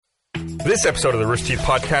This episode of the Rooster Teeth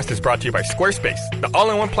Podcast is brought to you by Squarespace, the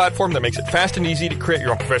all-in-one platform that makes it fast and easy to create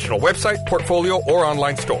your own professional website, portfolio, or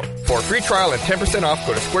online store. For a free trial and 10% off,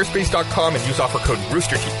 go to squarespace.com and use offer code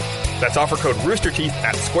ROOSTERTEETH. That's offer code ROOSTERTEETH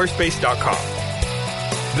at squarespace.com.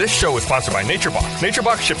 This show is sponsored by NatureBox.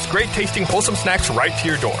 NatureBox ships great-tasting, wholesome snacks right to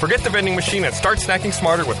your door. Forget the vending machine and start snacking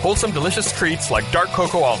smarter with wholesome, delicious treats like dark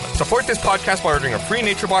cocoa almonds. Support this podcast by ordering a free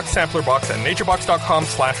NatureBox sampler box at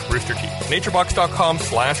naturebox.com/roosterteeth.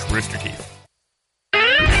 naturebox.com/roosterteeth.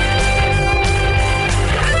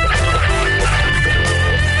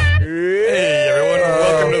 Hey, everyone.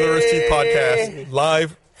 Welcome to the Rooster Teeth Podcast,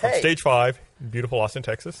 live from Stage 5 in beautiful Austin,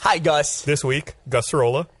 Texas. Hi, Gus. This week, Gus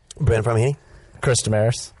Cirola. Brandon Framini. Chris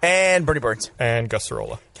Damaris. And Bernie Burns. And Gus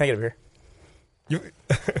Cirola. Can I get over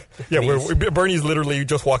here? Bernie's literally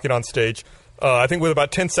just walking on stage. I think with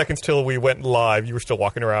about 10 seconds till we went live, you were still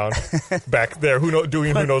walking around back there, who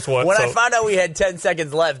knows what. When I found out we had 10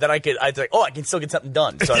 seconds left, then I was like, I can still get something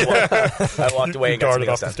done. So I walked away and got darted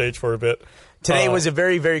off the stage for a bit. Today was a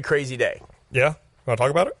very, very crazy day. Yeah? You want to talk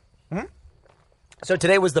about it? Mm-hmm. So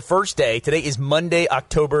today was the first day. Today is Monday,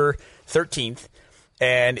 October 13th.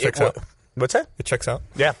 And Checks out. What's that? It checks out.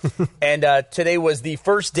 Yeah. And today was the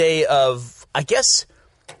first day of, I guess,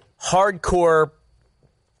 hardcore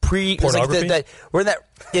pornography? We're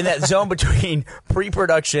in that zone between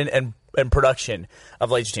pre-production and production of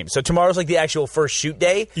Laser Team. So tomorrow's like the actual first shoot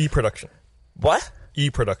day. E-production. What?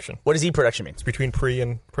 E-production. What does e-production mean? It's between pre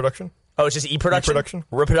and production. Oh, it's just e-production? E-production.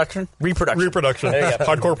 Reproduction? Reproduction. There you go.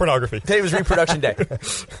 Hardcore pornography. Today was reproduction day.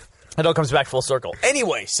 It all comes back full circle.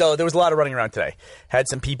 Anyway, so there was a lot of running around today. Had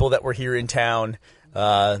some people that were here in town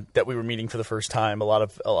that we were meeting for the first time. A lot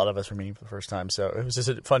of us were meeting for the first time. So it was just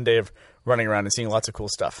a fun day of running around and seeing lots of cool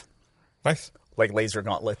stuff. Nice. Like laser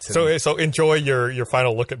gauntlets. So enjoy your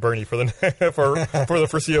final look at Bernie for the for the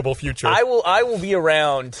foreseeable future. I will be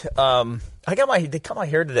around. They cut my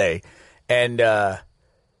hair today, and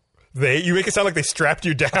you make it sound like they strapped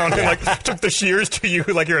you down and like took the shears to you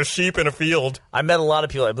like you're a sheep in a field. I met a lot of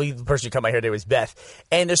people. I believe the person who cut my hair today was Beth.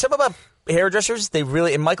 And there's something about hairdressers, they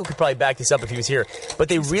really, and Michael could probably back this up if he was here, but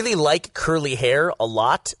they really like curly hair a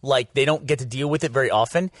lot. Like, they don't get to deal with it very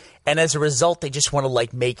often. And as a result, they just want to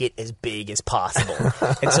like make it as big as possible.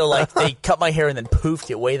 And so like they cut my hair and then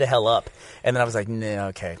poofed it way the hell up. And then I was like, no,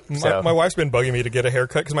 okay. So my wife's been bugging me to get a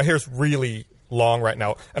haircut because my hair's really long right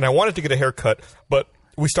now. And I wanted to get a haircut, but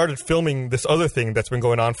we started filming this other thing that's been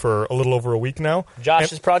going on for a little over a week now.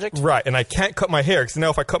 Josh's project? Right, and I can't cut my hair because now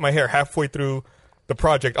if I cut my hair halfway through the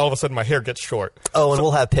project, all of a sudden my hair gets short. Oh, and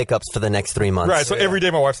we'll have pickups for the next 3 months. Right, so every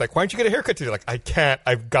day my wife's like, why don't you get a haircut today? Like, I can't.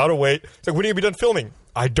 I've got to wait. It's like, when are you going to be done filming?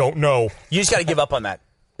 I don't know. You just got to give up on that.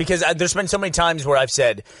 Because there's been so many times where I've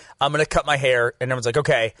said, I'm going to cut my hair, and everyone's like,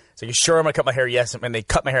 okay. So you sure I'm going to cut my hair? Yes. And they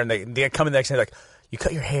cut my hair, and they come in the next day like, you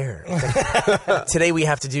cut your hair. Like, today we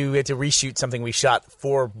have to reshoot something we shot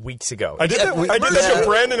 4 weeks ago. I did that to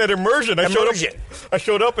Brandon at Immersion. I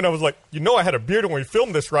showed up and I was like, I had a beard when we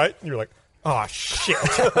filmed this, right? And you were like, oh, shit.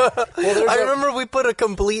 I remember we put a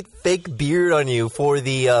complete fake beard on you for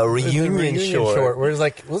the reunion short. Where it's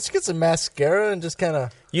like, let's get some mascara and just kind of...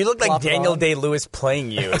 You look like Daniel Day-Lewis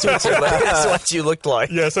playing you. That's what you looked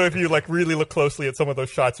like. Yeah, so if you like really look closely at some of those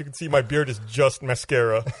shots, you can see my beard is just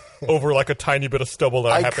mascara over like a tiny bit of stubble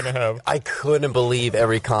that I happen to have. I couldn't believe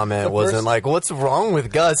every comment wasn't like, what's wrong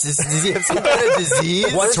with Gus? Does he have some kind of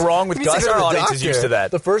disease? What's wrong with Gus? Our audience is used to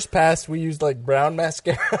that. The first pass, we used like brown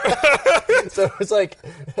mascara. So it was like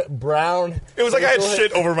brown. It was like I had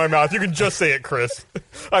shit over my mouth. You can just say it, Chris.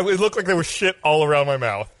 It looked like there was shit all around my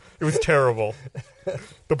mouth. It was terrible.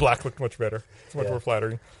 The black looked much better. It's much more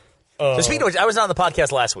flattering. So speaking of which, I was on the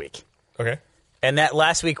podcast last week. Okay. And that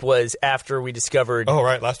last week was after we discovered... Oh,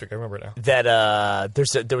 right. Last week. I remember now. That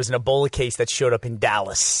there was an Ebola case that showed up in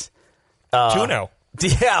Dallas. 2 now.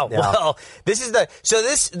 Yeah, well,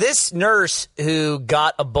 this nurse who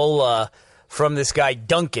got Ebola from this guy,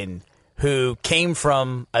 Duncan, who came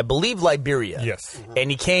from, I believe, Liberia. Yes.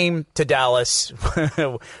 And he came to Dallas,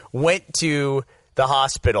 went to the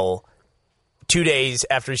hospital 2 days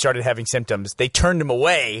after he started having symptoms. They turned him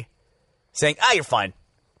away, saying, you're fine.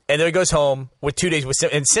 And then he goes home with 2 days with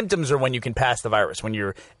and symptoms are when you can pass the virus, when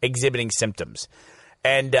you're exhibiting symptoms.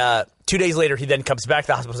 And 2 days later, he then comes back to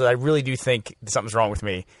the hospital and says, I really do think something's wrong with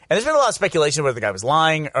me. And there's been a lot of speculation whether the guy was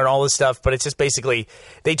lying and all this stuff, but it's just basically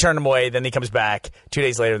they turn him away, then he comes back 2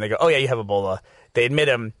 days later and they go, oh, yeah, you have Ebola. They admit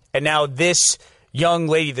him. And now this young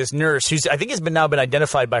lady, this nurse, who's I think has now been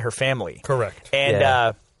identified by her family. Correct.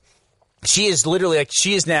 And she is literally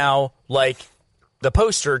she is now like the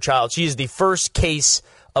poster child. She is the first case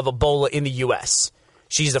of Ebola in the U.S.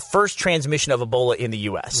 She's the first transmission of Ebola in the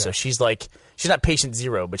U.S. Yeah. So she's she's not patient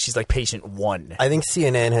 0, but she's like patient 1. I think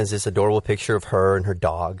CNN has this adorable picture of her and her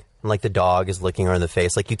dog. And like the dog is looking her in the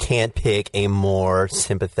face. Like you can't pick a more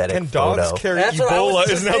sympathetic And dogs photo. carry That's what I was Ebola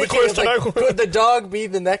just is now the thinking. question I Like, want. could the dog be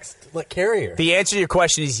the next carrier? The answer to your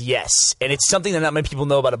question is yes, and it's something that not many people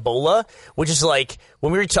know about Ebola, which is like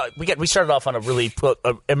when we started off on a really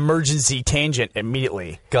emergency tangent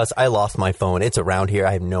immediately. Gus, I lost my phone. It's around here.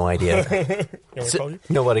 I have no idea.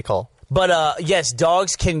 Nobody call. But yes,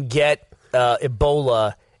 dogs can get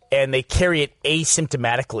Ebola, and they carry it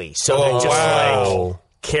asymptomatically. So they're just like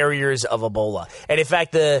carriers of Ebola. And in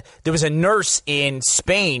fact, there was a nurse in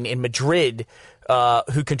Spain, in Madrid,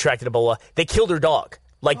 who contracted Ebola. They killed her dog.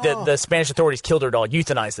 Like the Spanish authorities killed her dog,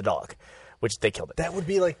 euthanized the dog, which they killed it. That would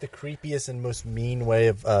be like the creepiest and most mean way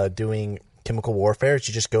of doing chemical warfare. Is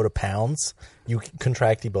you just go to pounds, you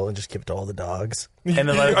contract Ebola, and just give it to all the dogs. And then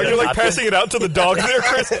Are you like passing it out to the dogs there,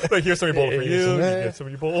 Chris? Like, here's some Ebola for you. Here's some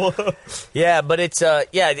Ebola. Yeah, but it's and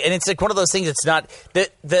it's like one of those things. It's not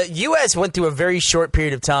the U.S. went through a very short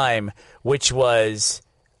period of time, which was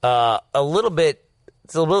a little bit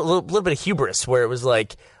of hubris, where it was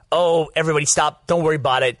like, oh, everybody stop, don't worry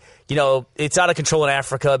about it. You know, it's out of control in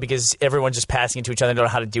Africa because everyone's just passing it to each other. They don't know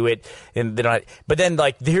how to do it, and they don't. But then,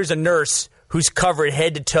 like, here's a nurse who's covered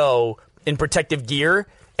head to toe in protective gear,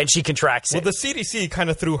 and she contracts it. Well, the CDC kind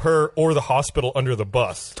of threw her or the hospital under the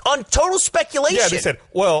bus. On total speculation. Yeah, they said,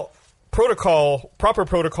 well, proper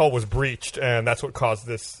protocol was breached, and that's what caused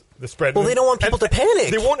this spread. Well, they don't want people to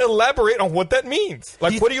panic. They won't elaborate on what that means.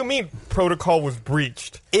 Like, what do you mean protocol was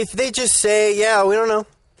breached? If they just say, yeah, we don't know.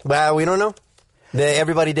 Well, we don't know.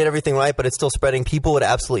 Everybody did everything right, but it's still spreading. People would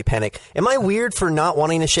absolutely panic. Am I weird for not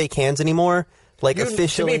wanting to shake hands anymore? Like,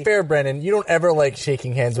 officially? To be fair, Brennan, you don't ever like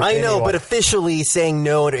shaking hands with anyone. I know, but officially saying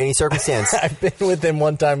no under any circumstance. I've been with him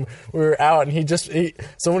one time. We were out, and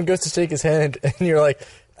someone goes to shake his hand, and you're like,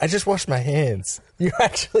 I just washed my hands. You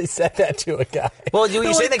actually said that to a guy. Well, you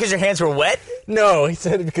saying that because your hands were wet? No, he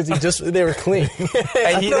said it because they were clean.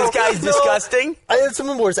 And this guy's disgusting? I had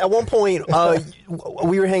some worse. At one point,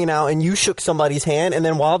 we were hanging out, and you shook somebody's hand, and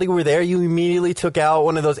then while you were there, you immediately took out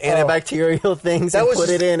one of those antibacterial things and put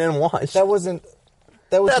it in and washed.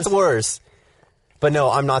 That's worse. But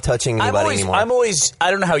no, I'm not touching anybody anymore.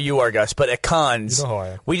 I don't know how you are, Gus, but at cons, You know how I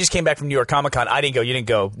am. we just came back from New York Comic Con. I didn't go. You didn't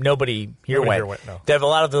go. Nobody here went. No. They have a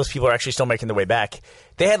lot of those people are actually still making their way back.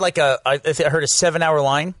 They had like I heard a 7-hour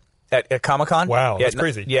line at Comic Con. Wow, that's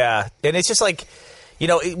crazy. Yeah, and it's just like, you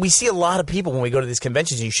know, we see a lot of people when we go to these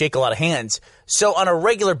conventions and you shake a lot of hands. So on a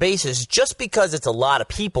regular basis, just because it's a lot of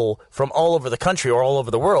people from all over the country or all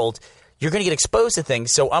over the world, you're going to get exposed to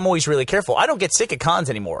things. So I'm always really careful. I don't get sick at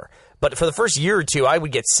cons anymore. But for the first year or two, I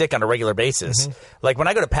would get sick on a regular basis. Like when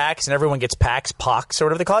I go to PAX and everyone gets PAX, pox, or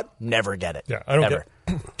whatever they call it, never get it. Yeah, I don't Never.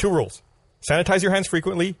 get it. 2 rules. Sanitize your hands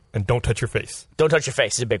frequently, and don't touch your face. Don't touch your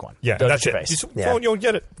face is a big one. Yeah, don't that's touch your it. face. You don't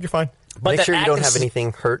get it. You're fine. But Make that sure you don't have active-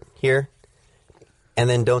 anything hurt here. And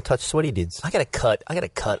then don't touch sweaty dudes. I got a cut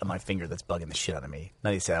on my finger that's bugging the shit out of me.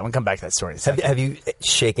 Now you say that. I'm going to come back to that story in a second. Have you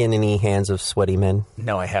shaken any hands of sweaty men?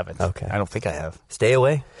 No, I haven't. Okay. I don't think I have. Stay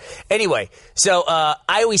away. Anyway, so I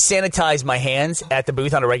always sanitize my hands at the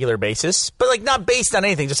booth on a regular basis, but like not based on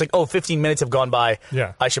anything. Just like, 15 minutes have gone by.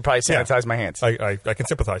 Yeah. I should probably sanitize my hands. I can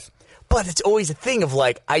sympathize. But it's always a thing of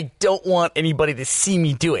like, I don't want anybody to see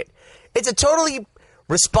me do it. It's a totally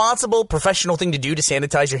responsible, professional thing to do to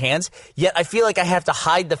sanitize your hands. Yet I feel like I have to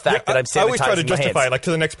hide the fact that I'm sanitizing I always try to my justify hands. it, like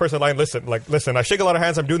to the next person in line. Listen, I shake a lot of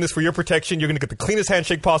hands. I'm doing this for your protection. You're going to get the cleanest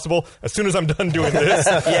handshake possible as soon as I'm done doing this.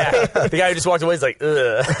 Yeah, the guy who just walked away is like, ugh.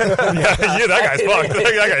 yeah, that guy's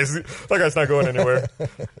fucked. That guy's not going anywhere.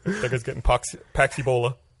 That guy's getting Pax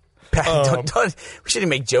Ebola. We shouldn't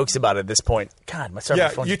make jokes about it at this point. God, my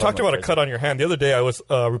Yeah, you talked about a cut on your hand. The other day, I was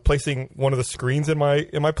replacing one of the screens in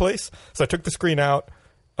my place. So I took the screen out.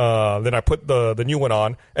 Then I put the new one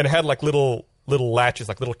on, and it had like little latches,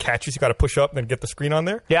 like little catches you got to push up and then get the screen on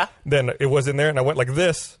there. Yeah. Then it was in there, and I went like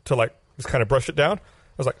this to like just kind of brush it down. I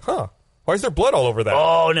was like, huh. Why is there blood all over that?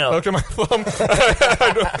 Oh, no. I looked at my thumb.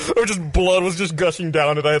 Blood was just gushing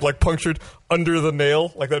down, and I had like punctured under the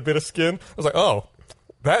nail, like that bit of skin. I was like, oh,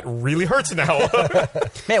 that really hurts now.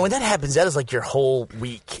 Man, when that happens, that is like your whole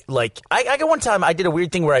week. Like, I got one time I did a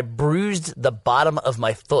weird thing where I bruised the bottom of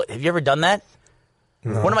my foot. Have you ever done that?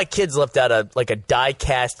 No. One of my kids left out a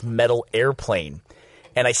die-cast metal airplane,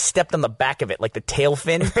 and I stepped on the back of it, like the tail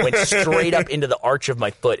fin went straight up into the arch of my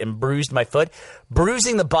foot and bruised my foot.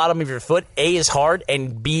 Bruising the bottom of your foot, A, is hard,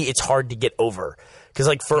 and B, it's hard to get over. Because,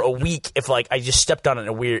 like, for a week, if, like, I just stepped on it in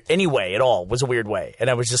a weird – any way at all was a weird way. And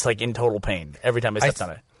I was just, like, in total pain every time I stepped on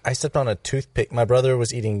it. I stepped on a toothpick. My brother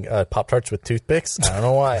was eating Pop-Tarts with toothpicks. I don't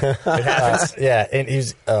know why. It happens. Yeah, and he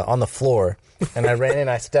was on the floor. and I ran in,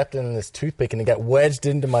 I stepped in this toothpick, and it got wedged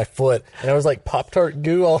into my foot, and there was like Pop-Tart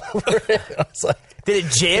goo all over it. I was like, did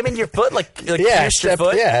it jam in your foot? Like yeah, pierced your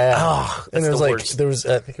foot? Yeah. Oh, and there was worst. there was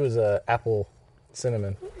I think it was apple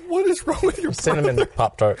cinnamon. What is wrong with your cinnamon brother?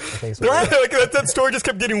 Pop-Tart? I think it's what Like that story just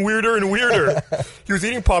kept getting weirder and weirder. He was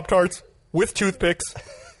eating Pop-Tarts with toothpicks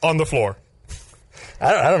on the floor.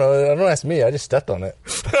 I don't know. Don't ask me. I just stepped on it.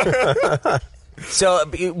 So,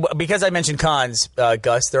 because I mentioned cons,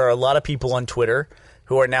 Gus, there are a lot of people on Twitter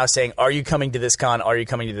who are now saying, are you coming to this con? Are you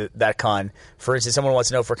coming to that con? For instance, someone wants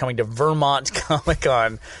to know if we're coming to Vermont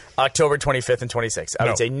Comic-Con October 25th and 26th. I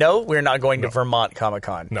would say, no, we're not going to Vermont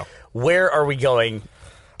Comic-Con. No. Where are we going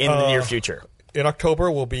in the near future? In October,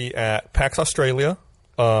 we'll be at PAX Australia.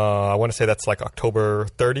 I want to say that's like October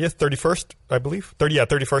 30th, 31st, I believe.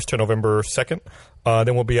 31st to November 2nd.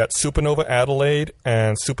 Then we'll be at Supernova Adelaide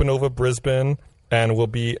and Supernova Brisbane. And we'll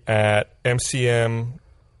be at MCM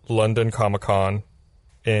London Comic-Con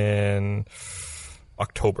in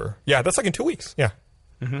October. Yeah, that's like in 2 weeks. Yeah.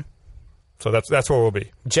 Mm-hmm. So that's where we'll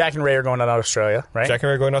be. Jack and Ray are going to Australia, right? Jack and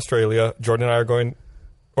Ray are going to Australia. Jordan and I are going...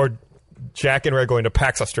 Or Jack and Ray are going to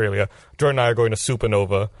PAX Australia. Jordan and I are going to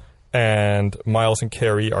Supernova. And Miles and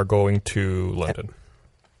Carrie are going to London.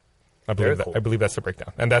 I believe that's the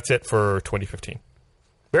breakdown. And that's it for 2015.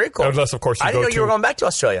 Very cool. Unless, of course, I didn't know you were going back to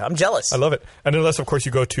Australia. I'm jealous. I love it. And unless, of course,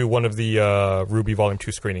 you go to one of the Ruby Volume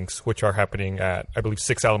 2 screenings, which are happening at, I believe,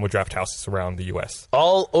 6 Alamo Draft Houses around the U.S.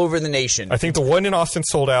 All over the nation. I think the one in Austin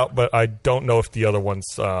sold out, but I don't know if the other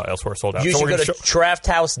ones elsewhere sold out. You should go to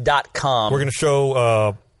drafthouse.com. We're going to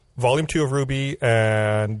show Volume 2 of Ruby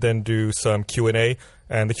and then do some Q&A.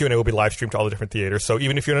 And the Q&A will be live streamed to all the different theaters. So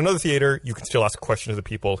even if you're in another theater, you can still ask questions of the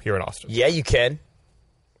people here in Austin. Yeah, you can.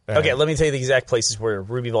 Okay, let me tell you the exact places where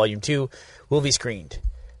Ruby Volume 2 will be screened.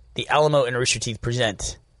 The Alamo and Rooster Teeth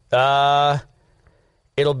present.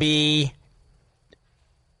 It'll be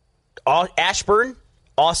Ashburn,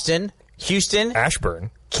 Austin, Houston,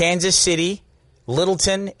 Ashburn, Kansas City,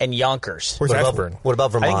 Littleton, and Yonkers. Where's Ashburn? What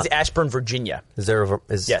about Vermont? I think it's Ashburn, Virginia. Is there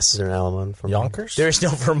yes. Is there an Alamo in Vermont? Yonkers? There is no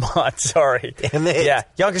Vermont, sorry. Damn it. Yeah,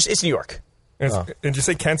 Yonkers, it's New York. Did you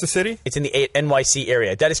say Kansas City? It's in the NYC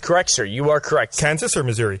area. That is correct, sir. You are correct. Kansas or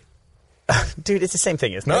Missouri? Dude, it's the same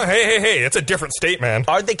thing, isn't it? No, hey, it's a different state, man.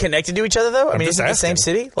 Aren't they connected to each other, though? I mean, isn't it the same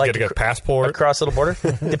city? Like, you got to get a passport. Across a little border?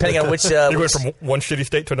 Depending on which... you're going from one shitty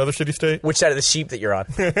state to another shitty state? Which side of the sheep that you're on.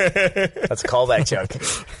 That's a callback joke.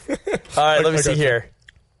 All right, let me see here.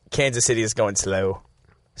 Kansas City is going slow.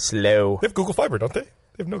 Slow. They have Google Fiber, don't they?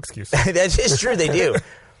 They have no excuse. That is true, they do.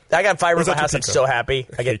 I got fiber in my house. I'm so happy.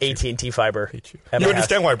 I get hate you. AT&T fiber. I hate you. You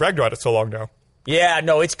understand why I bragged about it so long now. Yeah,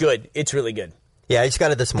 no, it's good. It's really good. Yeah, I just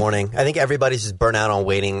got it this morning. I think everybody's just burnt out on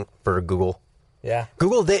waiting for Google. Yeah.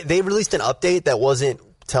 Google, they released an update that wasn't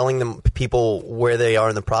telling them people where they are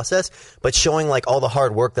in the process, but showing like all the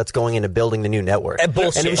hard work that's going into building the new network. And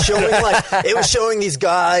bullshit. And it was showing these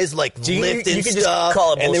guys like lifting you can stuff, just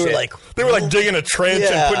call it and bullshit. They were like digging a trench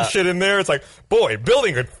and putting shit in there. It's like, boy,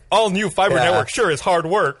 building an all new fiber network sure is hard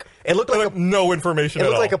work. It looked like no information. It at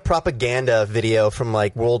looked all. like a propaganda video from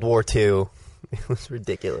like World War II. It was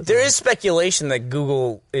ridiculous. There is speculation that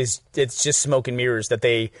Google it's just smoke and mirrors, that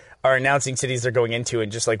they are announcing cities they're going into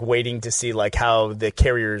and just like waiting to see like how the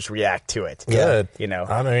carriers react to it. Good. You know,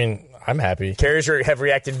 I mean, I'm happy. Carriers have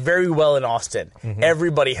reacted very well in Austin. Mm-hmm.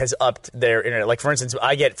 Everybody has upped their internet. Like, for instance,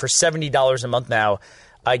 I get for $70 a month now,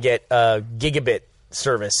 I get a gigabit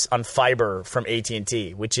service on fiber from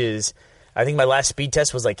AT&T, which is, I think my last speed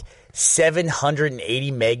test was like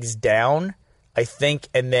 780 megs down, I think,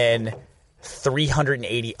 and then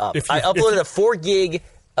 380 up. I uploaded a 4 gig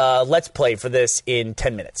Let's Play for this in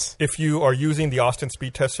 10 minutes. If you are using the Austin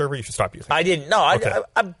speed test server, you should stop using it. I didn't. No, okay.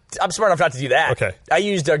 I'm smart enough not to do that. Okay. I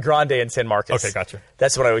used Grande and San Marcos. Okay, gotcha.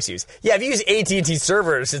 That's what I always use. Yeah, if you use AT&T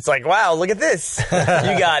servers, it's like, wow, look at this.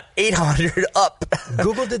 You got 800 up.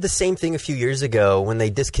 Google did the same thing a few years ago when they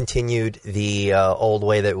discontinued the old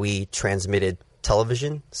way that we transmitted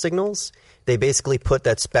television signals. They basically put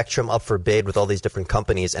that spectrum up for bid with all these different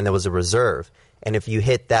companies, and there was a reserve. And if you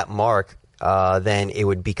hit that mark, then it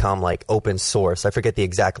would become like open source. I forget the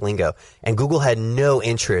exact lingo. And Google had no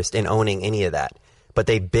interest in owning any of that. But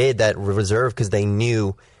they bid that reserve because they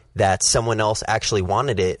knew that someone else actually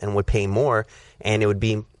wanted it and would pay more, and it would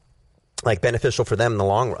be like beneficial for them in the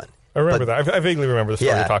long run. I remember that. I vaguely remember the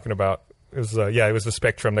story you're talking about. It was it was the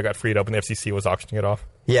spectrum that got freed up and the FCC was auctioning it off.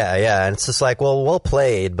 Yeah, and it's just like, well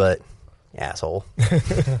played, but asshole.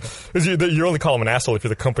 You only call him an asshole if you're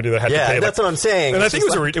the company that had to pay. Yeah, that's what I'm saying. And I think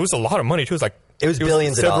it was a lot of money too. It was like It was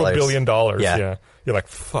billions of several dollars. $billion. Yeah. Yeah. You're like,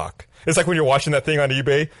 fuck. It's like when you're watching that thing on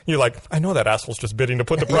eBay, you're like, I know that asshole's just bidding to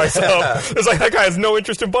put the price up. It's like, that guy has no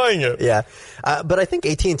interest in buying it. Yeah. But I think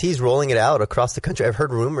AT&T's rolling it out across the country. I've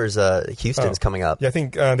heard rumors Houston's coming up. Yeah, I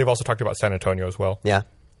think they've also talked about San Antonio as well. Yeah.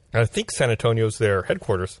 I think San Antonio's their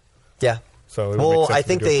headquarters. Yeah. So it would make sense I to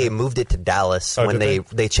think do it they there. moved it to Dallas Oh, when did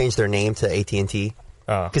they changed their name to AT&T.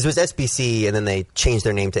 Because it was SBC, and then they changed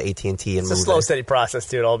their name to AT&T and It's a moved slow, it. steady process,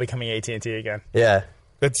 dude. All becoming AT&T again. Yeah.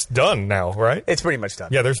 It's done now, right? It's pretty much done.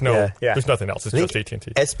 Yeah, there's no, Yeah. there's nothing else. It's I just think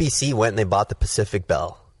AT&T. SBC went and they bought the Pacific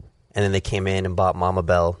Bell, and then they came in and bought Mama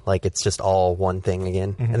Bell. Like, it's just all one thing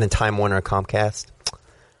again. Mm-hmm. And then Time Warner, Comcast.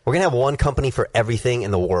 We're gonna have one company for everything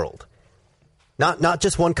in the world. Not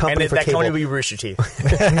just one company And for that cable. company will be Rooster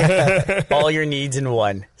Teeth. All your needs in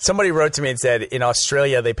one. Somebody wrote to me and said in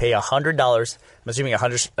Australia they pay $100. I'm assuming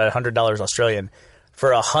 $100 Australian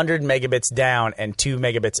for 100 megabits down and 2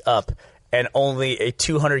 megabits up, and only a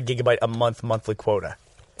 200 gigabyte a month monthly quota.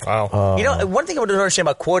 Wow. You know, one thing I don't understand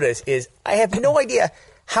about quotas is I have no idea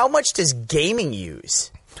how much does gaming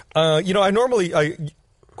use. You know,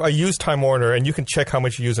 I use Time Warner, and you can check how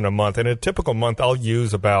much you use in a month. And in a typical month, I'll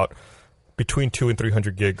use about between 200 and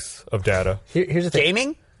 300 gigs of data. Here's the thing.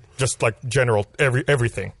 Gaming? Just like general,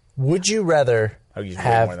 everything. Would you rather I'll use way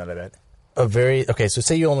have more than that, I bet. a very okay? So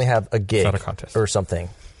say you only have a gig not a contest. or something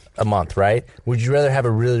a month, right? Would you rather have a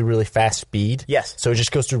really, really fast speed? Yes. So it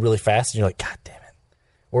just goes through really fast, and you're like, God damn it.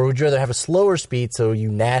 Or would you rather have a slower speed so you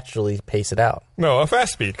naturally pace it out? No, a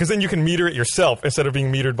fast speed, because then you can meter it yourself instead of being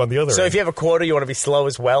metered by the other So end. if you have a quota, you want to be slow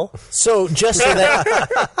as well? So just so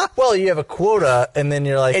that, well, you have a quota, and then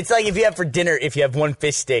you're like, It's like if you have for dinner, if you have one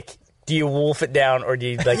fish stick, do you wolf it down or do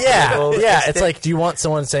you like yeah, nibble the yeah. fish It's stick? like, do you want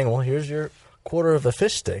someone saying, well, here's your quarter of a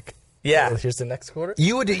fish stick? Yeah. Well, here's the next quarter.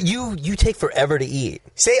 You take forever to eat.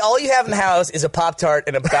 Say all you have in the house is a Pop-Tart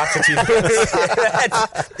and a box of toothpicks.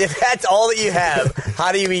 if that's all that you have,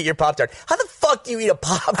 how do you eat your Pop-Tart? How the fuck do you eat a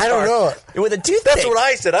Pop-Tart? I don't know. With a toothpick? That's what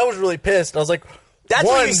I said. I was really pissed. I was like, That's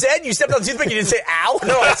one, what you said? You stepped on the toothpick and you didn't say, ow?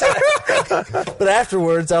 No, I said, but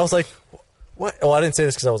afterwards, I was like, what? Oh, I didn't say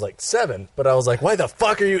this because I was like 7, but I was like, why the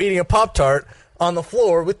fuck are you eating a Pop-Tart on the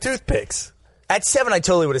floor with toothpicks? At 7, I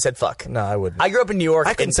totally would have said fuck. No, I wouldn't. I grew up in New York.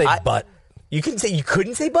 I couldn't and say butt. You couldn't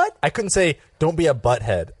say butt? I couldn't say, don't be a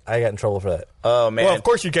butthead. I got in trouble for that. Oh, man. well, of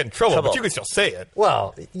course you get in trouble, Trouble. but you can still say it.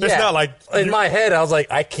 Well, yeah. not like in you- my head, I was like,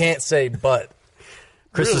 I can't say butt.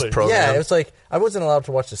 Chris's Really? program. Yeah, it was like, I wasn't allowed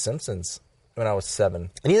to watch The Simpsons when I was 7.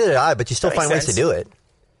 Neither did I, but you still That find makes ways to sense. do it.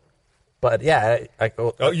 But yeah,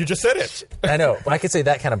 Oh, you just said it. I know. I could say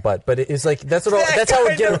that kind of butt, but it's like that's what That that's how I would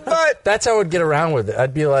kind get. of butt. That's how I would get around with it.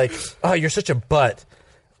 I'd be like, "Oh, you're such a butt."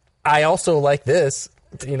 I also like this.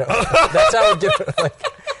 You know, that's how I would get. Like,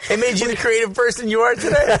 It made you the creative person you are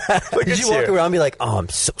today. Look Did at you walk around and be like, oh, I'm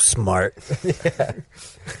so smart?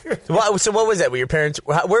 So what was that? Were your parents?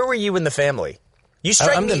 Where were you in the family? You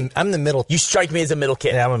strike me. I'm the middle. You strike me as a middle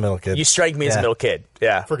kid. Yeah, I'm a middle kid. You strike me as a Yeah. middle kid.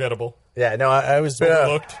 Yeah. Forgettable. Yeah, no, I was.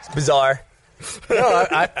 Overlooked. It's bizarre. No,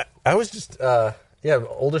 I was just.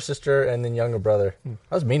 Older sister and then younger brother.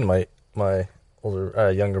 I was mean to my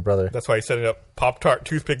older younger brother. That's why he's setting up Pop-Tart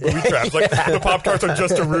toothpick booby traps. Like, the Pop-Tarts are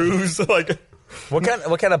just a ruse. Like, What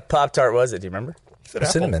kind of Pop-Tart was it? Do you remember? said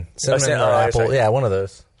apple. Cinnamon Oh, or that's apple. right. Yeah, one of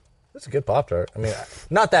those. It's a good Pop-Tart. I mean,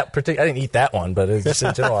 not that particular. I didn't eat that one, but it's just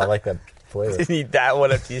in general, I like that flavor. Didn't eat that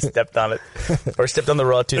one if you stepped on it or stepped on the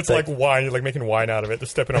raw It's toothpick. like wine. You're like making wine out of it.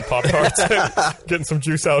 Just stepping on Pop-Tarts and getting some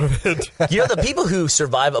juice out of it. You know, the people who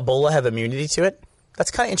survive Ebola have immunity to it. That's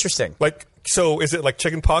kind of interesting. Like, so is it like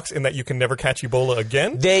chicken pox in that you can never catch Ebola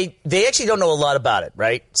again? They actually don't know a lot about it,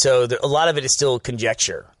 right? So a lot of it is still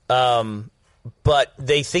conjecture. But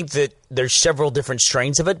they think that there's several different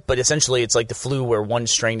strains of it, but essentially it's like the flu where one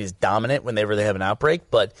strain is dominant whenever they have an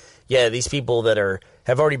outbreak. But yeah, these people that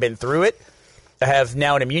have already been through it have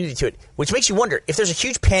now an immunity to it, which makes you wonder if there's a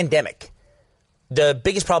huge pandemic. The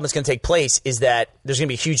biggest problem that's going to take place is that there's going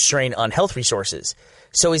to be a huge strain on health resources.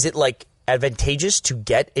 So is it like advantageous to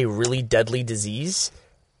get a really deadly disease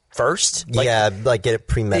first? Like, yeah, like get it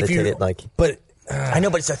premeditated. But I know,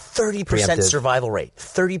 but it's a 30% Preemptive. survival rate.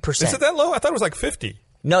 30%. Is it that low? I thought it was like 50.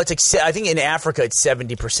 No, it's like, I think in Africa it's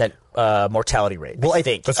 70% mortality rate. Well, I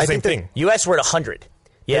think. That's the I same think thing. U.S. we're at 100.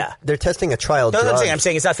 Yeah. they're testing a trial No, drug. that's what I'm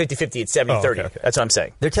saying. It's not 50-50. It's 70-30. Oh, okay. That's what I'm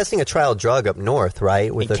saying. They're testing a trial drug up north,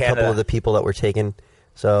 right? With In a couple Canada. of the people that were taken.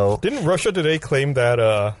 So Didn't Russia today claim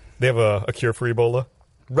that they have a cure for Ebola?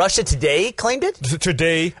 Russia Today claimed it?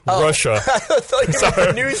 Today, Russia. I thought you were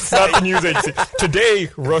the news site. Not the news agency. Today,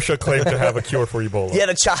 Russia claimed to have a cure for Ebola. Yeah,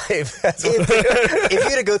 the chive. If you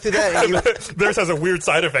had to go through that, and Theirs has a weird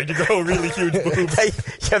side effect. You grow really huge boobs.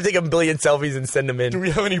 You have to take a billion selfies and send them in. Do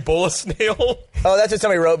we have an Ebola snail? Oh, that's what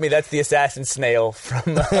somebody wrote me. That's the assassin snail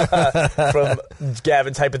from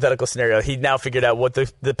Gavin's hypothetical scenario. He now figured out what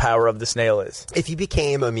the power of the snail is. if you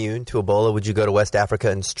became immune to Ebola, would you go to West Africa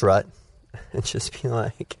and strut and just be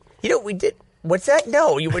like, You know, we did. What's that?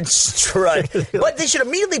 No, you would strut. But they should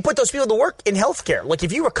immediately put those people to work in healthcare. Like,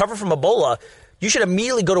 if you recover from Ebola, you should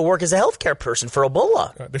immediately go to work as a healthcare person for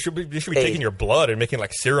Ebola. They should be taking your blood and making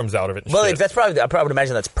like serums out of it. And Well, shit. that's probably. I probably would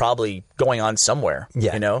imagine that's probably going on somewhere.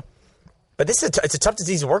 Yeah. You know. But this is it's a tough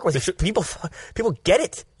disease to work with. People get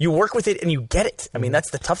it. You work with it and you get it. I mean, that's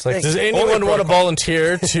the tough thing. Does anyone want to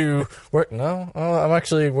volunteer to work? No, I'm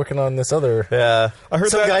actually working on this other. yeah, I heard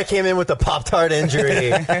some that- guy came in with a Pop-Tart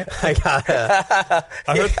injury. I gotta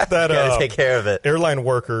that take care of it. airline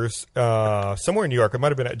workers somewhere in New York, it might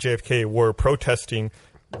have been at JFK, were protesting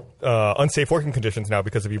unsafe working conditions now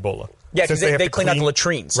because of Ebola. Yeah, 'cause Since they have to clean out the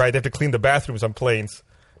latrines. Right, they have to clean the bathrooms on planes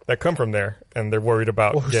that come from there, and they're worried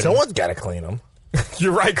about getting... Someone's got to clean them.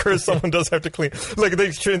 You're right, Chris. Someone does have to clean. Like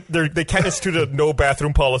they can't institute a no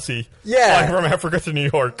bathroom policy. Yeah. flying from Africa to New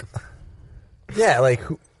York. Yeah, like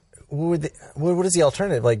what is the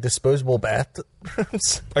alternative? Like disposable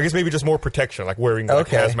bathrooms? I guess maybe just more protection, like wearing like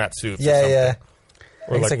hazmat suits. Yeah, or something. yeah.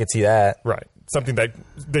 Or I guess like- I could see that. Right, something that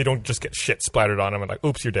they don't just get shit splattered on them and like,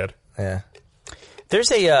 oops, you're dead. Yeah. There's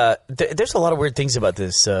a there's a lot of weird things about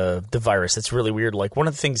this the virus. It's really weird. Like one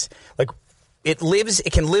of the things, like it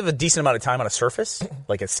can live a decent amount of time on a surface,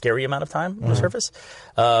 like a scary amount of time on a surface.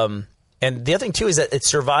 And the other thing too is that it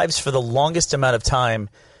survives for the longest amount of time,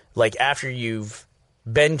 like after you've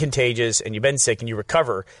been contagious and you've been sick and you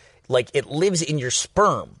recover. Like it lives in your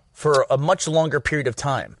sperm for a much longer period of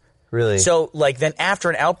time. Really? So like then after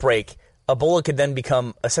an outbreak, Ebola could then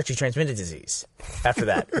become a sexually transmitted disease after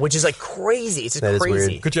that, which is like crazy. It's just That is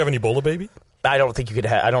crazy. weird. Could you have an Ebola baby? I don't think you could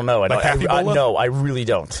have. I don't know. Like half Ebola? No, I really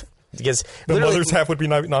don't. Because The literally, mother's half would be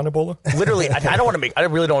non-Ebola. literally, I don't want to make. I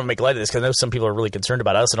really don't want to make light of this because I know some people are really concerned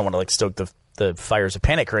about it. I also don't want to like stoke the fires of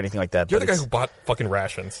panic or anything like that. You're but the guy it's- who bought fucking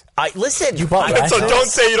rations. I listen. You bought rations? So don't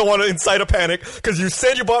say you don't want to incite a panic because you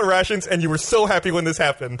said you bought rations and you were so happy when this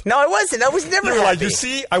happened. No, I wasn't. I was never. You were happy. like, you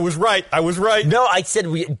see, I was right. I was right. No, I said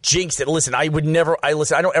we jinxed it. Listen, I would never. I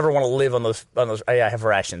don't ever want to live on those. I have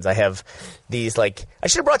rations. I have these. Like, I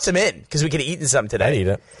should have brought some in because we could have eaten some today. I'd eat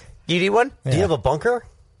it. You need one? Do you have a bunker?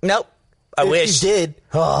 Nope. I If wish you did.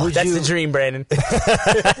 Would That's you, the dream, Brandon. Get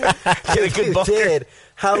a If good you bunker. did,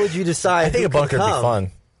 how would you decide? I think who a bunker could would be come?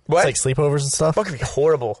 fun. What? It's like sleepovers and stuff. Bunker would be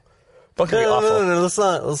horrible. Bunker would be No, awful. no, let's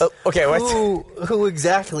not. Let's, okay, what? Who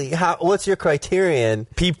exactly? What's your criterion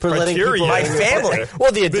for letting people? Criteria. My in your family. bunker?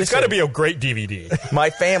 Well, the There's addition. got to be a great DVD. My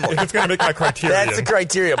family. It's going to make my criteria. That's the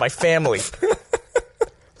criteria. My family.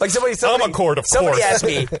 Like somebody I'm a court, of somebody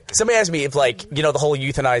course. Somebody asked me if, like, you know, the whole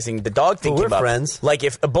euthanizing the dog thing Well, we're came up. friends. Like,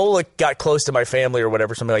 if Ebola got close to my family or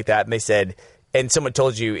whatever, something like that, and they said, and someone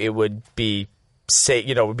told you it would be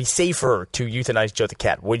would be safer to euthanize Joe the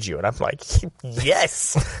cat, would you? And I'm like,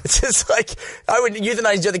 yes. It's just like I would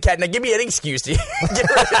euthanize Joe the cat. Now give me an excuse to get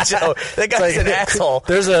rid of Joe. That guy's an asshole.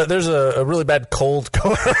 There's a really bad cold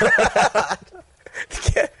going on.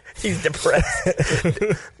 He's depressed.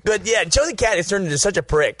 But yeah, Joe the cat has turned into such a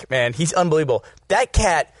prick, man. He's unbelievable. That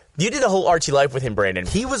cat, you did a whole Archie life with him, Brandon.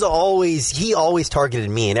 He always targeted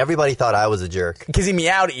me, and everybody thought I was a jerk. Because he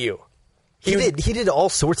meowed at you. He did all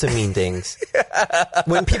sorts of mean things.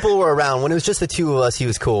 When people were around, when it was just the two of us, he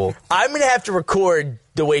was cool. I'm going to have to record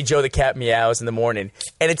the way Joe the cat meows in the morning.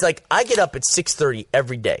 And it's like, I get up at 6:30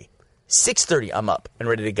 every day. 6:30, I'm up and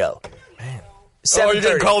ready to go. 7:30. Oh, you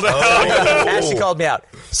didn't call that out. Ashley called me out.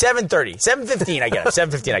 7:30. 7:15, I get up.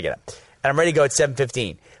 7:15, I get up. And I'm ready to go at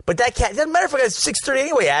 7:15. But that cat, it doesn't matter if I got 6:30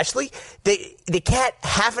 anyway, Ashley. The cat,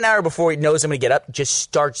 half an hour before he knows I'm going to get up, just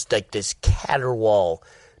starts like this caterwaul,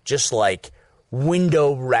 just like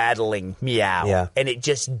window rattling meow. Yeah. And it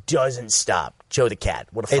just doesn't stop. Joe the cat.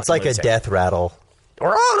 What a fucking It's like a lunatic. death rattle.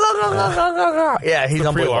 Yeah, he's Pre-alarm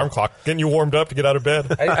unbelievable. clock, getting you warmed up to get out of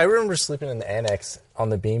bed. I remember sleeping in the annex on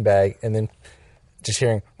the beanbag and then just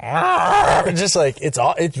hearing, just like it's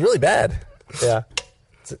really bad. Yeah,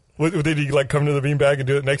 Did he like come to the beanbag and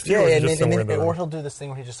do it next to you, or, is he and just somewhere in the or room? he'll do this thing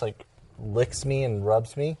where he just like licks me and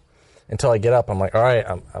rubs me until I get up. I'm like, all right,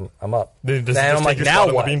 I'm up. Does he And just I'm take like, your now spot on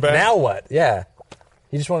the what? beanbag? Now what? Yeah,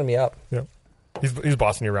 he just wanted me up. Yeah, he's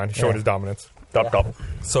bossing you around. He's showing his dominance. Dop, dop.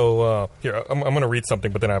 So here, I'm going to read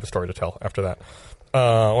something, but then I have a story to tell after that.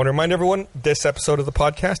 I want to remind everyone, this episode of the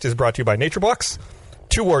podcast is brought to you by NatureBox.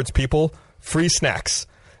 2 words, people. Free snacks.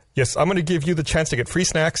 Yes, I'm going to give you the chance to get free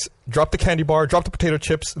snacks. Drop the candy bar. Drop the potato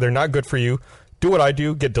chips. They're not good for you. Do what I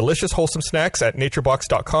do. Get delicious, wholesome snacks at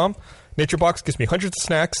naturebox.com. NatureBox gives me hundreds of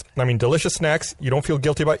snacks. I mean, delicious snacks. You don't feel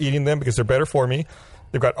guilty about eating them because they're better for me.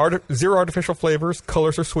 They've got 0 artificial flavors,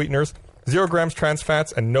 colors, or sweeteners, 0 grams trans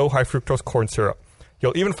fats, and no high fructose corn syrup.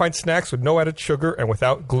 You'll even find snacks with no added sugar and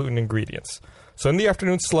without gluten ingredients. So in the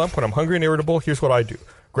afternoon slump, when I'm hungry and irritable, here's what I do.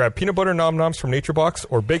 Grab peanut butter Nom Noms from NatureBox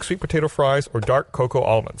or baked sweet potato fries or dark cocoa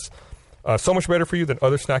almonds. So much better for you than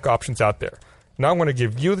other snack options out there. Now I'm going to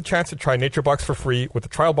give you the chance to try NatureBox for free with a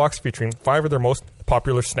trial box featuring 5 of their most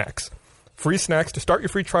popular snacks. Free snacks. To start your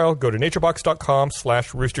free trial, go to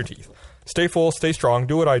naturebox.com/roosterteeth. Stay full, stay strong,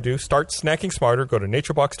 do what I do. Start snacking smarter. Go to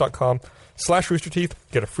naturebox.com/roosterteeth.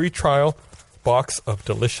 Get a free trial box of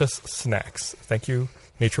delicious snacks. Thank you,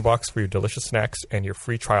 NatureBox, for your delicious snacks and your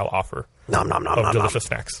free trial offer of delicious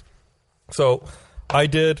snacks. So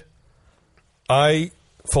I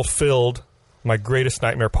fulfilled my greatest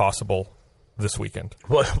nightmare possible this weekend.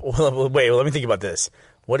 Wait, let me think about this.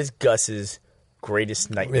 What is Gus's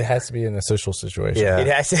greatest nightmare? It has to be in a social situation. Yeah. It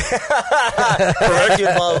has to. Correct. You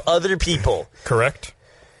love other people. Correct?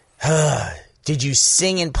 Did you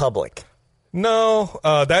sing in public? No,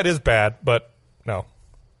 that is bad, but no.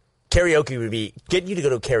 Karaoke would be getting you to go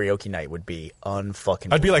to a karaoke night would be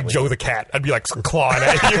unfucking. I'd be like Joe the Cat. I'd be like clawing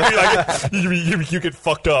at you. You get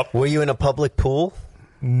fucked up. Were you in a public pool?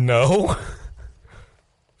 No.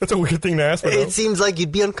 That's a weird thing to ask. But no. It seems like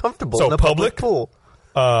you'd be uncomfortable So in a public public?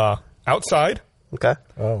 pool. Outside, Okay.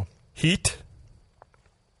 Oh. heat,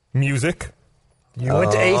 music. You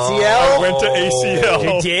went to I ACL? went to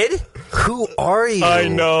ACL. You did? Who are you? I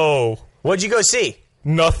know. What'd you go see?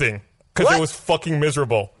 Nothing. Because What? it was fucking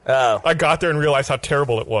miserable. Oh. I got there and realized how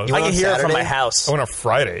terrible it was. I on can hear it from Saturday? my house. I went on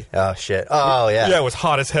Friday. Oh, shit. Oh, yeah. Yeah, it was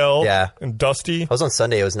hot as hell. Yeah. And dusty. I was on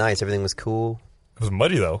Sunday. It was nice. Everything was cool. It was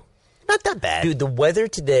muddy, though. Not that bad. Dude, the weather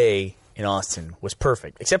today in Austin was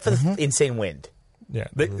perfect, except for the insane wind. Yeah.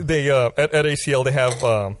 They at ACL, they have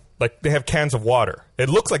they have cans of water. It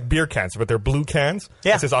looks like beer cans, but they're blue cans.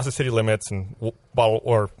 Yeah. It says Austin City Limits and bottle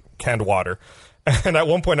or canned water. And at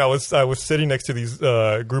one point, I was sitting next to these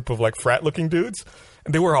group of like frat looking dudes,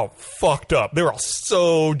 and they were all fucked up. They were all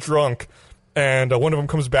so drunk. And one of them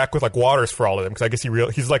comes back with like waters for all of them because I guess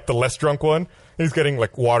he's like the less drunk one. And he's getting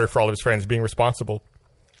like water for all of his friends, being responsible.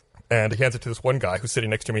 And he hands it to this one guy who's sitting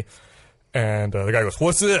next to me. And the guy goes,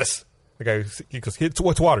 "What's this?" The guy he goes,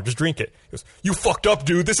 "What's water? Just drink it." He goes, "You fucked up,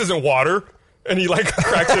 dude. This isn't water." And he like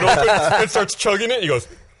cracks it open and starts chugging it. He goes,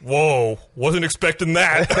 "Whoa, wasn't expecting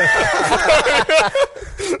that."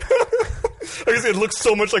 I guess it looks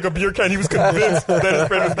so much like a beer can. He was convinced that his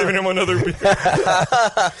friend was giving him another beer.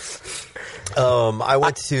 I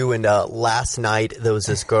went to, and last night there was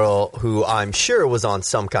this girl who I'm sure was on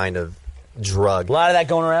some kind of drug. A lot of that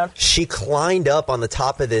going around. She climbed up on the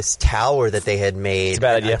top of this tower that they had made. It's a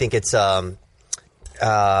bad idea. I think it's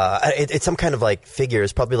it's some kind of like figure.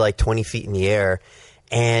 It's probably like 20 feet in the air,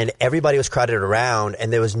 and everybody was crowded around,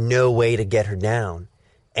 and there was no way to get her down.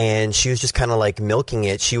 And she was just kind of like milking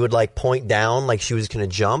it. She would like point down like she was going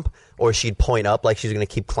to jump, or she'd point up like she was going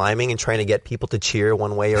to keep climbing and trying to get people to cheer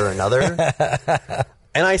one way or another.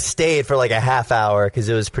 And I stayed for like a half hour because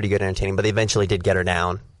it was pretty good entertaining, but they eventually did get her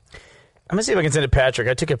down. I'm gonna see if I can send it to Patrick.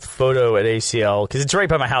 I took a photo at ACL because it's right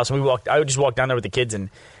by my house, and I just walked down there with the kids and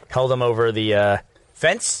held them over the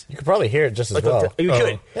fence. You could probably hear it just as well. You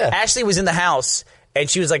could. Yeah. Ashley was in the house, and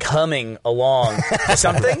she was like humming along to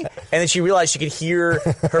something, and then she realized she could hear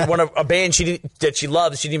a band that she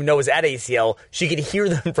loves. She didn't even know was at ACL. She could hear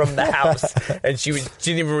them from the house, and she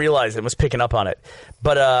didn't even realize it was picking up on it.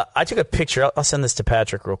 But I took a picture. I'll send this to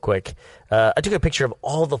Patrick real quick. I took a picture of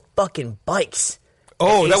all the fucking bikes.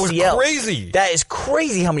 Oh, that was crazy. That is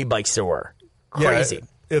crazy how many bikes there were. Crazy.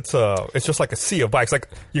 Yeah, it's just like a sea of bikes. Like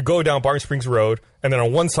you go down Barton Springs Road, and then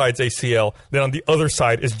on one side's ACL, then on the other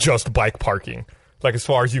side is just bike parking. Like as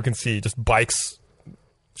far as you can see, just bikes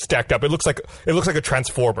stacked up. It looks like a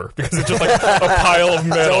transformer because it's just like a pile of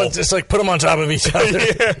metal. So it's just like put them on top of each other.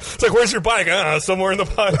 Yeah. It's like, where's your bike? Somewhere in the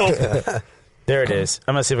pile. There it is.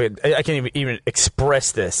 I'm gonna see if I can't even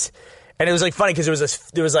express this. And it was like funny because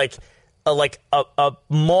there was like a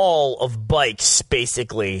mall of bikes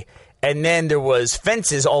basically, and then there was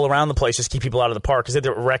fences all around the place just to keep people out of the park because they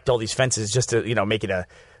wrecked all these fences just to make it a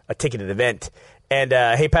ticketed event. And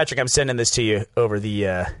hey, Patrick, I'm sending this to you over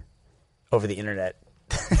the internet.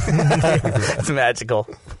 It's magical.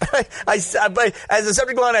 As a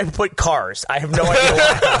subject line, I put cars. I have no idea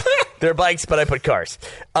why. They're bikes, but I put cars.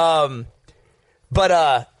 But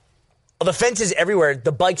the fences everywhere,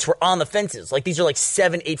 the bikes were on the fences. Like, these are like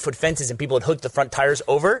 7-8 foot fences, and people had hooked the front tires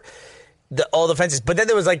over all the fences. But then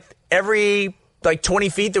there was like every 20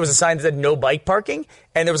 feet, there was a sign that said no bike parking,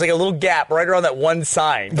 and there was like a little gap right around that one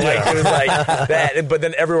sign. Like, it was like that, but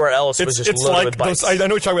then everywhere else was just loaded like with bikes. I know what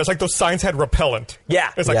you're talking about. It's like those signs had repellent.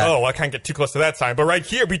 Yeah. It's like, oh, I can't get too close to that sign. But right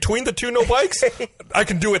here, between the two no bikes, I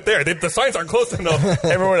can do it there. The signs aren't close enough.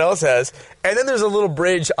 Everyone else has. And then there's a little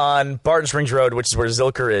bridge on Barton Springs Road, which is where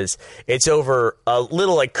Zilker is. It's over a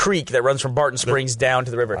little like creek that runs from Barton Springs down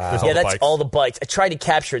to the river. Wow. Yeah, that's all the bikes. I tried to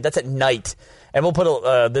capture it. That's at night. And we'll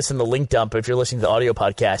put this in the link dump if you're listening to the audio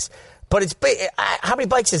podcast. But it's how many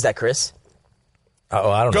bikes is that, Chris? Oh,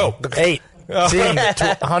 I don't know. 8. See,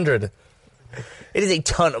 100. It is a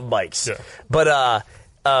ton of bikes. Yeah. But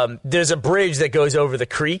there's a bridge that goes over the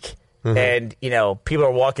creek, and people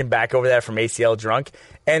are walking back over that from ACL drunk.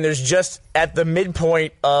 And there's just at the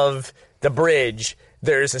midpoint of the bridge,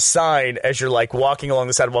 there's a sign as you're like walking along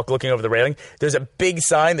the sidewalk, looking over the railing. There's a big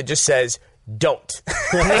sign that just says, "Don't."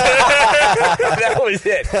 That was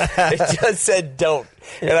it. It just said "don't,"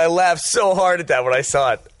 and I laughed so hard at that when I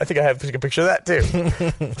saw it. I think I have a picture of that too.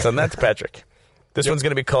 So that's Patrick. This one's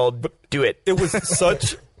going to be called "Do It." It was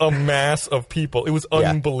such a mass of people. It was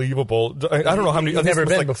unbelievable. I don't know how many. You've never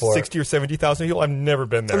been before. 60 or 70,000 people. I've never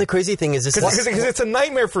been there. And the crazy thing is, because it's a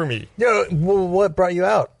nightmare for me. Yeah, well, what brought you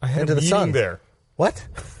out I had into a the meeting sun? there. What?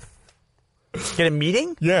 Get a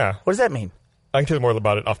meeting? Yeah. What does that mean? I can tell you more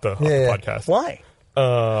about it off the podcast. Why?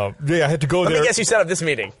 I had to go Let there me guess. You set up this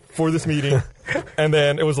meeting. for this meeting, and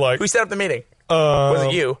then it was like, Who set up the meeting? Was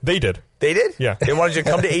it you? They did. They did? Yeah. They wanted you to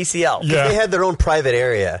come to ACL. Yeah. they had their own private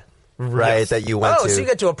area, right? Yes. That you went Oh, to. so you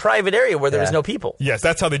got to a private area where there was Yeah. no people. Yes,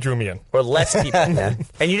 that's how they drew me in. Or less people. Yeah.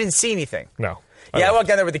 And you didn't see anything. No. Yeah, I walked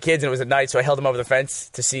down there with the kids, and it was at night, so I held them over the fence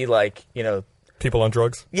to see, People on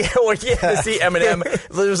drugs. to see Eminem.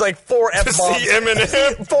 There was like 4 F-bombs. See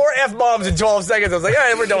Eminem. 4 F-bombs in 12 seconds. I was like, all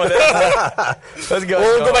right, we're done with this. Let's go.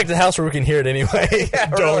 Well, we'll go back to the house where we can hear it anyway. Yeah,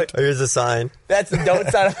 Don't. really. Here's a sign. That's the don't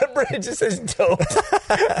sign on the bridge. It says don't.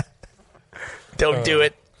 Don't do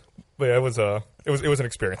it. But yeah, it was an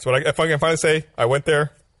experience. But if I can finally say I went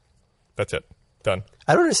there, that's it. Done.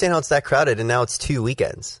 I don't understand how it's that crowded, and now it's 2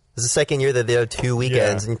 weekends. It's the second year that they have 2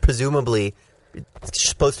 weekends, and presumably it's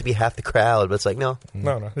supposed to be half the crowd, but it's like, no.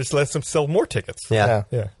 No. Just let them sell more tickets. Yeah.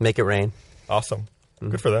 Yeah. Make it rain. Awesome.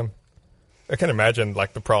 Good for them. I can imagine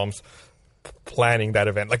like the problems planning that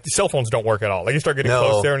event. Like the cell phones don't work at all. Like you start getting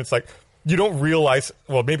close there, and it's like you don't realize.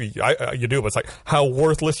 Well, maybe you do, but it's like how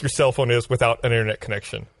worthless your cell phone is without an internet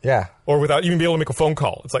connection. Yeah. Or without even being able to make a phone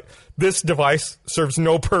call. It's like this device serves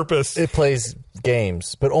no purpose. It plays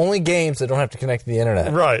games, but only games that don't have to connect to the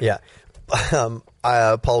internet. Right. Yeah.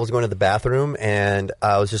 Paul was going to the bathroom, and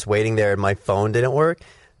I was just waiting there, and my phone didn't work.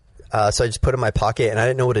 So I just put it in my pocket, and I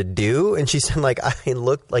didn't know what to do. And she said, like, I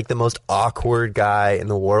looked like the most awkward guy in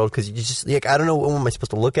the world because you just, like, I don't know, am I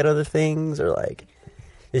supposed to look at other things or like,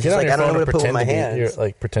 it's just like I don't know what to put with my hands.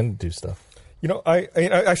 Like pretend to do stuff. You know,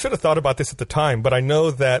 I should have thought about this at the time, but I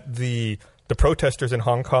know that the protesters in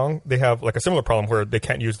Hong Kong, they have like a similar problem where they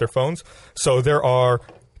can't use their phones. So there are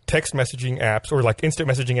text messaging apps or like instant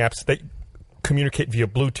messaging apps that communicate via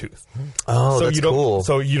Bluetooth. Oh, so that's you don't, cool.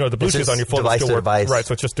 So the Bluetooth just on your phone device still to works. device. Right,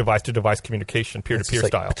 so it's just device-to-device communication, peer-to-peer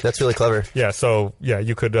style. That's really clever. Yeah, so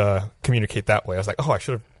you could communicate that way. I was like, oh, I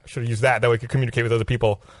should have used that. That way I could communicate with other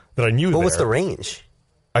people that I knew. What's the range?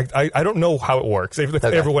 I don't know how it works. If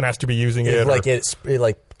everyone has to be using it. It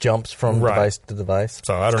like jumps from device to device.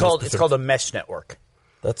 So I don't know. It's called a mesh network.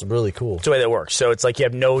 That's really cool. That's the way that works. So it's like you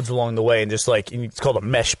have nodes along the way, and just like it's called a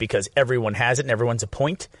mesh because everyone has it and everyone's a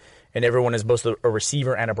point, and everyone is both a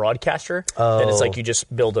receiver and a broadcaster. And it's like you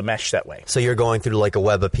just build a mesh that way. So you're going through like a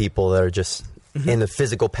web of people that are just in the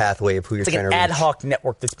physical pathway of who you're It's like trying an to ad reach. hoc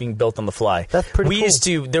network that's being built on the fly. That's pretty We cool. used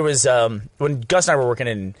to, there was, when Gus and I were working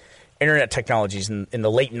in internet technologies in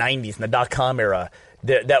the late 90s, in the dot-com era,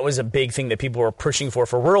 that was a big thing that people were pushing for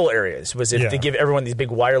rural areas, was if they give everyone these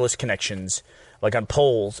big wireless connections, like on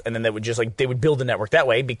poles, and then they would build a network that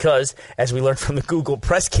way because, as we learned from the Google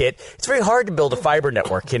Press Kit, it's very hard to build a fiber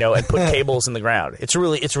network, and put cables in the ground. It's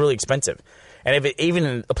really expensive. And even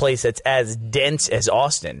in a place that's as dense as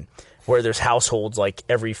Austin, where there's households like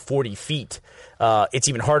every 40 feet, it's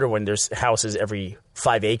even harder when there's houses every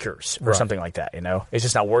 5 acres or something like that, It's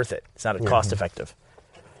just not worth it. It's not cost effective.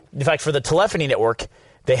 In fact, for the telephony network,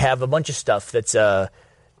 they have a bunch of stuff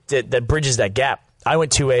that bridges that gap. I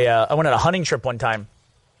went on a hunting trip one time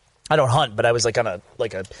I don't hunt, but I was like on a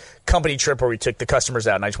company trip where we took the customers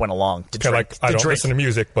out, and I just went along to drink. I don't listen to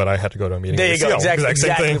music, but I had to go to a meeting. There you go, exactly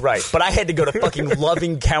thing. right. But I had to go to fucking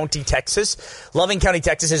Loving County, Texas. Loving County,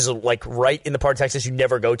 Texas is like right in the part of Texas you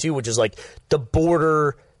never go to, which is like the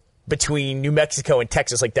border between New Mexico and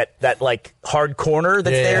Texas, like that like hard corner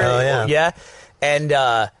that's there. Oh, yeah. And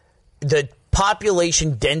the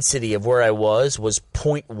population density of where I was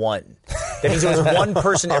 0.1. That means there was one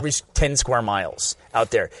person every 10 square miles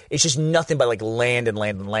out there. It's just nothing but like land and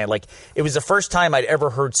land and land. Like it was the first time I'd ever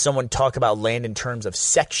heard someone talk about land in terms of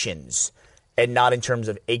sections and not in terms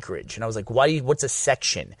of acreage. And I was like, what's a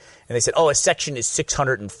section? And they said, a section is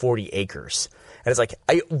 640 acres. And it's like,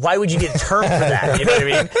 why would you get a term for that? You know what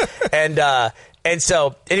I mean? And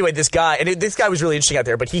so, anyway, this guy was really interesting out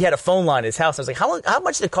there, but he had a phone line at his house. I was like, how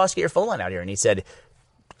much did it cost to get your phone line out here? And he said, it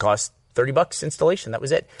cost $30 installation. That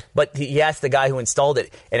was it. But he asked the guy who installed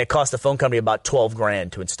it, and it cost the phone company about $12,000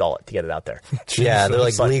 to install it, to get it out there. Yeah, they're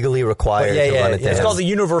like legally required to run it. It's called the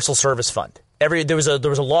Universal Service Fund. There was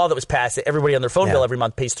a law that was passed that everybody on their phone bill every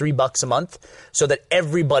month pays $3 a month so that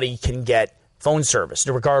everybody can get phone service,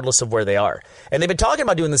 regardless of where they are. And they've been talking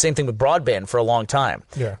about doing the same thing with broadband for a long time,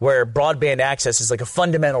 where broadband access is like a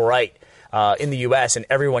fundamental right in the U.S., and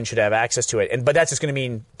everyone should have access to it. But that's just going to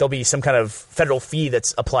mean there'll be some kind of federal fee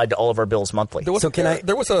that's applied to all of our bills monthly. There was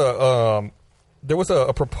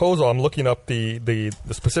a proposal. I'm looking up the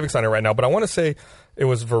specifics on it right now, but I want to say it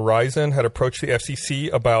was Verizon had approached the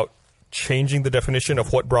FCC about changing the definition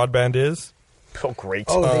of what broadband is. Oh, great.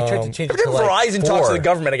 Oh, they tried to change it to Verizon talks to the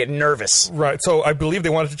government, I get nervous. Right. So I believe they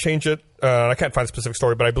wanted to change it. I can't find a specific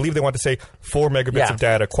story, but I believe they wanted to say 4 megabits of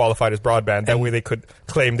data qualified as broadband. That way they could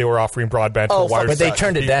claim they were offering broadband to wired. But they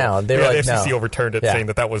turned it down. They were like, the FCC overturned it, saying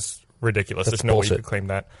that was ridiculous. There's no way you could claim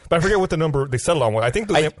that. But I forget what the number they settled on. I think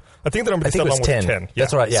the number they settled on was 10. Yeah.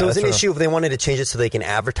 That's right. Yeah, so it's an issue if they wanted to change it so they can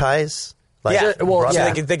advertise. Like, so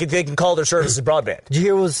they can call their services broadband. Did you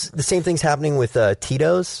hear was the same thing's happening with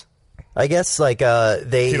Tito's? I guess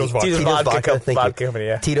Tito's Vodka Company,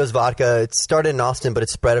 yeah. Tito's Vodka. It started in Austin, but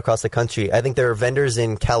it's spread across the country. I think there are vendors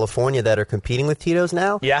in California that are competing with Tito's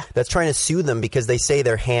now. Yeah, that's trying to sue them because they say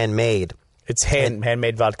they're handmade. It's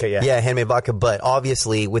handmade vodka, yeah, handmade vodka. But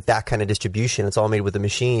obviously, with that kind of distribution, it's all made with a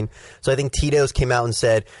machine. So I think Tito's came out and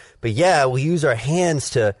said, "But yeah, we use our hands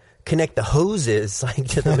to connect the hoses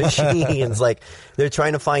to the machines." Like they're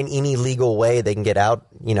trying to find any legal way they can get out,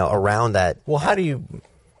 around that. Well, how do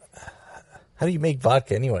you make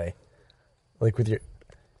vodka anyway? Like with your,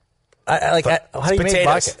 how do you make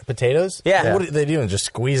vodka? Potatoes? Yeah. What are they doing? Just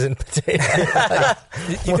squeezing potatoes?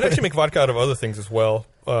 You can actually make vodka out of other things as well.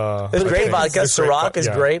 There's great vodka. Ciroc is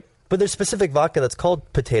great. But there's specific vodka that's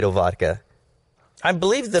called potato vodka. I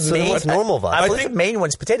believe the main what's normal vodka. I believe the main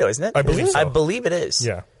one's potato, isn't it? I believe so. I believe it is.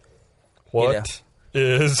 Yeah. What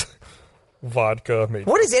is vodka made?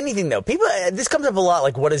 What is anything though? People, this comes up a lot.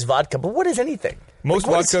 Like, what is vodka? But what is anything? Most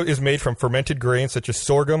vodka is made from fermented grains such as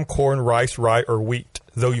sorghum, corn, rice, rye, or wheat.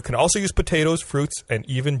 Though you can also use potatoes, fruits, and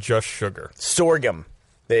even just sugar. Sorghum.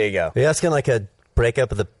 There you go. You're asking like a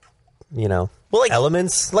breakup of the,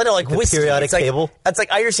 elements. Like whiskey. Periodic table. It's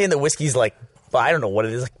like I understand that whiskey's like, I don't know what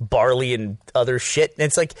it is, like barley and other shit. And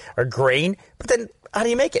it's like or grain. But then how do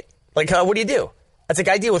you make it? Like, what do you do? It's like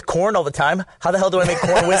I deal with corn all the time. How the hell do I make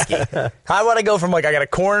corn whiskey? How would I go from I got a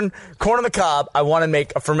corn on the cob, I want to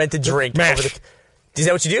make a fermented drink. Mash. Is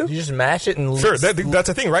that what you do? You just mash it and sure. That's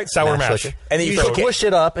a thing, right? Sour mash. And then you squish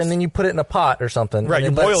it up, and then you put it in a pot or something. Right,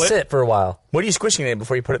 and you boil let it. Sit for a while. What are you squishing it in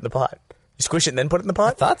before you put it in the pot? You squish it and then put it in the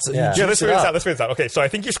pot? I thought so. Yeah. Let's figure this out. Okay, so I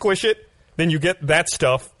think you squish it, then you get that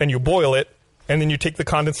stuff, and you boil it, and then you take the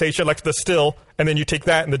condensation, like the still, and then you take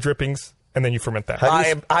that and the drippings, and then you ferment that.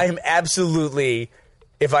 I am absolutely,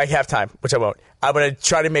 if I have time, which I won't, I'm going to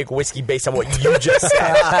try to make whiskey based on what you just said.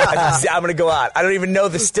 I'm going to go out. I don't even know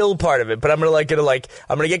the still part of it, but I'm going to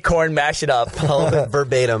I'm going to get corn, mash it up.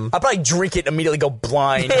 Verbatim. I'll probably drink it and immediately go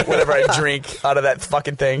blind whatever I drink out of that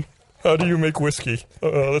fucking thing. How do you make whiskey?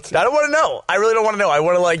 Let's see. I don't want to know. I really don't want to know. I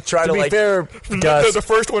want to try to be fair, the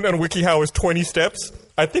first one on WikiHow is 20 steps.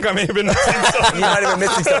 I think I may have been missing something. You might have been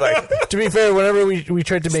missing something. To be fair, whenever we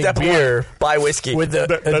tried to make Step beer, buy whiskey. with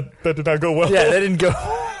That did not go well. yeah, that didn't go.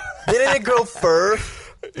 Didn't it grow fur?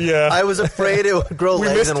 Yeah. I was afraid it would grow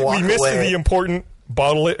legs and walk away. We missed the important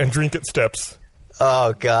bottle it and drink it steps.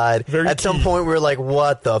 Oh, God. Very At some key. point, we were like,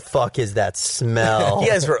 what the fuck is that smell? You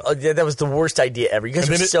guys were, that was the worst idea ever. You guys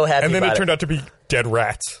were so happy and then about it turned out to be dead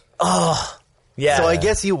rats. Yeah. So I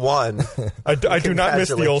guess you won. I do not miss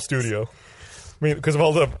the old studio. I mean, because of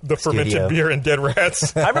all the fermented beer and dead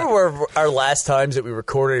rats. I remember our last times that we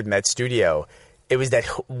recorded in that studio, it was that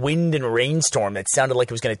wind and rainstorm that sounded like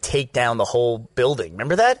it was going to take down the whole building.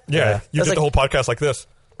 Remember that? Yeah. You did the whole podcast like this.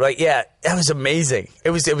 Right, yeah. That was amazing. It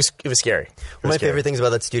was scary. One of my favorite things about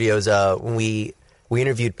that studio is when we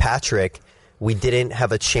interviewed Patrick, we didn't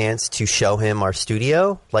have a chance to show him our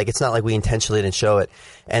studio. Like, it's not like we intentionally didn't show it.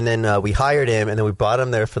 And then we hired him, and then we brought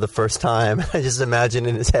him there for the first time. I just imagine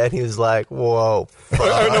in his head, he was like, whoa.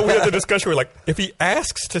 I know we had the discussion. We're like, if he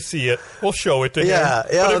asks to see it, we'll show it to him. Yeah,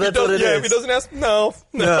 But that's what it is. if he doesn't ask, no.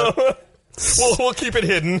 We'll keep it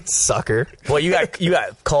hidden. Sucker. Well, you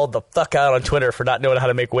got called the fuck out on Twitter for not knowing how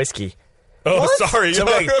to make whiskey. Oh, sorry. Some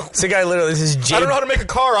guy literally, this is Jay. I don't know how to make a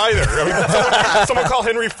car either. I mean, someone call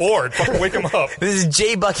Henry Ford. Fucking wake him up. This is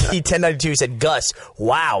Jay Bucky 1092 said, Gus,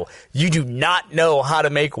 wow, you do not know how to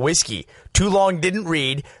make whiskey. Too long didn't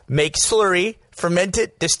read. Make slurry, ferment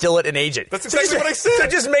it, distill it, and age it. That's exactly what I said. So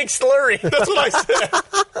just make slurry. That's what I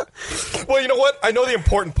said. Well, you know what? I know the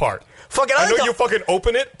important part. I know you fucking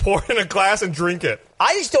open it, pour it in a glass, and drink it.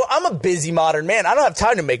 I just don't. I'm a busy modern man. I don't have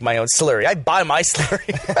time to make my own slurry. I buy my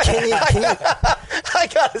slurry. I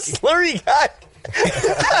got a slurry guy.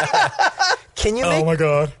 Oh my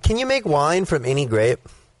god! Can you make wine from any grape?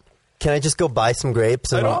 Can I just go buy some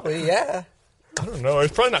grapes? And Probably, yeah. I don't know.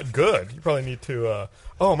 It's probably not good. You probably need to.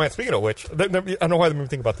 Oh man! Speaking of which, I don't know why they made me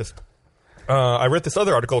think about this. I read this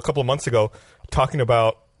other article a couple of months ago talking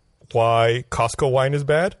about why Costco wine is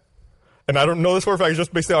bad. And I don't know this for a fact. It's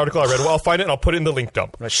just based on the article I read. Well, I'll find it and I'll put it in the link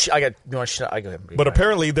dump. But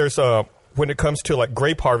apparently, there's when it comes to like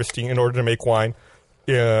grape harvesting, in order to make wine,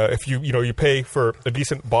 if you pay for a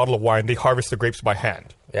decent bottle of wine, they harvest the grapes by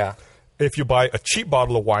hand. Yeah. If you buy a cheap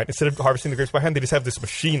bottle of wine, instead of harvesting the grapes by hand, they just have this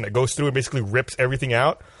machine that goes through and basically rips everything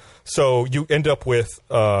out. So you end up with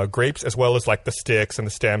grapes as well as like the sticks and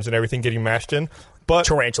the stems and everything getting mashed in. But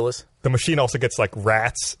tarantulas. The machine also gets like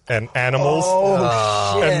rats and animals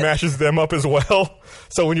shit. and mashes them up as well.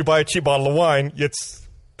 So when you buy a cheap bottle of wine, it's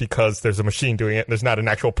because there's a machine doing it and there's not an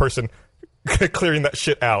actual person clearing that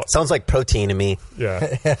shit out. Sounds like protein to me.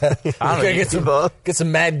 Yeah. I don't know. Get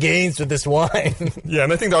some mad gains with this wine. Yeah,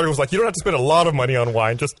 and I think the article was like, you don't have to spend a lot of money on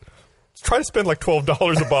wine. Just try to spend like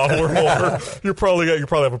 $12 a bottle or more. You probably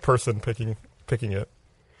have a person picking it.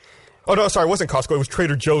 Oh, no, sorry, it wasn't Costco. It was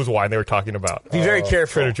Trader Joe's wine they were talking about. Be very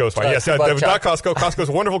careful. Trader Joe's wine. Yes, it was not Costco. Costco's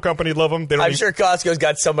a wonderful company. Love them. I'm sure Costco's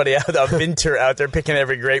got somebody a vinter out there picking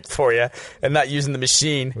every grape for you and not using the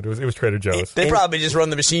machine. But it was Trader Joe's. They probably just run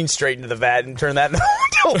the machine straight into the vat and turn that into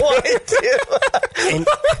wine, too.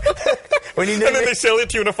 And then they sell it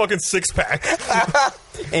to you in a fucking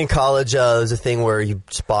 6-pack. In college, there was a thing where you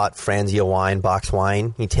just bought Franzia wine, box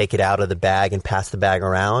wine. You take it out of the bag and pass the bag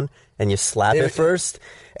around, and you slap it first.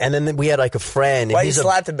 And then we had like a friend. Why you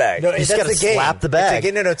slap the bag? No, you just got to slap the bag.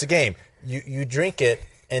 It's a game. You drink it,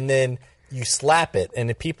 and then you slap it, and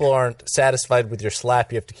if people aren't satisfied with your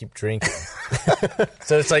slap, you have to keep drinking.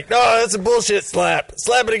 So it's like, no, that's a bullshit slap.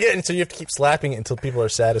 Slap it again. So you have to keep slapping it until people are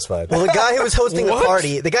satisfied. Well, the guy who was hosting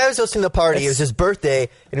the party, it was his birthday,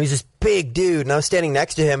 and he was this big dude, and I was standing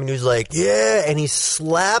next to him, and he was like, yeah, and he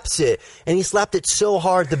slaps it, and he slapped it so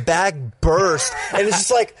hard, the bag burst, and it's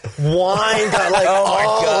just like, wine got like, oh my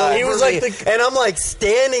God. He was like, and I'm like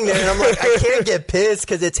standing there, and I'm like, I can't get pissed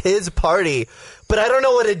because it's his party. But I don't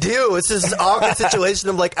know what to do. It's just an awkward situation.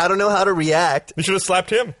 I'm like, I don't know how to react. You should have slapped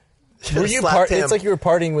him. Were you it's like you were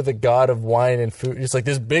partying with a god of wine and food. It's like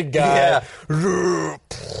this big guy. Yeah.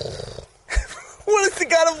 What is the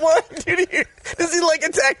god of wine do to you? Does he like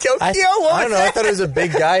attack Tokyo? I don't know. I thought it was a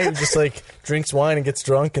big guy who just like drinks wine and gets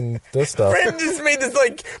drunk and does stuff. Brandon just made this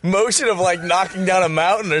like motion of like knocking down a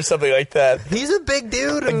mountain or something like that. He's a big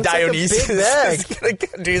dude. Like and Dionysus it's like a big bag. is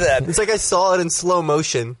gonna do that. It's like I saw it in slow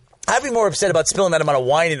motion. I'd be more upset about spilling that amount of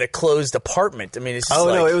wine in a closed apartment. I mean, it's just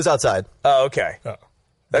no, it was outside. Oh, okay. Oh.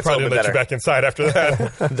 That's probably a little bit let better. you back inside after that.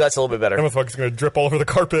 That's a little bit better. That motherfucker's going to drip all over the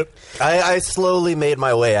carpet. I slowly made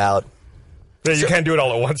my way out. Yeah, you can't do it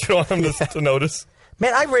all at once. You don't want them to notice.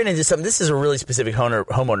 Man, I ran into something. This is a really specific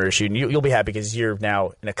homeowner issue, and you'll be happy because you're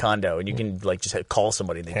now in a condo, and you can like just call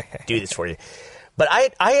somebody and they do this for you. But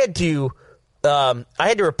I had to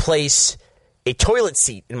replace a toilet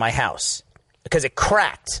seat in my house because it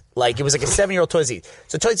cracked. Like it was like a 7-year-old toilet seat.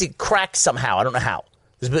 So the toilet seat cracked somehow. I don't know how.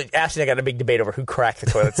 Ashley and I got a big debate over who cracked the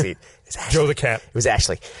toilet seat. Joe the cat. It was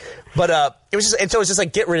Ashley. But it was just, and so it's just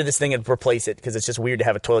like get rid of this thing and replace it because it's just weird to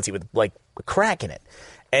have a toilet seat with like a crack in it.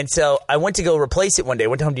 And so I went to go replace it one day.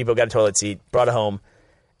 Went to Home Depot, got a toilet seat, brought it home,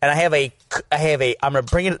 and I have a. I'm gonna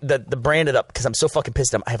bring it the brand it up because I'm so fucking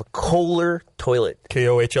pissed. I have a Kohler toilet.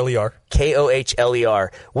 Kohler.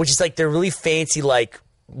 Kohler, which is like they're really fancy like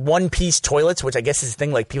one-piece toilets, which I guess is the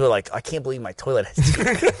thing. Like people are like, I can't believe my toilet has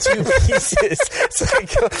two pieces. It's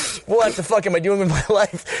like, what the fuck am I doing with my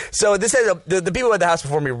life? So this has the people at the house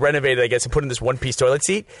before me renovated, I guess, and put in this one-piece toilet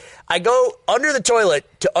seat. I go under the toilet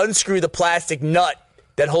to unscrew the plastic nut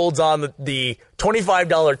that holds on the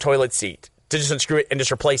 $25 toilet seat to just unscrew it and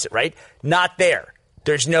just replace it. Right? Not there.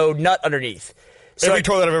 There's no nut underneath. So Every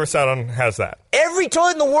toilet I've ever sat on has that. Every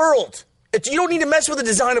toilet in the world. You don't need to mess with the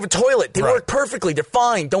design of a toilet. They work perfectly. They're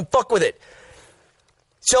fine. Don't fuck with it.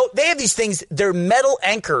 So they have these things. They're metal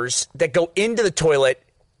anchors that go into the toilet,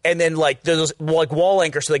 and then like there's like wall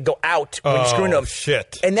anchors, so they go out when you screw them.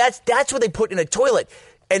 Shit. And that's what they put in a toilet.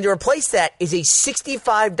 And to replace that is a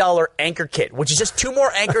 $65 anchor kit, which is just 2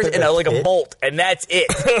 more anchors and like a bolt, and that's it.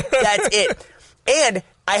 That's it. And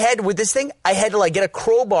I had with this thing, I had to like get a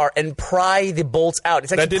crowbar and pry the bolts out.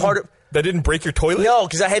 It's actually part of. That didn't break your toilet? No,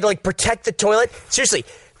 because I had to like protect the toilet. Seriously,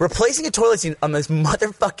 replacing a toilet seat on this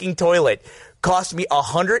motherfucking toilet cost me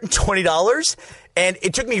 $120, and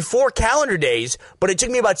it took me 4 calendar days, but it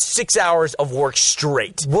took me about 6 hours of work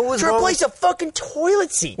straight. What was to replace a fucking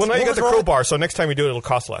toilet seat? Well, now you got the crowbar, so next time you do it, it'll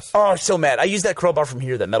cost less. Oh, I'm so mad. I used that crowbar from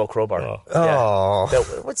here, that metal crowbar.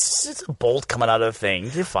 What's a bolt coming out of the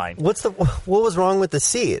thing? You're fine. What was wrong with the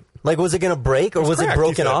seat? Like, was it going to break, or was it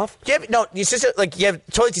broken off? No, it's just like you have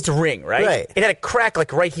toilet seat's a ring, right? Right. It had a crack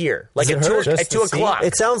like right here, like at 2 o'clock.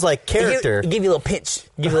 It sounds like character. Give you a little pinch.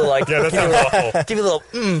 Give you a little like. Yeah, that sounds awful. Give you a little.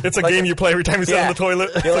 It's a game you play every time you sit on the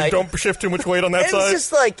toilet. It's like, don't shift too much weight on that side.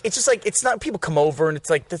 It's just like it's not. People come over and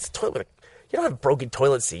it's like that's a toilet. You don't have a broken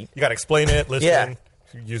toilet seat. You got to explain it. Listen. Yeah.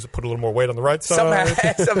 Put a little more weight on the right side.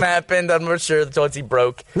 Something happened. I'm not sure the toilet seat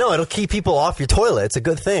broke. No, it'll keep people off your toilet. It's a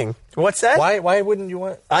good thing. What's that? Why wouldn't you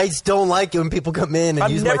want? I just don't like it when people come in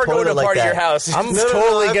and use my toilet like that. I'm never going to a party at your house. I'm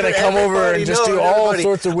totally going to come over and just do all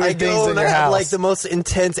sorts of weird things in your house. I have like the most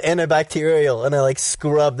intense antibacterial, and I like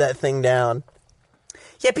scrub that thing down.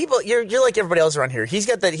 Yeah, people, you're like everybody else around here. He's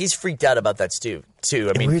got that. He's freaked out about that too.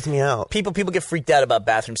 I mean, it weirds me out. People get freaked out about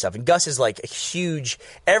bathroom stuff, and Gus is like a huge.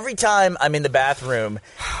 Every time I'm in the bathroom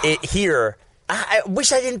here, I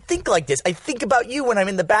wish I didn't think like this. I think about you when I'm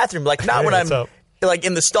in the bathroom, like not when I'm like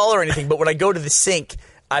in the stall or anything, but when I go to the sink.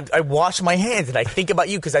 I wash my hands and I think about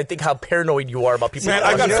you because I think how paranoid you are about people. Man,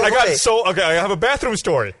 I have a bathroom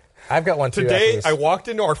story. I've got one too. Today, I walked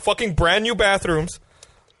into our fucking brand new bathrooms.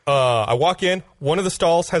 I walk in. One of the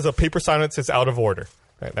stalls has a paper sign that says "out of order."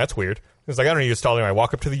 Right, that's weird. It's like I don't need a stall anymore. I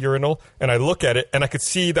walk up to the urinal and I look at it and I could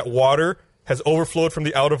see that water has overflowed from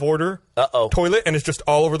the out of order toilet and it's just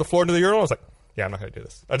all over the floor into the urinal. I was like, yeah, I'm not going to do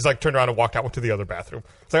this. I just like turned around and walked out to the other bathroom.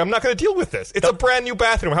 It's like I'm not going to deal with this. It's a brand new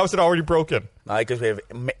bathroom. How is it already broken? Because we have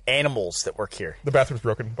animals that work here. The bathroom's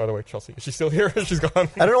broken, by the way. Chelsea, is she still here? She's gone.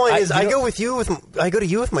 I don't know why it is. I go to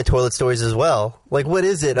you with my toilet stories as well. Like, what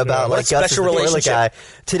is it about like Gus as the toilet guy?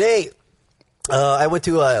 Today, I went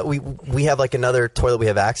to we have like another toilet we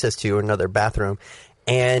have access to, another bathroom,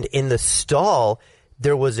 and in the stall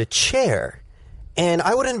there was a chair. And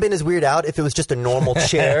I wouldn't have been as weirded out if it was just a normal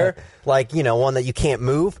chair, like, you know, one that you can't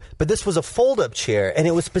move. But this was a fold-up chair, and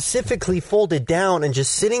it was specifically folded down and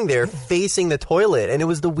just sitting there facing the toilet. And it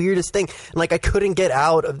was the weirdest thing. And, like, I couldn't get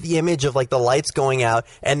out of the image of, like, the lights going out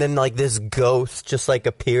and then, like, this ghost just, like,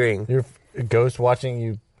 appearing. Your ghost watching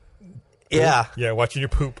you? Yeah. Yeah, watching you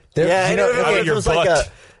poop. Yeah, it was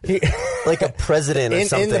like a president or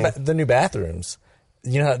something. In the new bathrooms,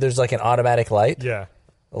 you know how there's, like, an automatic light? Yeah.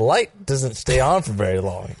 The light doesn't stay on for very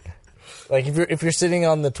long. Like if you're sitting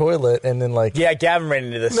on the toilet and then like Gavin ran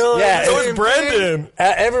into this. So is Brendan.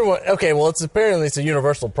 Everyone. Okay, well it's a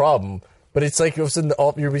universal problem. But it's like you'll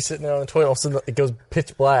be sitting there on the toilet, all of a sudden it goes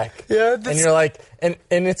pitch black. Yeah, and you're like, and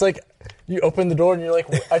it's like you open the door and you're like,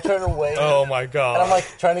 I turn away. Oh my god! And I'm like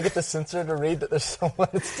trying to get the sensor to read that there's someone.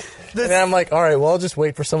 And then I'm like, all right, well I'll just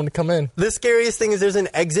wait for someone to come in. The scariest thing is there's an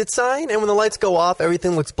exit sign, and when the lights go off,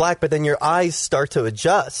 everything looks black. But then your eyes start to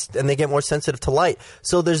adjust, and they get more sensitive to light.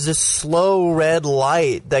 So there's this slow red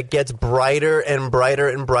light that gets brighter and brighter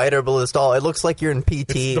and brighter below the stall. It looks like you're in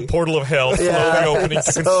PT. It's the portal of hell slowly opening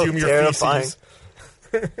to consume your feces.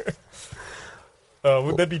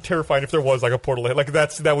 That'd be terrifying if there was like a portal. Like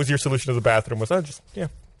that was your solution to the bathroom. Was flush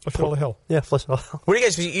it all to hell. Yeah, flush it all to hell. What do you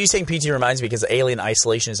guys? You saying PT reminds me because Alien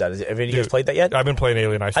Isolation is out. Have any of you guys played that yet? I've been playing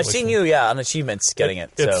Alien Isolation. I've seen you, on achievements getting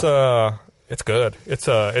it. It's good.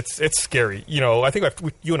 It's scary. You know, I think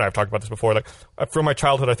you and I have talked about this before. Like from my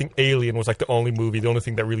childhood, I think Alien was like the only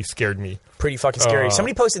thing that really scared me. Pretty fucking scary.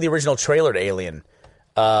 Somebody posted the original trailer to Alien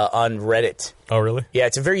on Reddit. Oh, really? Yeah,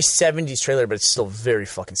 it's a very 70s trailer, but it's still very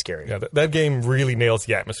fucking scary. Yeah, that game really nails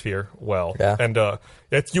the atmosphere well. Yeah. And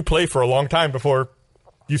you play for a long time before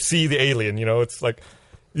you see the alien. You know, it's like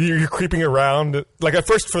You're creeping around. Like at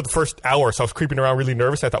first, for the first hour, so I was creeping around really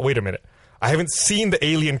nervous. I thought, wait a minute, I haven't seen the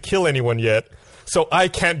alien kill anyone yet, so I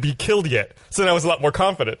can't be killed yet. So then I was a lot more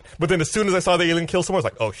confident. But then as soon as I saw the alien kill someone, I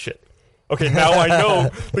was like, oh shit. Okay, now I know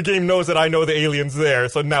the game knows that I know the alien's there,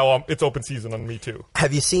 so now it's open season on me too.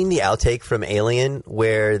 Have you seen the outtake from Alien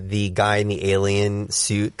where the guy in the alien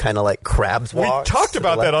suit kind of like crabs walks? We talked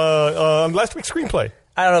about that on last week's screenplay.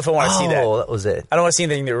 I don't know if I want to see that. Oh, that was it. I don't want to see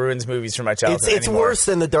anything that ruins movies from my childhood. It's worse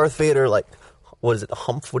than the Darth Vader, like, what is it, the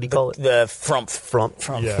humph? What do you call it? The frump.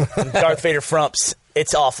 Yeah. Darth Vader frumps.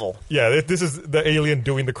 It's awful. Yeah, this is the alien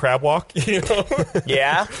doing the crab walk. You know?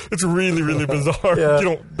 Yeah? It's really, really bizarre. Yeah.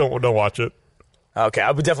 You don't watch it. Okay,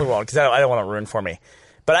 I would definitely won't because I don't want to ruin for me.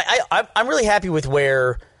 But I'm really happy with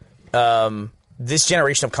where this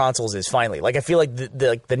generation of consoles is finally. Like I feel like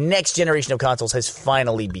the next generation of consoles has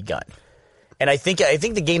finally begun. And I think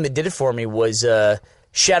the game that did it for me was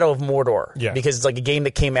Shadow of Mordor. Yeah. Because it's like a game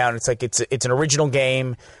that came out. And it's like it's an original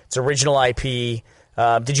game. It's original IP.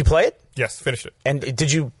 Did you play it? Yes, finished it. And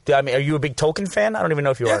did you? I mean, are you a big Tolkien fan? I don't even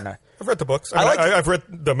know if you are or not. I've read the books. I've read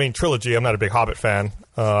the main trilogy. I'm not a big Hobbit fan.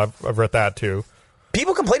 I've read that too.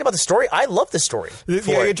 People complain about the story. I love the story.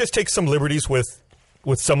 Yeah, it just takes some liberties with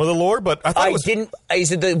some of the lore, but I thought it was...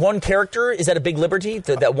 Is it the one character? Is that a big liberty?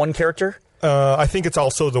 That one character? I think it's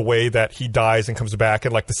also the way that he dies and comes back,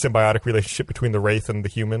 and like the symbiotic relationship between the wraith and the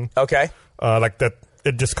human. Okay. Like that,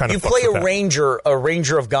 it just kind of. You play a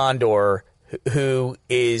ranger of Gondor, who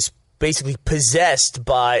is basically possessed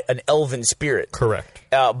by an elven spirit. Correct.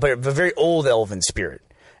 But a very old elven spirit,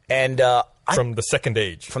 and from the Second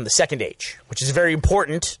Age. From the Second Age, which is very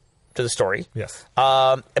important to the story. Yes.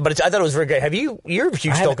 But I thought it was very good. You're a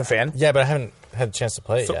huge Tolkien fan. Yeah, but I haven't had a chance to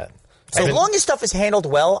play it yet. So as long as stuff is handled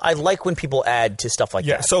well, I like when people add to stuff like that.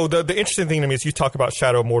 Yeah, so the interesting thing to me is you talk about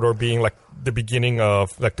Shadow of Mordor being like the beginning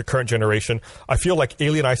of like the current generation. I feel like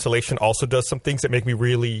Alien Isolation also does some things that make me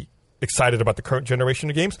really excited about the current generation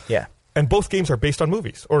of games. Yeah. And both games are based on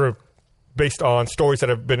movies or based on stories that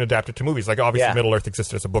have been adapted to movies. Like obviously Middle Earth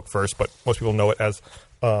existed as a book first, but most people know it as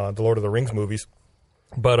the Lord of the Rings movies.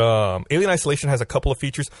 But Alien Isolation has a couple of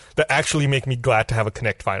features that actually make me glad to have a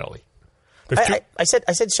Kinect finally. I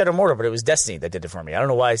said Shadow of Mordor, but it was Destiny that did it for me. I don't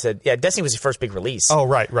know why I said... Yeah, Destiny was the first big release. Oh,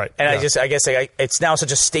 right. And yeah. I guess it's now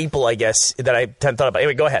such a staple, I guess, that I hadn't thought about.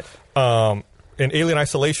 Anyway, go ahead. In Alien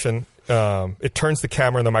Isolation, it turns the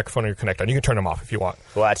camera and the microphone on your Kinect on. You can turn them off if you want.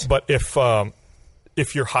 What? But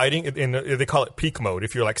if you're hiding, they call it peek mode.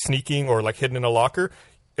 If you're like sneaking or like hidden in a locker,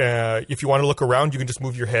 if you want to look around, you can just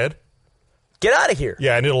move your head. Get out of here.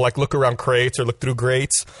 Yeah, and it'll like look around crates or look through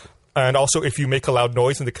grates. And also, if you make a loud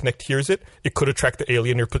noise and the Kinect hears it, it could attract the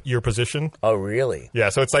alien your position. Oh, really? Yeah,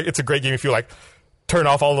 so it's a great game if you like turn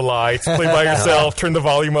off all the lights, play by yourself, turn the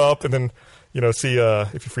volume up, and then see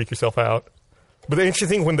if you freak yourself out. But the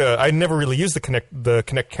interesting thing I never really used the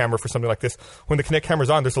Kinect camera for something like this. When the Kinect camera's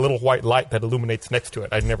on, there's a little white light that illuminates next to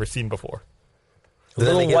it. I'd never seen before. A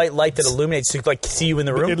little white light that illuminates to like see you in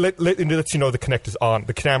the room? It lets you know the Kinect is on,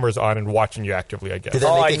 the camera is on and watching you actively, I guess.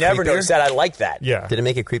 I never noticed that. I like that. Yeah. Did it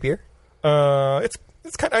make it creepier?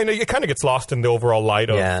 It's kind of, I know it kind of gets lost in the overall light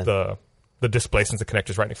of the display since the Kinect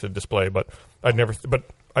is right next to the display, but I'd never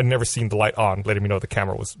seen the light on letting me know the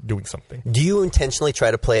camera was doing something. Do you intentionally try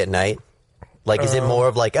to play at night? Like, is it more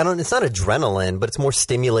of like, it's not adrenaline, but it's more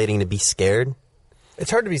stimulating to be scared? It's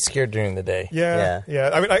hard to be scared during the day. Yeah.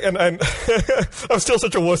 I mean, I'm still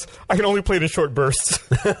such a wuss. I can only play it in short bursts.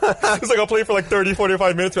 It's like I'll play for like 30,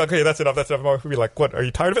 45 minutes. Be like, okay, that's enough. I'll be like, what? Are you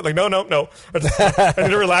tired of it? Like, no. I need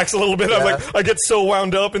to relax a little bit. I'm like, I get so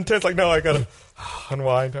wound up and tense. Like, no, I gotta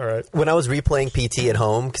unwind. All right. When I was replaying PT at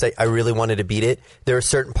home, because I really wanted to beat it, there are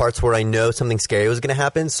certain parts where I know something scary was going to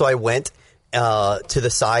happen. So I went to the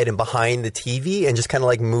side and behind the TV and just kind of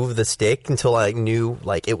like move the stick until I knew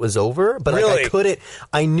like it was over. But really? I couldn't.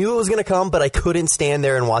 I knew it was going to come, but I couldn't stand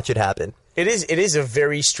there and watch it happen. It is a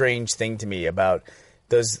very strange thing to me about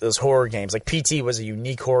those horror games. Like PT was a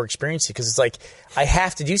unique horror experience because it's like I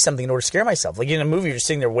have to do something in order to scare myself. Like in a movie, you're just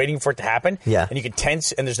sitting there waiting for it to happen. Yeah. And you can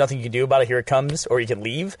tense and there's nothing you can do about it. Here it comes, or you can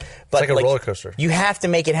leave. But it's like a roller coaster. You have to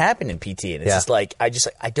make it happen in PT, and it's just like I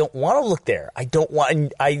don't want to look there.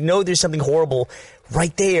 I know there's something horrible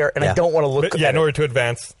right there, and I don't want to look. But in order to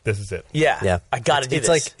advance, this is it. Yeah. I got to do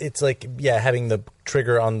this. It's like having the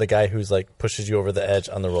trigger on the guy who's like pushes you over the edge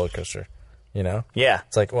on the roller coaster. You know? Yeah.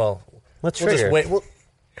 It's like, well, let's just wait.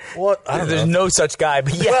 What? I don't There's know. no such guy,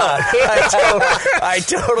 but yeah, I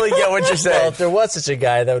totally get what you're saying. Well, if there was such a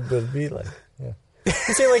guy, that would be like. Yeah.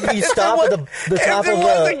 You say like you stop at the top there of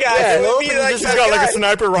was a guy, yeah, it would be like He's got like a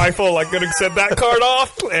sniper rifle, like gonna set that card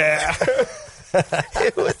off. Yeah.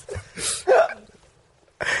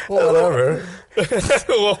 Well, whatever.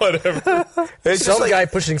 Well, whatever. It's some guy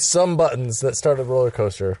pushing some buttons that started a roller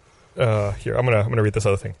coaster. Here, I'm gonna read this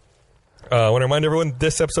other thing. I want to remind everyone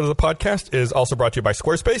this episode of the podcast is also brought to you by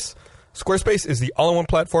Squarespace. Squarespace is the all-in-one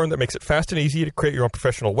platform that makes it fast and easy to create your own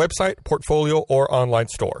professional website, portfolio, or online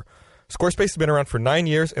store. Squarespace has been around for 9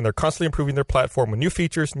 years, and they're constantly improving their platform with new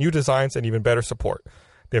features, new designs, and even better support.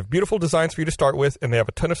 They have beautiful designs for you to start with, and they have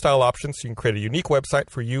a ton of style options so you can create a unique website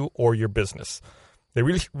for you or your business. They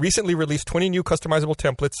recently released 20 new customizable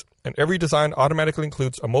templates, and every design automatically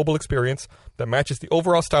includes a mobile experience that matches the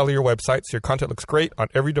overall style of your website so your content looks great on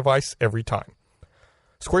every device every time.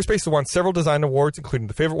 Squarespace has won several design awards, including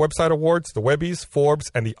the Favorite Website Awards, the Webbies,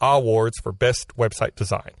 Forbes, and the Awards for Best Website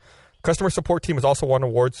Design. Customer support team has also won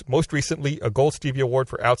awards, most recently a Gold Stevie Award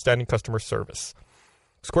for Outstanding Customer Service.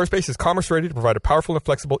 Squarespace is commerce-ready to provide a powerful and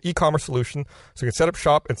flexible e-commerce solution so you can set up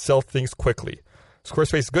shop and sell things quickly.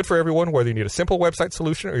 Squarespace is good for everyone, whether you need a simple website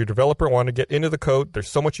solution or your developer want to get into the code. There's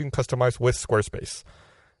so much you can customize with Squarespace.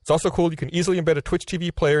 It's also cool you can easily embed a Twitch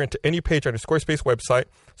TV player into any page on your Squarespace website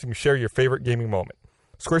so you can share your favorite gaming moment.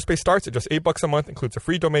 Squarespace starts at just $8 a month, includes a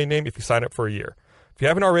free domain name if you sign up for a year. If you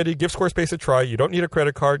haven't already, give Squarespace a try. You don't need a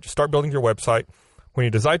credit card. Just start building your website. When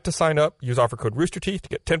you decide to sign up, use offer code RoosterTeeth to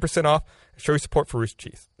get 10% off and show your support for Rooster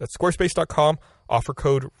Teeth. That's squarespace.com, offer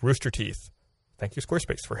code RoosterTeeth. Thank you,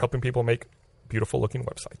 Squarespace, for helping people make beautiful-looking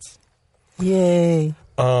websites. Yay.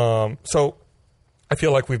 So I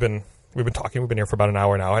feel like we've been talking. We've been here for about an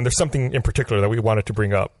hour now, and there's something in particular that we wanted to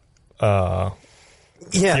bring up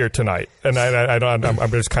here tonight. And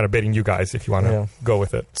I'm just kind of baiting you guys if you want to go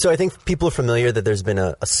with it. So I think people are familiar that there's been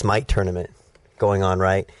a Smite tournament going on,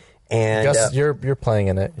 right? And Gus, you're playing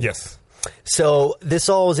in it. Yes. So this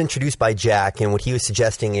all was introduced by Jack, and what he was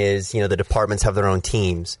suggesting is, the departments have their own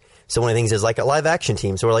teams. So one of the things is like a live action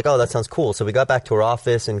team. So we're like, oh, that sounds cool. So we got back to our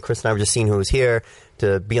office, and Chris and I were just seeing who was here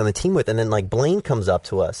to be on the team with. And then like Blaine comes up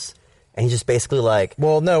to us, and he's just basically like,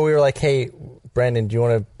 well, no, we were like, hey, Brandon,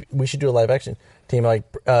 we should do a live action team. Like,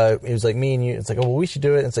 it was like me and you. It's like, oh, well, we should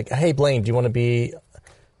do it. And it's like, hey, Blaine, do you want to be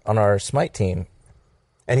on our Smite team?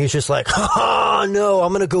 And he's just like, oh, no,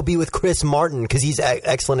 I'm going to go be with Chris Martin because he's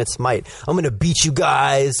excellent at Smite. I'm going to beat you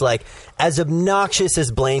guys. Like, as obnoxious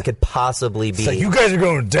as Blaine could possibly be. It's like, you guys are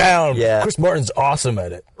going down. Yeah. Chris Martin's awesome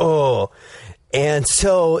at it. Oh. And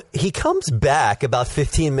so he comes back about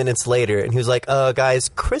 15 minutes later, and he was like, guys,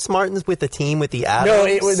 Chris Martin's with the team with the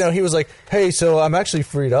Adams. No, he was like, hey, so I'm actually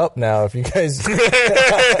freed up now. If you guys,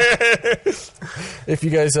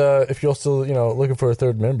 if you're still, looking for a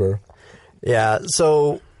third member. Yeah,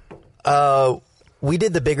 so we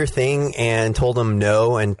did the bigger thing and told him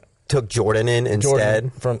no and took Jordan in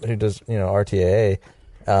instead. Jordan, who does, RTAA.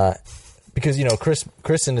 Because,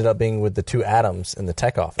 Chris ended up being with the two Adams in the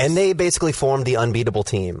tech office. And they basically formed the unbeatable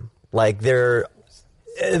team. Like, that's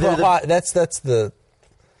the...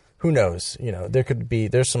 Who knows?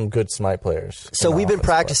 There's some good Smite players. So we've been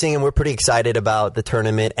practicing, and we're pretty excited about the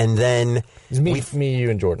tournament. And then it's me,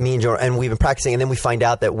 you, and Jordan. Me and Jordan, and we've been practicing. And then we find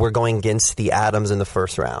out that we're going against the Adams in the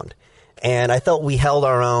first round. And I felt we held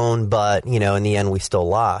our own, but in the end, we still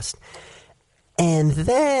lost. And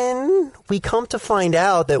then we come to find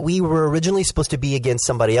out that we were originally supposed to be against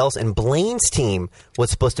somebody else, and Blaine's team was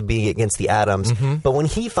supposed to be against the Adams. Mm-hmm. But when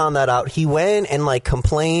he found that out, he went and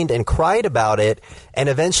complained and cried about it, and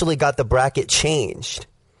eventually got the bracket changed.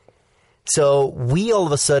 So we all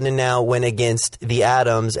of a sudden now went against the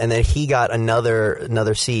Adams, and then he got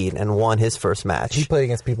another seed and won his first match. He played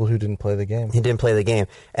against people who didn't play the game. He didn't play the game,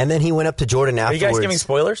 and then he went up to Jordan afterwards. Are you guys giving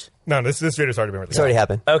spoilers? No, this video's already been released. It's already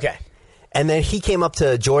happened. Okay. And then he came up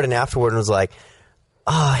to Jordan afterward and was like,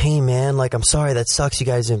 oh, hey, man, I'm sorry. That sucks, you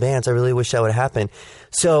guys in advance. I really wish that would happen.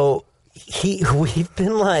 So we've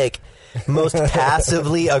been, most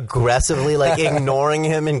passively, aggressively, ignoring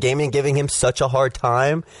him in gaming, giving him such a hard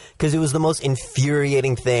time because it was the most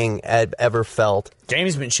infuriating thing I'd ever felt.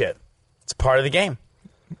 Gamesmanship. It's part of the game.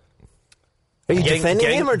 Are you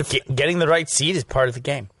defending him or getting the right seed is part of the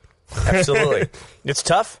game? Absolutely. It's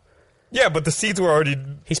tough. Yeah, but the seeds were already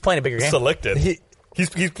he's playing a bigger game. Selected. He's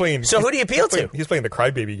playing. So who do you appeal to? He's playing the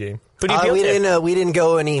crybaby game. Who do you appeal to? We didn't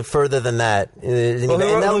go any further than that. And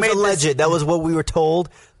that was alleged. That was what we were told,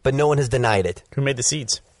 but no one has denied it. Who made the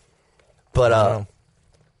seeds? But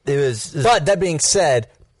it was. But that being said,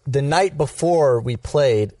 the night before we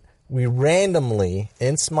played, we randomly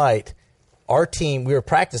in Smite, our team we were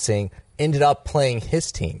practicing ended up playing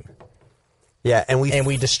his team. Yeah, and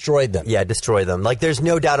we destroyed them. Yeah, destroyed them. There's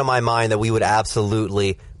no doubt in my mind that we would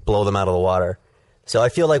absolutely blow them out of the water. So I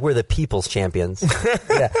feel like we're the people's champions.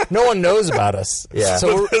 Yeah, no one knows about us. Yeah.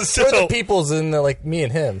 So we're the people's in me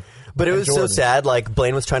and him. But it was Jordan. so sad. Like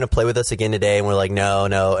Blaine was trying to play with us again today, and we're like, no,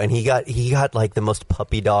 and he got like the most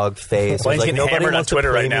puppy dog face. Blaine's like, getting nobody hammered on wants to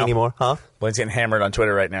Twitter play right me now. anymore, huh? Blaine's getting hammered on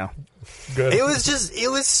Twitter right now. Good. It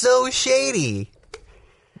was so shady.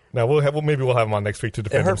 Now maybe we'll have him on next week to It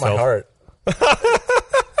defend hurt himself. my heart.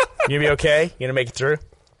 You gonna be okay? You gonna make it through?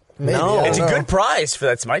 Maybe, No. I It's a don't know. good prize for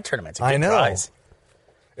that Smite tournament. It's a good I know. prize.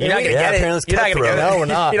 You're not gonna get apparently it. it's You're not gonna get cutthroat. it. No, we're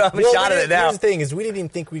not. You don't have a shot at it now. Here's the thing: is we didn't even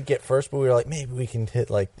think we'd get first, but we were like, maybe we can hit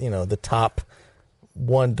like the top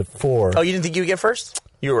 1 to 4. Oh, you didn't think you would get first?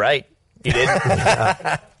 You were right. You did.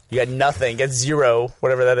 You got nothing. You got 0,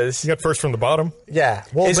 whatever that is. You got first from the bottom. Yeah.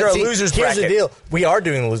 Well, Is but there a see, loser's here's bracket? the deal: we are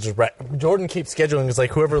doing the losers bracket. Jordan keeps scheduling. It's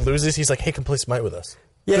like whoever loses, he's like, hey, come play Smite with us.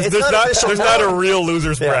 Yeah, There's it's not official. there's not a real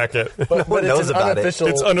losers bracket. But one knows it's an about it. unofficial.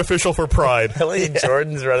 It's unofficial for Pride. Really?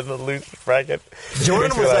 Jordan's running the loser bracket.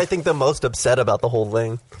 Jordan was, I think, the most upset about the whole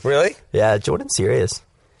thing. Really? Yeah, Jordan's serious.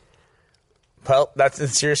 Well, that's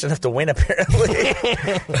serious enough to win. Apparently,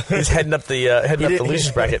 he's heading up the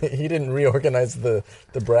losers bracket. He didn't reorganize the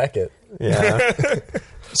bracket. Yeah.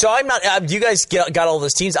 So I'm not. You guys got all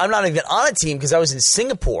those teams. I'm not even on a team because I was in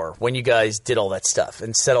Singapore when you guys did all that stuff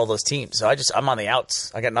and set all those teams. So I'm on the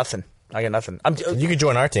outs. I got nothing. You could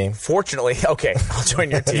join our team. Fortunately, okay, I'll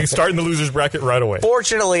join your team. You start in the losers bracket right away.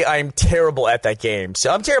 Fortunately, I'm terrible at that game.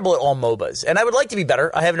 So I'm terrible at all MOBAs. And I would like to be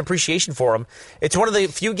better. I have an appreciation for them. It's one of the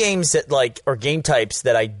few games that or game types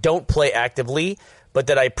that I don't play actively, but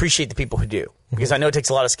that I appreciate the people who do. Because I know it takes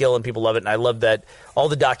a lot of skill and people love it. And I love that all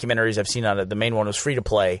the documentaries I've seen on it, the main one was free to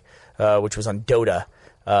play, which was on Dota.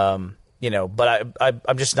 But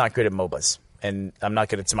I'm just not good at MOBAs. And I'm not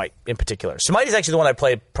good at Smite in particular. Smite is actually the one I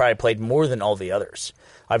probably played more than all the others.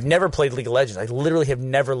 I've never played League of Legends. I literally have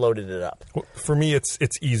never loaded it up. Well, for me, it's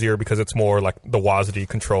easier because it's more like the WASD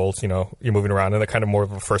controls. You're moving around and that kind of more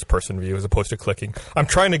of a first-person view as opposed to clicking. I'm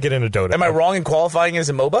trying to get into Dota. Am I wrong in qualifying as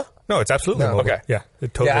a MOBA? No, it's absolutely No. mobile. Okay. Yeah,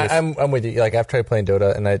 it totally is. I'm with you. Like I've tried playing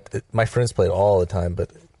Dota, and my friends play it all the time.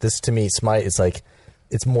 But this to me, Smite is like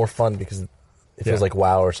it's more fun because it feels like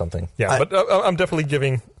WoW or something. Yeah, but I'm definitely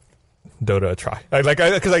giving Dota a try.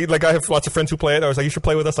 Because I have lots of friends who play it. I was like, you should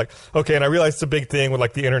play with us. Like, okay, and I realized it's a big thing with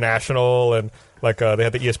like the international and like they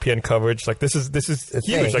had the ESPN coverage. Like this is huge.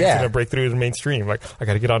 thing, Like yeah. it's gonna break through the mainstream. Like I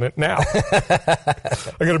got to get on it now.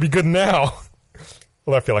 I got to be good now.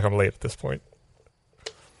 Well, I feel like I'm late at this point.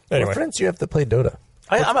 Anyway, What friends do you have that play Dota?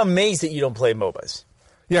 I'm amazed that you don't play MOBAs.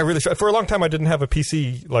 yeah, really. For a long time, I didn't have a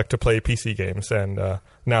PC to play PC games, and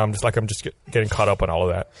now I'm just getting caught up on all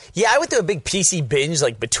of that. Yeah, I went through a big PC binge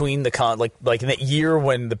between the like in that year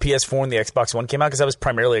when the PS4 and the Xbox One came out because I was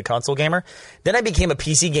primarily a console gamer. Then I became a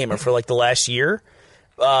PC gamer for like the last year,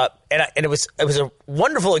 and it was a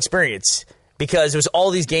wonderful experience because it was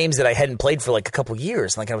all these games that I hadn't played for like a couple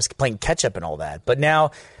years. Like I was playing catch up and all that. But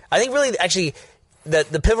now I think really actually the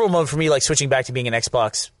pivotal moment for me, like switching back to being an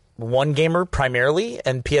Xbox One gamer primarily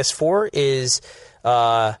and PS4 is.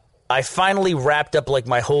 I finally wrapped up like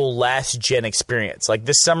my whole last gen experience. Like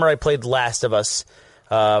this summer, I played Last of Us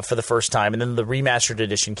for the first time, and then the remastered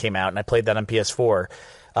edition came out, and I played that on PS4,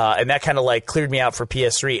 and that kind of like cleared me out for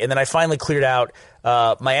PS3. And then I finally cleared out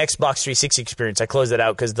my Xbox 360 experience. I closed that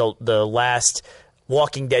out because the last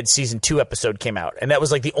Walking Dead Season 2 episode came out, and that was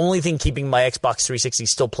like the only thing keeping my Xbox 360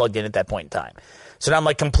 still plugged in at that point in time. So now I'm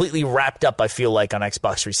like completely wrapped up, I feel like, on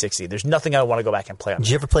Xbox 360. There's nothing I want to go back and play on.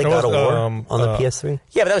 Did you ever play God of War on the PS3?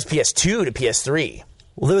 Yeah, but that was PS2 to PS3.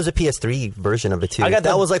 Well, there was a PS3 version of it too. I got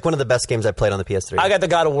that the- was like one of the best games I played on the PS3. I got the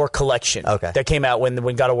God of War collection that came out when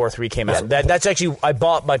God of War 3 came out. That's actually, I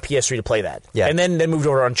bought my PS3 to play that. Yeah. And then moved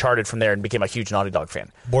over to Uncharted from there and became a huge Naughty Dog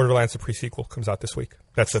fan. Borderlands, the pre-sequel, comes out this week.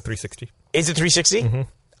 That's the 360. Is it 360? Mm-hmm.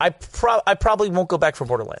 I probably won't go back for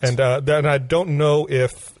Borderlands. And then I don't know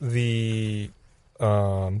if the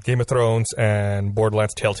Game of Thrones and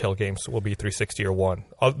Borderlands Telltale games will be 360 or 1.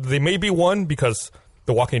 They may be 1 because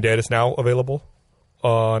The Walking Dead is now available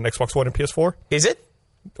on Xbox One and PS4. Is it?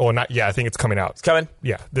 Oh, not yeah. I think it's coming out. It's coming?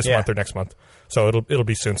 Yeah, this month or next month. So it'll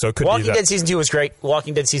be soon. So it could Walking be that. Dead Season 2 was great.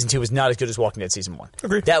 Walking Dead Season 2 was not as good as Walking Dead Season 1.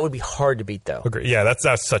 Agreed. That would be hard to beat, though. Agree. Yeah, that's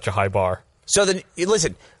such a high bar. So then,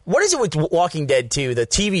 listen, what is it with Walking Dead 2, the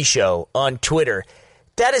TV show on Twitter?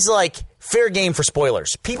 That is like fair game for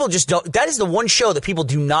spoilers. People just don't. That is the one show that people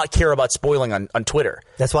do not care about spoiling on Twitter.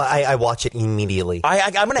 That's why I watch it immediately.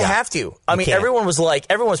 I'm going to have to. I mean, can't. everyone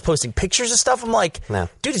was posting pictures of stuff. I'm like, No.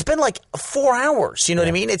 dude, it's been like 4 hours. You know what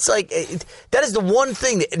I mean? It's like, that is the one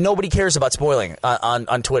thing that nobody cares about spoiling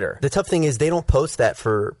on Twitter. The tough thing is they don't post that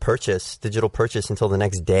for digital purchase until the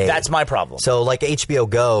next day. That's my problem. So like HBO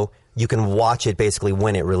Go, you can watch it basically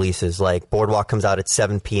when it releases. Like Boardwalk comes out at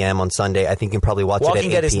 7 p.m. on Sunday. I think you can probably watch it at 8 p.m.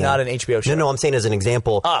 Walking Dead is not an HBO show. No, I'm saying as an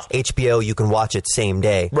example, HBO, you can watch it same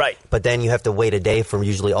day. Right. But then you have to wait a day from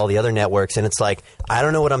usually all the other networks, and it's like, I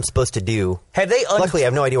don't know what I'm supposed to do. Have they Luckily, I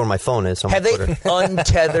have no idea where my phone is. So have they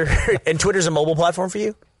untethered? And Twitter's a mobile platform for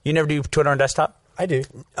you? You never do Twitter on desktop? I do.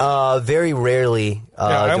 Very rarely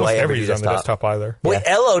I do I ever never do use it on the desktop either. Boy,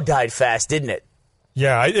 Elo died fast, didn't it?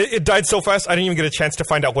 Yeah, it died so fast I didn't even get a chance to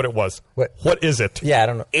find out what it was. What is it? Yeah, I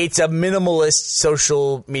don't know. It's a minimalist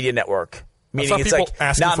social media network. Meaning it's like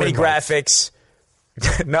not many graphics,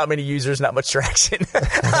 not many users, not much traction.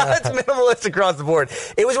 It's minimalist across the board.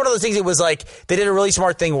 It was one of those things, it was like, they did a really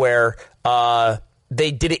smart thing where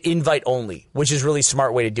they did it invite only, which is a really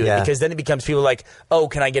smart way to do it, because then it becomes people like, oh,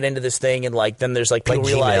 can I get into this thing? And like, then there's like people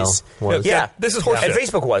realize, this is horseshit. And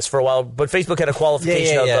Facebook was for a while, but Facebook had a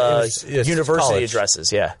qualification of university college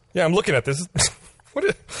addresses. Yeah, I'm looking at this.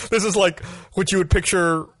 This is like what you would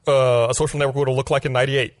picture a social network would look like in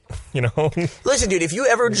 '98. You know, listen, dude, if you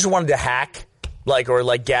ever just wanted to hack,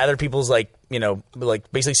 or gather people's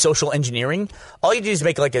basically social engineering, all you do is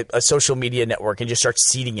make like a social media network and just start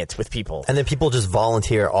seeding it with people. And then people just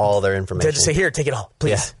volunteer all their information. They just say, here, take it all,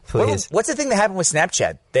 please. Yeah, please. What's the thing that happened with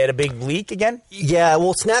Snapchat? They had a big leak again? Yeah,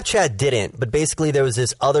 well, Snapchat didn't, but basically there was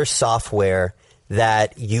this other software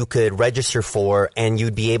that you could register for, and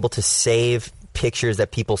you'd be able to save pictures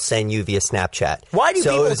that people send you via Snapchat. Why do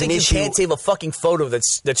people think you can't save a fucking photo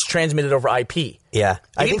that's transmitted over IP? Yeah,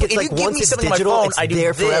 I think it's like once it's digital, it's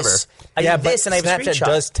there forever. I do this, and I have a Snapchat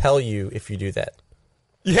does tell you if you do that.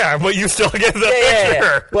 Yeah, but you still get the picture.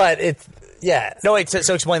 Yeah. But it's No, wait.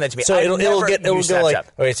 So explain that to me. So it'll go like, Snapchat.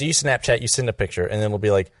 okay, so you Snapchat, you send a picture, and then it'll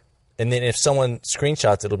be like, and then if someone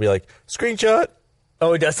screenshots, it'll be like screenshot.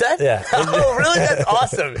 Oh, it does that? Yeah. Oh, really? That's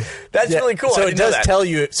awesome. That's really cool. So it does tell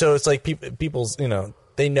you. So it's like people's,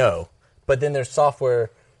 they know. But then there's software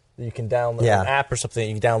that you can download, an app or something that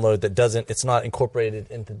you can download that doesn't. It's not incorporated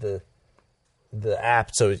into the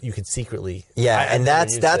app, so you can secretly. Yeah, and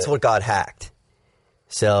that's what got hacked.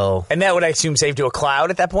 So. And that would, I assume, save to a cloud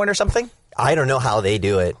at that point or something. I don't know how they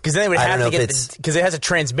do it because then they would have to get because it has to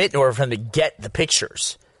transmit in order for them to get the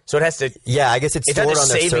pictures. So it has to. Yeah, I guess it's stored on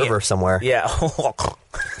their server somewhere. Yeah. Here's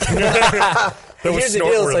the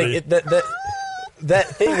deal: it's like that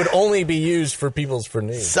thing would only be used for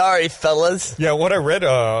news. Sorry, fellas. Yeah, what I read,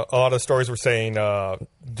 a lot of stories were saying,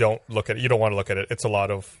 don't look at it. You don't want to look at it. It's a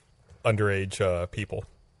lot of underage people.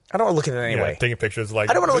 I don't want to look at it anyway. Yeah, taking pictures like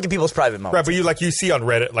I don't want to look at people's private moments. Right, but you see on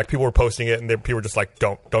Reddit, like people were posting it, and people were just like,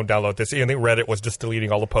 "Don't download this." And I think Reddit was just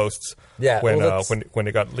deleting all the posts. Yeah, when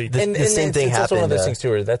it got leaked. The same thing happened. That's one of those things too,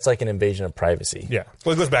 where that's like an invasion of privacy. Yeah,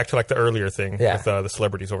 well, it goes back to like the earlier thing with the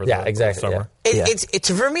celebrities over the summer. Yeah. It's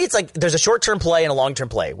for me. It's like there's a short-term play and a long-term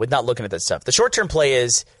play with not looking at that stuff. The short-term play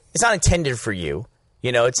is it's not intended for you.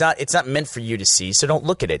 It's not meant for you to see, so don't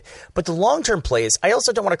look at it. But the long-term play is I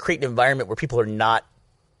also don't want to create an environment where people are not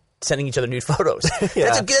sending each other nude photos.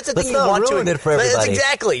 That's a thing you want to. It for everybody. That's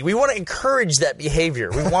exactly. We want to encourage that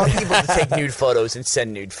behavior. We want people to take nude photos and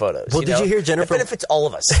send nude photos. Well, did you hear Jennifer? It benefits all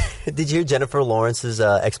of us. Did you hear Jennifer Lawrence's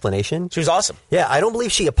explanation? She was awesome. Yeah, I don't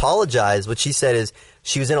believe she apologized. What she said is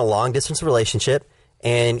she was in a long distance relationship,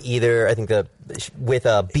 and either I think with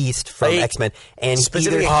a Beast from X-Men, and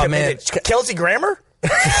Kelsey Grammer.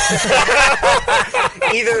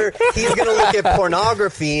 Either he's going to look at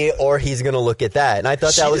pornography or he's going to look at that. And I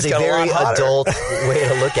thought that was a very adult way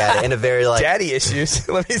to look at it, and a very daddy issues.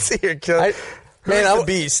 Let me see here. I'm the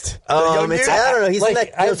Beast. I don't know. He's in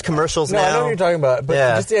those commercials now. I know what you're talking about,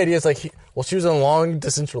 but just the idea is like, she was in a long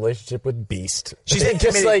distance relationship with Beast. She's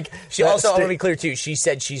just like she also. I want to be clear too. She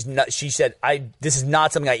said she's not. She said this is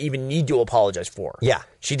not something I even need to apologize for. Yeah.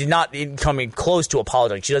 She did not come close to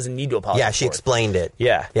apologizing. She doesn't need to apologize. Yeah, she explained it.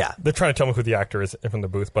 Yeah. They're trying to tell me who the actor is from the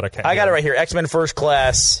booth, but I can't. I got it right here. X-Men First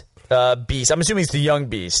Class Beast. I'm assuming it's the young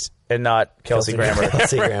Beast and not Kelsey Grammer.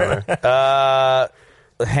 Kelsey Grammer.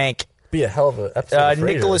 Hank. Be a hell of an episode.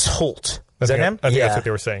 Nicholas Holt. Is that him? I think that's what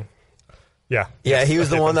they were saying. Yeah. Yeah, he was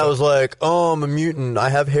the one that was like, "Oh, I'm a mutant. I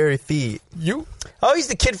have hairy feet." Oh, he's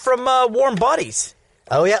the kid from Warm Bodies.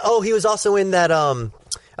 Oh yeah. Oh, he was also in that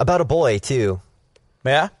About a Boy too.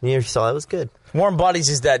 Yeah. You saw it was good. Warm Bodies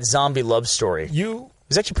is that zombie love story.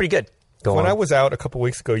 It's actually pretty good. When I was out a couple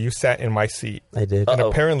weeks ago, you sat in my seat. I did. And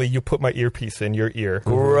apparently you put my earpiece in your ear.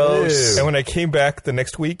 Gross. And when I came back the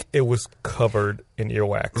next week, it was covered in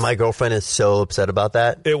earwax. My girlfriend is so upset about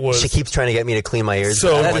that. It was She keeps trying to get me to clean my ears.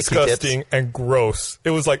 so with my disgusting Q-tips. and gross.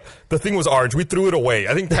 It was like, the thing was orange. We threw it away.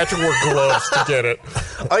 I think Patrick wore gloves to get it.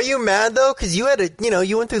 Are you mad though? Because you had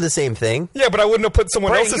you went through the same thing. Yeah, but I wouldn't have put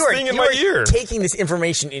someone Brian, else's you are- thing in you my are ear. taking this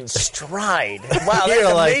information in stride. Wow, You're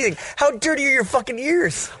that's like- amazing. How dirty are your fucking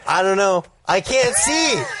ears? I don't know. I can't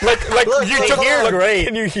see. like Look, you they took hear like, great.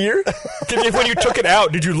 Can you hear? when you took it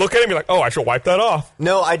out, did you look at it and be like, oh, I should wipe that off?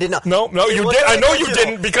 No, I did not. No, It you was did. I know you unintentional.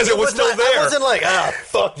 didn't because it was still not- there. I wasn't like,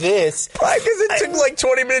 fuck this. Because it took like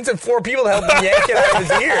 20 minutes and 4 people to help him yank it out of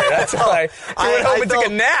his ear. That's why he went home and took a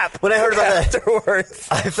felt- nap. When I heard about that, afterwards.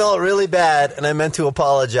 I felt really bad, and I meant to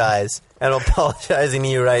apologize. And I'm apologizing to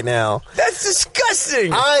you right now. That's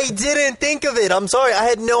disgusting. I didn't think of it. I'm sorry. I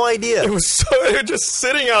had no idea. It was just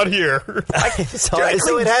sitting out here. I'm sorry.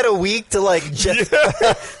 So it had a week to just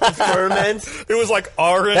ferment. It was like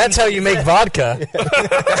orange. That's how you make vodka.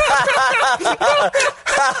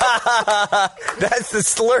 That's the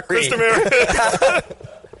slurry. Just American.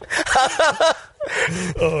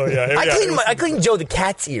 Oh yeah. I clean Joe the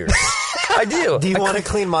cat's ears. I do. Do you want to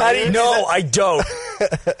clean my ears? No, I don't.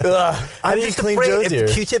 I'm do you just clean afraid Joe's if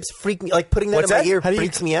ears? Q-tips freak me. Like putting that What's in my that? ear How do you-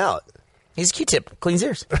 freaks me out. He's a Q-tip. Cleans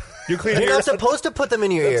ears. You clean You're your not supposed to put them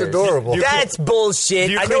in your ears. It's adorable. That's bullshit.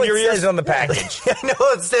 do you I clean know your it ears? says it on the package. I know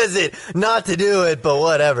it says it not to do it, but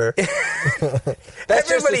whatever. That's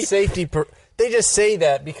just Everybody- a safety. They just say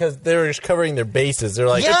that because they're just covering their bases. They're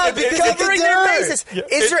like, Yeah, because it's Covering their dirt. bases. Yeah,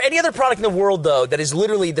 Is there any other product in the world, though, that is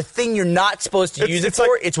literally the thing you're not supposed to use it it's for?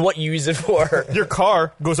 like- It's what you use it for. Your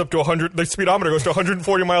car goes up to 100. The speedometer goes to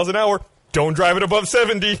 140 miles an hour. Don't drive it above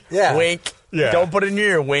 70. Yeah. Wink. Yeah. Don't put it in your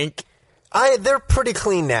ear. Wink. They're pretty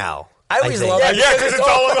clean now. I always think. love Yeah, that. because it's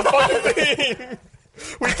all in the fucking thing.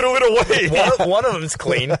 We threw it away. One of them's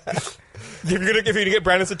clean. If you're gonna get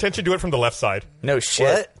Brandon's attention, do it from the left side. No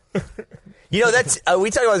shit. What? You know, that's we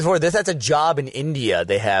talked about this before. That's a job in India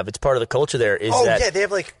they have. It's part of the culture there. Is oh that yeah, they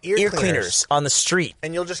have like ear cleaners on the street.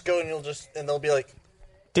 and you'll just go and they'll be like,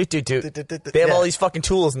 Doot. doot. They have Yeah. all these fucking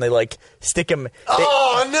tools and they like stick them.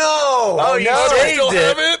 Oh no! Oh, no, you they still saved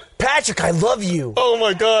have it. it? Patrick, I love you. Oh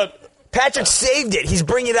my god. Patrick saved it. He's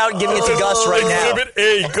bringing it out and giving it to Gus right now. Exhibit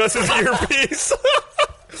A, Gus's earpiece.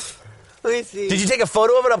 Let me see. Did you take a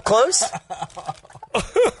photo of it up close?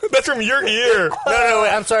 That's from your ear. No,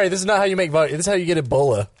 wait, I'm sorry. This is not how you make vodka. This is how you get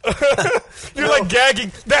Ebola. You're like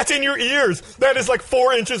gagging. That's in your ears. That is like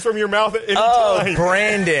 4 inches from your mouth at any Oh, time.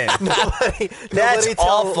 Brandon. That's Nobody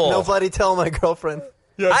awful. Nobody tell my girlfriend.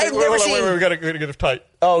 Yeah, I've never seen- Wait, we gotta get it tight.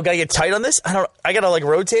 Oh, gotta get tight on this? I gotta like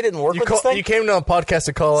rotate it and work with this thing? You came to a podcast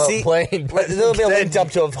to call out See, plane. but there'll be a then- linked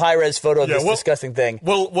up to a high-res photo of Yeah, this we'll- disgusting thing.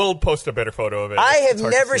 We'll post a better photo of it. I have It's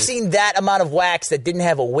hard to never see. seen that amount of wax that didn't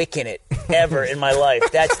have a wick in it ever in my life.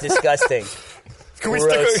 That's disgusting. Can we,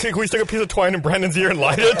 Gross. can we stick a piece of twine in Brandon's ear and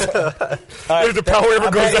light it? If the power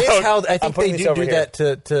ever goes That is out. how I I'm think putting they this do over here.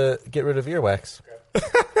 that to get rid of earwax.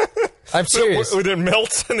 I'm serious. It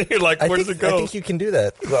melts and you're like, where does it go? I think you can do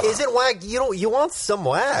that. Isn't wax? You want some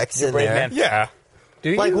wax in brave there? man. Yeah. Do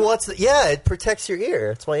you? Like it protects your ear.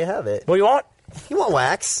 That's why you have it. What do you want? You want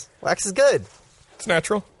wax? Wax is good. It's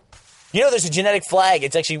natural. You know, there's a genetic flag.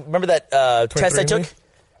 It's actually, remember that test I 23andMe?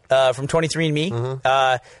 took from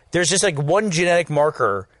 23andMe? There's just like one genetic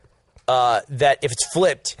marker that if it's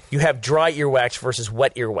flipped, you have dry earwax versus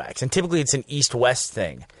wet earwax. And typically it's an east-west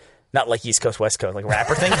thing. Not like East Coast, West Coast, like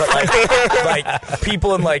rapper thing, but like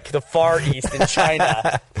people in like the Far East in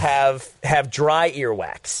China have dry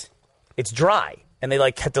earwax. It's dry, and they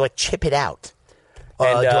like have to like chip it out.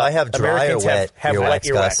 And, Do I have dry Americans or wet have wet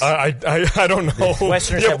earwax, Gus? earwax. I don't know.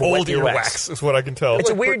 Westerners you have have wet old earwax. earwax, is what I can tell. It's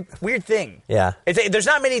a weird thing. Yeah. There's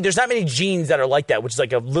not many genes that are like that, which is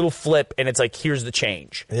like a little flip, and it's like here's the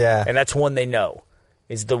change. Yeah. and that's one they know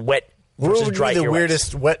is the wet What versus would dry be the earwax.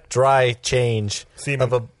 weirdest wet dry change Semen.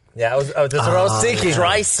 of a? Yeah, that's what I was thinking.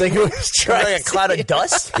 dry semen, like a cloud of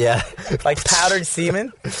dust, Yeah. like powdered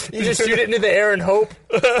semen. You just shoot it into the air and hope.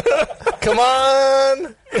 Come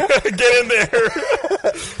on. Get in there.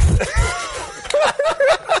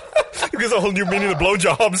 It gives a whole new meaning to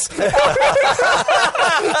blowjobs.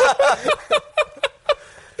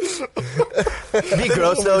 It'd be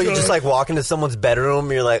gross though. You just like walk into someone's bedroom.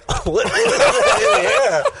 And you're like, what is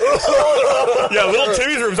that in here? Yeah, little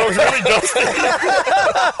Timmy's room's always really dusty. We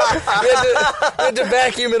had to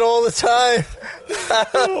vacuum it all the time.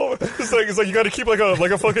 Oh, it's like you got to keep like a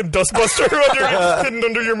fucking dustbuster hidden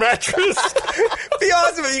under your mattress. Be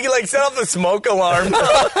awesome if you could like set off the smoke alarm.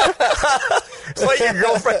 Invite your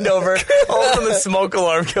girlfriend over. All of a sudden the smoke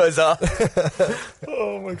alarm goes off.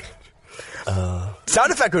 Oh my god.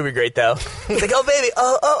 Sound effect would be great though. It's like, oh baby,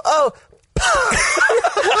 oh,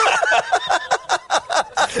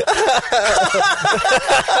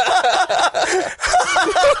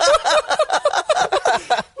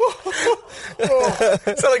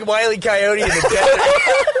 Sound like Wile E. Coyote in the desert.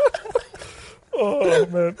 Oh,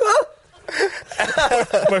 man.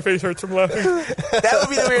 My face hurts from laughing. That would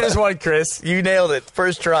be the weirdest one, Chris. You nailed it.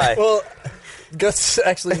 First try. Well, Gus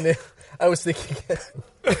actually I was thinking...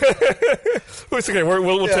 It's okay.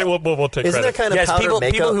 We'll take Isn't credit. there kind of Yes, powder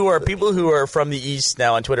makeup? people who are from the East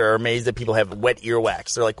now on Twitter are amazed that people have wet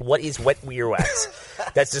earwax. They're like, "What is wet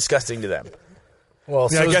earwax?" That's disgusting to them. Well,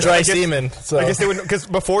 Yeah, so I is guess- dry I guess- semen. So. I guess they would, because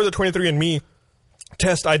before the 23andMe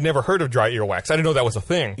test, I'd never heard of dry earwax. I didn't know that was a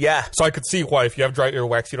thing. Yeah. So I could see why, if you have dry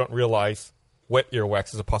earwax, you don't realize wet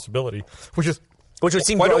earwax is a possibility. Which Which would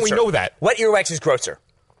seem why grosser. don't we know that? Wet earwax is grosser,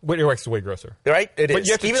 Wet earwax is way grosser. right? It But is.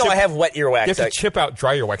 you have to Even though chip- I have wet earwax, You have to chip out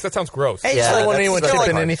dry earwax. That sounds gross. Hey, Yeah, so I don't want that's anyone very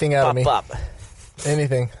chipping hard. anything out of me. Pop.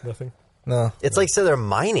 Anything. Nothing. No. It's like, so they're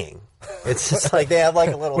mining. It's just like they have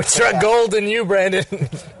like a little We struck gold in you, Brandon.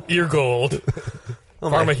 Ear gold.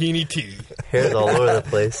 Farmahini tea. hairs all over the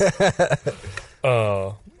place.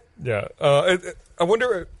 Yeah. I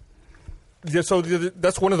wonder... Yeah, so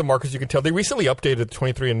that's one of the markers you can tell. They recently updated the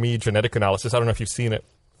 23andMe genetic analysis. I don't know if you've seen it.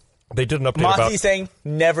 They did an update Monty about... saying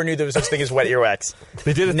never knew there was such thing as wet earwax.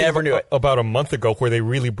 They did a Never thing knew it. about a month ago where they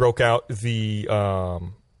really broke out the I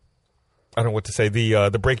don't know what to say, the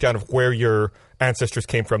breakdown of where your ancestors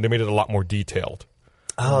came from. They made it a lot more detailed.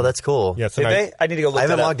 Oh, that's cool. Yeah, so Did now- they? I need to go look. I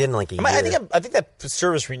haven't that up. logged in in like a I year. think that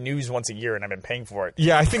service renews once a year, and I've been paying for it.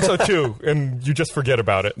 Yeah, I think so too. And you just forget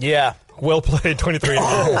about it. Yeah. Well played, 23andMe.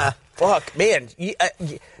 Oh, fuck, man.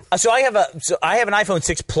 So I have an iPhone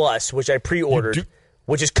 6 Plus, which I pre-ordered, You do-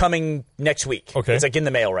 which is coming next week. Okay. It's like in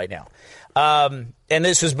the mail right now. And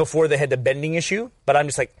this was before they had the bending issue, but I'm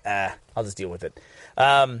just like, I'll just deal with it.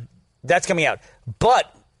 That's coming out.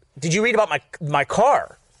 But did you read about my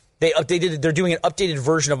car? They're doing an updated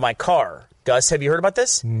version of my car. Gus, have you heard about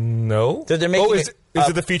this? No. They're making is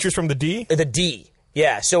it the features from the D? The D.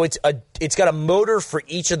 Yeah, so it's got a motor for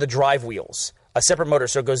each of the drive wheels, a separate motor,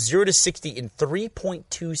 so it goes 0 to 60 in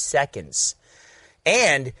 3.2 seconds.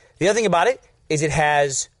 And the other thing about it is it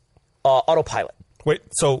has autopilot. Wait,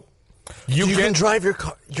 so you can drive your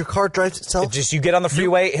car. Your car drives itself. Just you get on the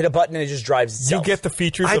freeway, hit a button, and it just drives you itself. get the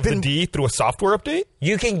features of the D through a software update?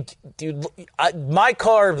 You can, dude. My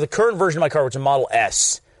car, the current version of my car, which is a Model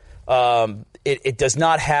S, it does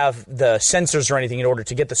not have the sensors or anything in order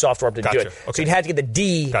to get the software up to do Gotcha. it. Okay. So you'd have to get the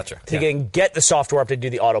D to get the software up to do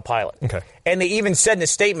the autopilot. Okay. And they even said in a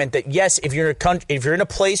statement that yes, if you're in a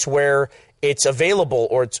place where it's available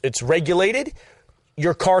or it's regulated,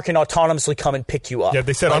 your car can autonomously come and pick you up. Yeah,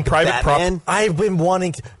 they said on private property. I've been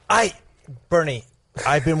wanting. Bernie,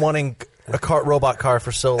 I've been wanting a robot car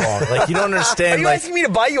for so long. Like you don't Are understand. you Like asking me to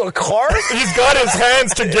buy you a car? He's got his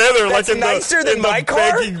hands together like That's in nicer the, than in my the car?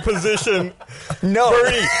 begging position. No.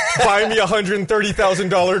 Bernie, buy me a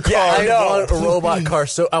 $130,000 car. Yeah, I know. want a robot car,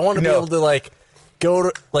 so I want to be able to like go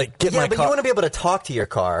to like get Yeah, my but car. you want to be able to talk to your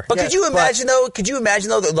car. But could you imagine though? Could you imagine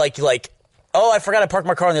though that like, oh, I forgot I parked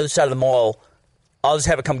my car on the other side of the mall. I'll just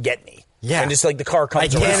have it come get me. Yeah. And just like the car comes.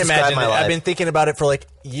 I can't around. imagine my it. life. I've been thinking about it for like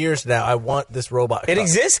years now. I want this robot car. It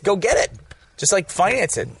exists. Go get it. Just like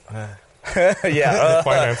finance it. Yeah,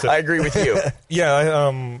 Finance it. I agree with you.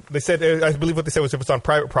 Yeah, they said, I believe what they said was if it's on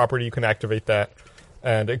private property, you can activate that.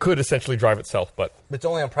 And it could essentially drive itself, but It's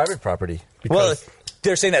only on private property. Well, because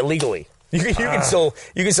they're saying that legally. You can still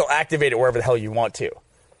activate it wherever the hell you want to.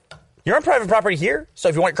 You're on private property here, so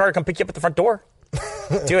if you want your car to come pick you up at the front door,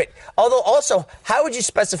 do it. Although, also, how would you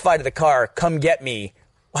specify to the car, "Come get me"?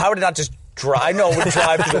 How would it not just drive? I know it would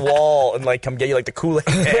drive to the wall and like come get you like the Kool-Aid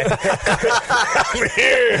Man. I'm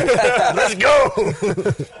here. Let's go.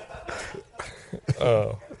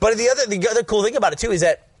 But the other cool thing about it too is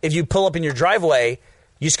that if you pull up in your driveway,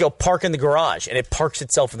 you just go park in the garage, and it parks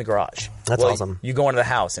itself in the garage. That's awesome. You go into the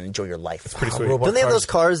house and enjoy your life. It's pretty sweet. Don't they have those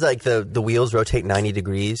cars that, like the wheels rotate 90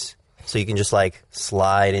 degrees? So you can just like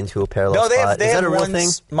slide into a parallel No, they spot. have. They Is have that a real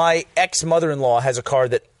ones, thing? My ex-mother-in-law has a car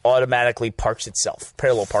that automatically parks itself,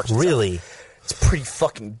 parallel parks itself. Really? It's pretty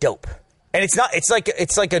fucking dope. And it's not. It's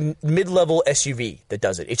like a mid-level SUV that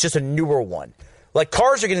does it. It's just a newer one. Like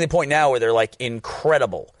cars are getting to the point now where they're like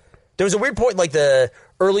incredible. There was a weird point like the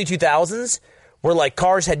early 2000s where like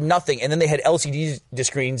cars had nothing, and then they had LCD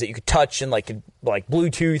screens that you could touch and like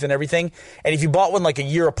Bluetooth and everything. And if you bought one like a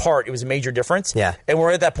year apart, it was a major difference. Yeah. And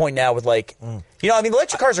we're at that point now with like,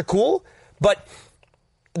 electric cars are cool, but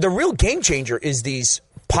the real game changer is these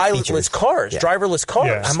pilotless features. cars, driverless cars.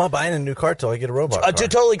 Yeah. I'm not buying a new car till I get a robot I car.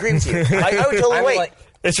 totally agree with you. I would totally I'm wait. like-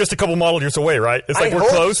 it's just a couple model years away, right? It's like I we're hope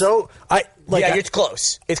close. So like, it's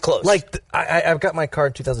close. It's close. Like I've got my car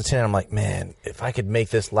in 2010. I'm like, man, if I could make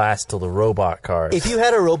this last till the robot cars. If you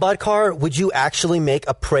had a robot car, would you actually make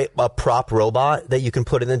a prop robot that you can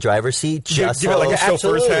put in the driver's seat? Just give it like a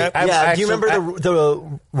chauffeur's hat. Yeah. Do you remember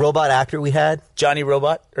the robot actor we had? Johnny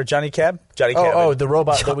Robot or Johnny Cab? Johnny Cab. Oh, the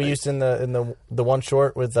robot that we used in the one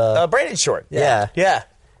short with Brandon Short. Yeah.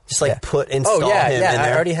 Just like install him in there.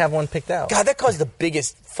 I already have one picked out. God, that caused the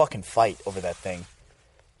biggest fucking fight over that thing.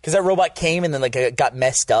 Because that robot came and then like it got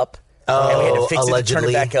messed up. And we had to fix it to turn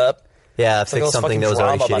it back up. Yeah, fix something that was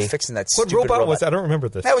already shitty. Fixing that What stupid robot was that? I don't remember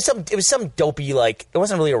this. That was it was some dopey, like, it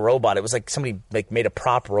wasn't really a robot. It was like somebody like made a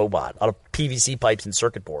prop robot out of PVC pipes and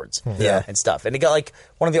circuit boards and stuff. And it got like,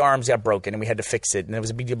 one of the arms got broken and we had to fix it. And it was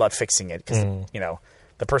a big deal about fixing it because, you know,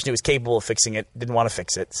 the person who was capable of fixing it didn't want to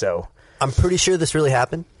fix it. So I'm pretty sure this really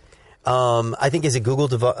happened. I think, is it Google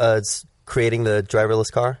creating the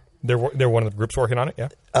driverless car? They're one of the groups working on it,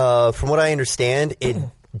 yeah? From what I understand, it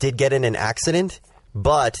did get in an accident,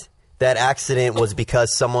 but that accident was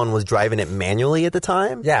because someone was driving it manually at the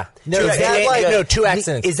time? Yeah. No, two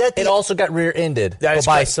accidents. Is that it also got rear-ended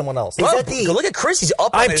by someone else. Is that the... Look at Chris. He's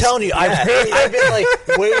up on I'm telling you, I've been like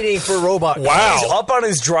waiting for robot cars. Wow. He's up on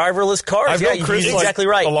his driverless cars. I've known Chris he's exactly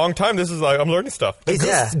right. a long time. This is like, I'm learning stuff. Is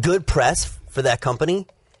this good press for that company?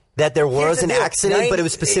 That there was an accident, but it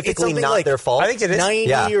was specifically not their fault? I think it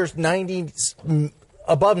is. 90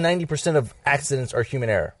 above 90% of accidents are human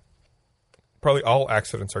error. Probably all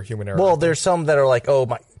accidents are human error. Well, there's some that are like, oh,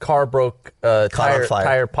 my car broke,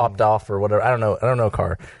 tire popped off or whatever. I don't know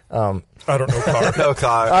car. I don't know car. No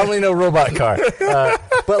car. I only know robot car.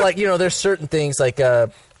 But like, you know, there's certain things like,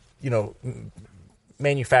 you know,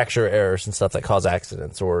 manufacturer errors and stuff that cause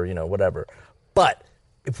accidents or, you know, whatever. But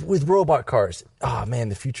with robot cars, oh man,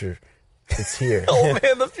 the future is here. Oh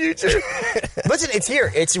man, the future. Listen, it's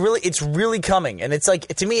here. It's really coming, and it's like,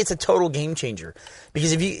 to me, it's a total game changer.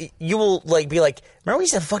 Because if you will like be like, remember we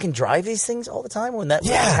used to fucking drive these things all the time when that we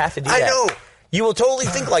have to do that. I know. You will totally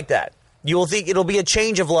think like that. You will think it'll be a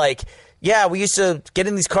change of like, yeah, we used to get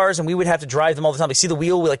in these cars and we would have to drive them all the time. Like, see the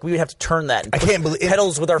wheel, we would have to turn that. And I can't believe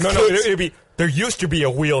pedals with our feet. No, it'd be. There used to be a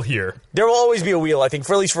wheel here. There will always be a wheel, I think,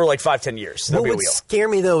 for at least for like 5-10 years. There'll be a What would wheel. scare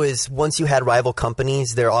me, though, is once you had rival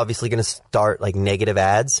companies, they're obviously going to start like negative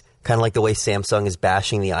ads, kind of like the way Samsung is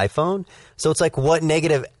bashing the iPhone. So it's like, what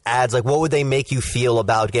negative ads, like what would they make you feel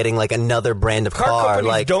about getting like another brand of car? Car companies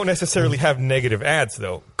like, don't necessarily have negative ads,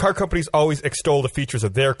 though. Car companies always extol the features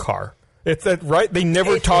of their car. It's that right? They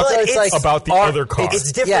never talk about the other car.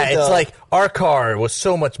 It's different. Yeah, though. it's like our car was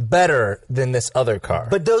so much better than this other car.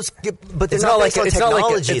 But they're it's not like based on it's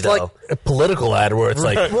technology, it's though. like a political ad where it's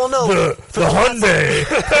like, Well, no, the Hyundai.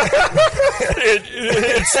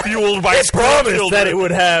 It's fueled by promised that it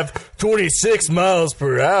would have 26 miles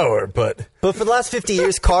per hour, but for the last 50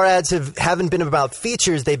 years, car ads haven't been about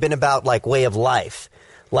features. They've been about like way of life.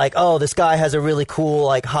 Like, oh, this guy has a really cool,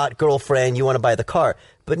 like, hot girlfriend. You want to buy the car.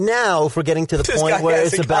 But now, if we're getting to the point where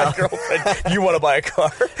it's about girlfriend, you want to buy a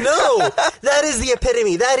car? No, that is the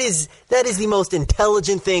epitome. That is the most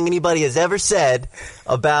intelligent thing anybody has ever said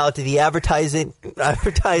about the advertising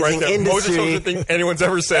industry. Most intelligent thing anyone's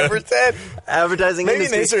ever said. Advertising Maybe industry.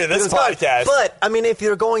 in the history of this podcast. But I mean, if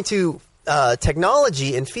you're going to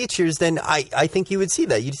technology and features, then I think you would see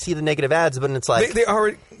that. You'd see the negative ads, but it's like They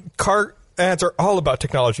already car ads are all about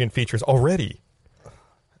technology and features already.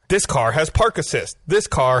 This car has park assist. This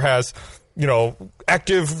car has, you know,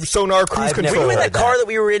 active sonar cruise control. Remember that car that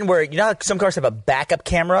we were in where, you know how some cars have a backup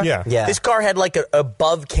camera? Yeah. This car had like a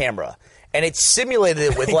above camera, and it simulated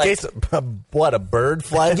it with in like... case a bird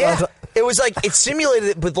flies? Yeah, it was like, it simulated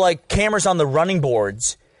it with like cameras on the running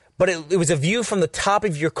boards, but it was a view from the top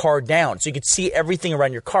of your car down, so you could see everything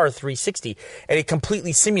around your car 360, and it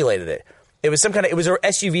completely simulated it. It was it was an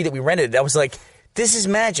SUV that we rented. I was like, this is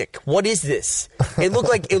magic. What is this? It looked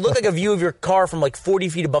like a view of your car from like 40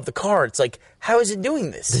 feet above the car. It's like, how is it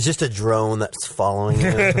doing this? it's just a drone that's following you.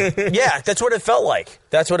 Yeah, that's what it felt like.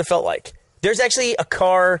 There's actually a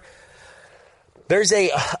car. There's a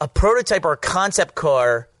prototype or a concept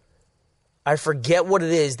car. I forget what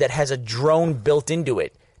it is that has a drone built into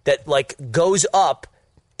it that like goes up,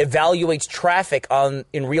 evaluates traffic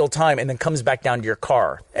in real time, and then comes back down to your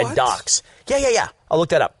car and docks. Yeah. I'll look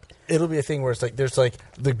that up. It'll be a thing where it's like there's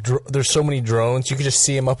so many drones you can just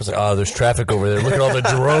see them up. It's like, oh, there's traffic over there. Look at all the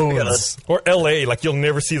drones. Or LA, like you'll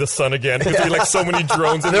never see the sun again because there's like so many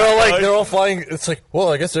drones. In They're all flying. It's like,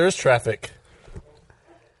 well, I guess there is traffic.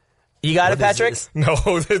 You got it, Patrick? No,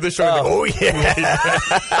 they're showing. Oh yeah.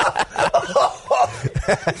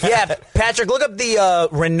 Yeah, Patrick, look up the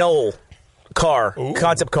Renault car.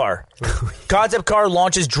 Concept car. Concept car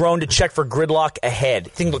launches drone to check for gridlock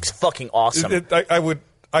ahead. Thing looks fucking awesome.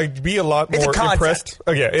 I'd be a lot It's a more concept. impressed.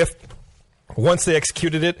 Oh, yeah, if once they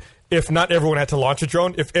executed it, if not everyone had to launch a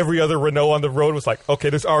drone, if every other Renault on the road was like, okay,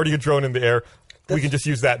 there's already a drone in the air, we can just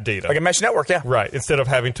use that data. Like a mesh network, yeah. Right, instead of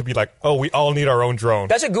having to be like, oh, we all need our own drone.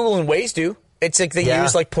 That's what Google and Waze do. It's like they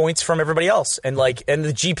use like points from everybody else, and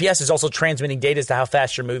the GPS is also transmitting data as to how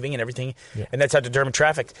fast you're moving and everything, and that's how to determine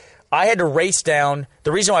traffic. I had to race down.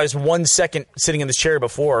 The reason why I was 1 second sitting in this chair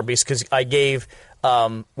before because I gave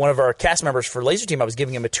one of our cast members for Laser Team. I was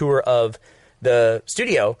giving him a tour of the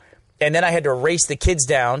studio, and then I had to race the kids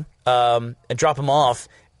down and drop them off,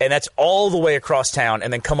 and that's all the way across town,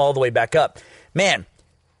 and then come all the way back up. Man.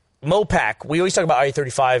 Mopac, we always talk about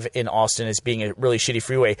I-35 in Austin as being a really shitty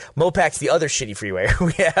freeway. Mopac's the other shitty freeway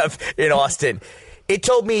we have in Austin. It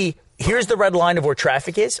told me, here's the red line of where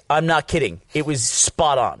traffic is. I'm not kidding. It was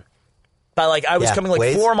spot on. But I was coming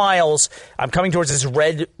Waze? 4 miles. I'm coming towards this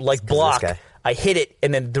red block. I hit it,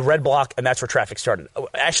 and then the red block, and that's where traffic started.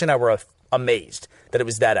 Ashley and I were amazed that it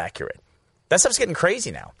was that accurate. That stuff's getting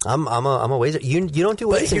crazy now. I'm a Waze. You don't do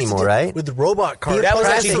Waze anymore, right? With the robot cars, That was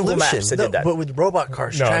actually Google Maps that no, did that. but with robot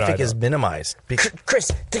cars, No, traffic I is don't. minimized.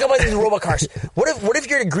 Chris, think about these robot cars. What if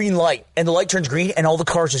you're at a green light and the light turns green and all the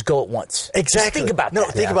cars just go at once? Exactly. Just think about that.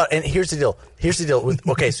 Think about it. And here's the deal.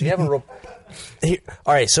 Okay, so you have a robot.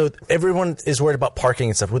 All right, so everyone is worried about parking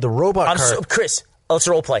and stuff. With the robot car. Chris, let's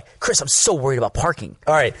role play. Chris, I'm so worried about parking.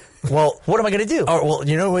 All right. Well, What am I going to do? all right, well,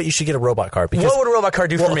 you know what? You should get a robot car. Because, What would a robot car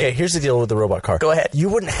do for me? Okay, here's the deal with the robot car. Go ahead. You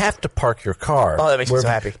wouldn't have to park your car. Oh, that makes me so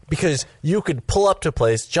happy. Because you could pull up to a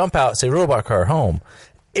place, jump out, say robot car home.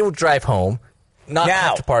 It would drive home, not Now,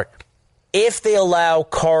 have to park. If they allow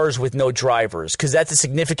cars with no drivers, because that's a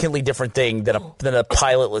significantly different thing than a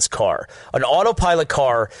pilotless car. An autopilot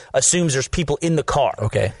car assumes there's people in the car.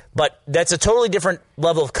 Okay. But that's a totally different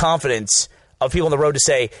level of confidence of people on the road to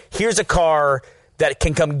say, here's a car that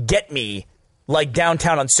can come get me, like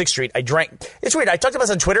downtown on 6th Street. I drank. It's weird. I talked about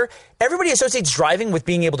this on Twitter. Everybody associates driving with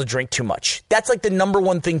being able to drink too much. That's like the number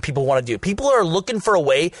one thing people want to do. People are looking for a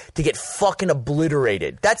way to get fucking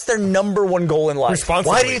obliterated. That's their number one goal in life.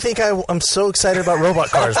 Responsibly. Why do you think I'm so excited about robot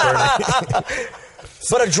cars, Bernie?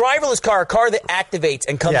 But a driverless car, a car that activates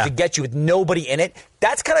and comes Yeah. to get you with nobody in it,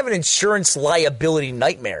 that's kind of an insurance liability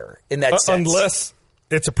nightmare in that sense. Unless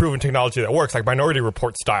it's a proven technology that works, like Minority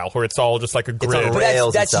Report style, where it's all just like a grid. on But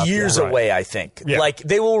rails and that's stuff, years yeah. away, I think. Yeah. Like,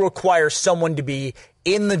 they will require someone to be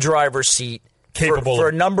in the driver's seat Capable for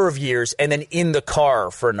of- a number of years and then in the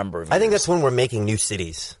car for a number of years. I think that's when we're making new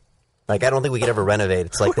cities. Like, I don't think we could ever renovate.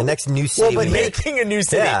 It's like the next new city we make. making a new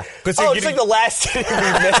city. Yeah. But Oh, you're it's getting- like the last city we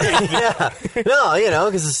made. Yeah. No,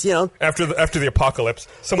 because it's, After the apocalypse,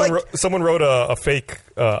 someone wrote a fake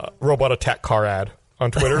robot attack car ad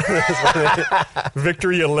on Twitter.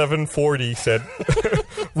 Victory 1140 said,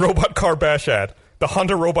 "Robot car bash ad. The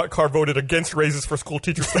Honda robot car voted against raises for school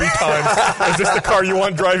teachers 3 times. Is this the car you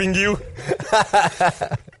want driving you?"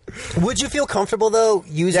 Would you feel comfortable, though,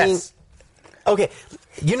 using... Yes. Okay,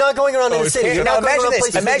 you're not going around in the it's- city. You're Now not going imagine around this.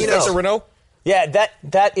 places that Imagine you this. know. A Renault? Yeah,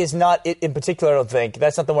 that is not it in particular. I don't think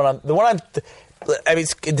that's not the one. I mean,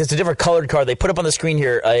 it's a different colored car. They put up on the screen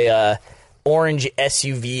here a orange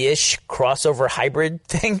SUV-ish crossover hybrid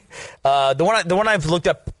thing. The one I've looked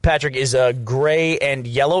up, Patrick, is gray and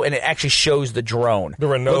yellow, and it actually shows the drone. The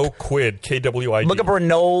Renault Kwid, KWID. Look up a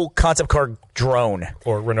Renault concept car drone,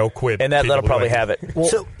 or Renault Kwid. and that'll probably have it.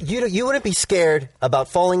 So you wouldn't be scared about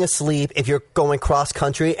falling asleep if you're going cross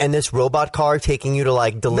country and this robot car taking you to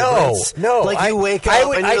like Deliverance? No. Like you wake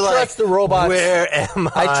up and I you're like, trust the robots. where am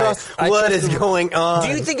I? I What trust is the- going on? Do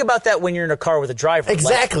you think about that when you're in a car with a driver?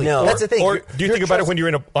 Exactly. No. That's the thing. Or do you think about it when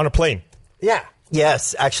you're on a plane? Yeah.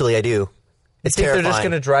 Yes, actually, I do. It's Think terrifying. they're just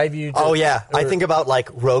going to drive you? Oh yeah, I think about like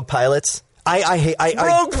rogue pilots. I hate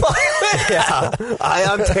Rogue pilot. Yeah,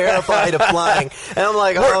 I'm terrified of flying, and I'm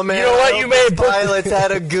like, oh man, you know what? I You hope may the book- pilots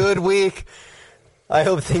had a good week. I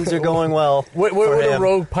hope things are going well. Where for would a him.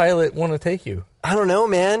 rogue pilot want to take you? I don't know,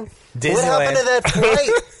 man. Disneyland. What happened to that flight?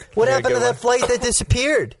 What Very happened to good that one. flight that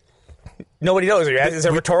disappeared? Nobody knows. Is that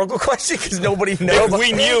a rhetorical question? Because nobody knows. If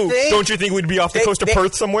we knew, think- don't you think we'd be off the coast of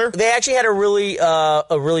Perth somewhere? They actually had a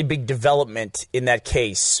really big development in that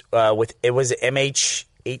case with it was MH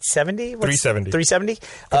 870, 370.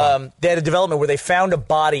 They had a development where they found a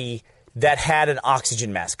body that had an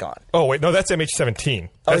oxygen mask on. Oh, wait, no, that's MH17.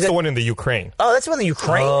 That's is the it- one in the Ukraine. Oh, that's one in the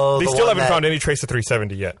Ukraine. They the still one haven't that- found any trace of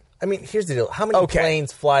 370 yet. I mean, here's the deal. How many Okay.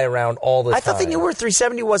 planes fly around all the time? I thought they knew where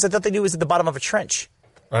 370 was. I thought they knew it was at the bottom of a trench.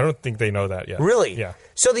 I don't think they know that yet. Really? Yeah.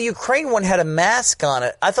 So the Ukraine one had a mask on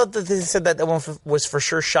it. I thought that they said that one was for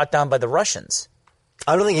sure shot down by the Russians.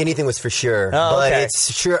 I don't think anything was for sure, but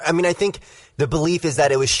it's sure. I mean, I think the belief is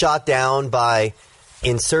that it was shot down by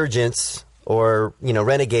insurgents or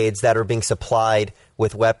renegades that are being supplied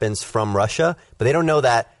with weapons from Russia, but they don't know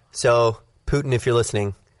that. So, Putin, if you're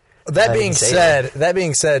listening. That being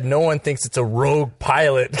said, no one thinks it's a rogue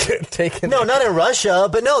pilot taking. No, not in Russia,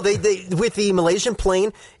 but no, they with the Malaysian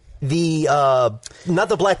plane, the not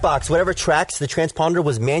the black box, whatever tracks the transponder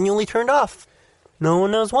was manually turned off. No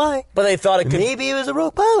one knows why. But they thought it could... Maybe it was a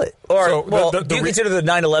rogue pilot. Or, do you consider the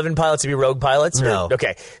 9/11 pilots to be rogue pilots? No.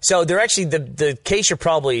 Okay. So they're actually... The case you're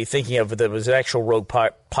probably thinking of that was an actual rogue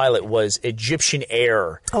pilot was Egyptian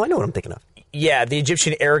Air. Oh, I know what I'm thinking of. Yeah, the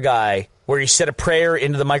Egyptian Air guy, where he said a prayer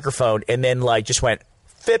into the microphone and then, just went,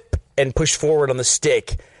 fip, and pushed forward on the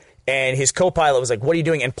stick. And his co-pilot was like, what are you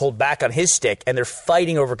doing? And pulled back on his stick. And they're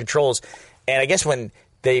fighting over controls. And I guess when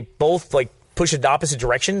they both, pushed in the opposite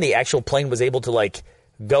direction, the actual plane was able to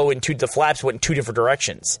go into the flaps went in two different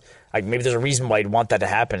directions. Maybe there's a reason why you'd want that to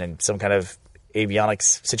happen in some kind of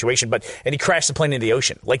avionics situation. And he crashed the plane into the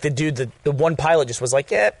ocean. The one pilot just was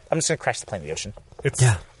like, yeah, I'm just going to crash the plane in the ocean.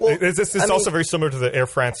 It's also very similar to the Air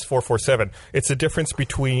France 447. It's the difference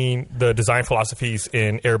between the design philosophies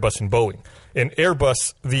in Airbus and Boeing. In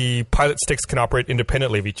Airbus, the pilot sticks can operate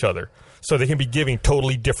independently of each other. So they can be giving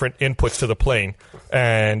totally different inputs to the plane.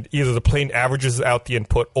 And either the plane averages out the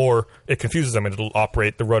input or it confuses them and it'll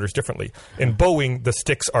operate the rotors differently. In Boeing, the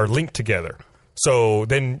sticks are linked together. So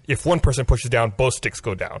then if one person pushes down, both sticks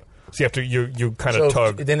go down. So you have to you kind of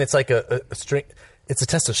tug. Then it's like a strength. It's a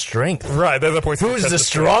test of strength. Right. That's the point. Who's the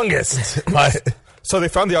strongest? So they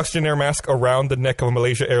found the oxygen air mask around the neck of a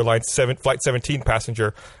Malaysia Airlines Flight 17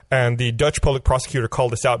 passenger. And the Dutch public prosecutor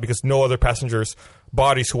called this out because no other passengers'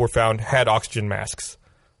 bodies who were found had oxygen masks,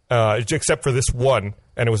 except for this one,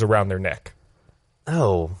 and it was around their neck.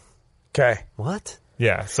 Oh. Okay. What?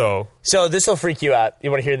 Yeah, so this will freak you out.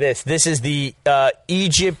 You want to hear this? This is the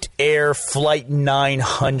Egypt Air Flight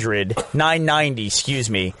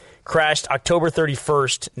 990, crashed October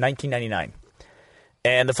 31st, 1999.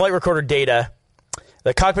 And the flight recorder data,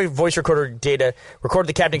 the cockpit voice recorder data, recorded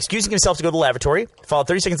the captain excusing himself to go to the lavatory, followed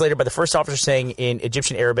 30 seconds later by the first officer saying in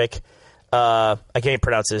Egyptian Arabic, I can't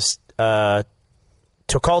pronounce this,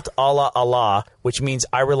 Tokalt Allah Allah, which means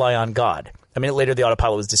I rely on God. A minute later, the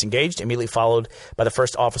autopilot was disengaged, immediately followed by the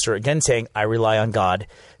first officer again saying, I rely on God.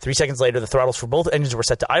 3 seconds later, the throttles for both engines were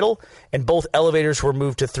set to idle, and both elevators were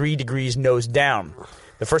moved to 3 degrees nose down.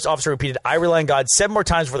 The first officer repeated, I rely on God 7 more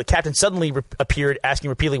times before the captain suddenly appeared, asking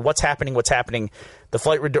repeatedly, what's happening, what's happening? The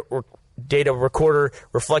flight data recorder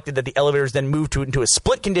reflected that the elevators then moved into a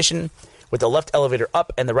split condition with the left elevator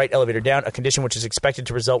up and the right elevator down, a condition which is expected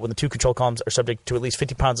to result when the 2 control columns are subject to at least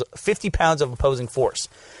 50 pounds of opposing force.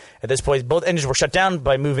 At this point, both engines were shut down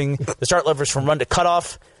by moving the start levers from run to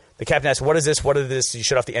cutoff. The captain asked, what is this? What is this? You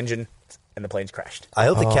shut off the engine, and the plane's crashed. I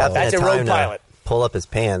hope the captain That's had a rogue time pilot. to pull up his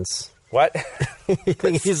pants. What?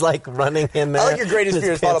 He's running in there. I like your greatest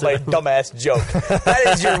fear is followed by a dumbass joke. That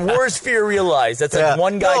is your worst fear realized. That's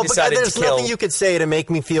one guy decided to kill. There's nothing you could say to make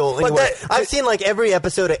me feel anywhere. I've seen every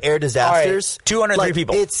episode of Air Disasters. Right, 203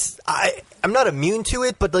 people. I'm not immune to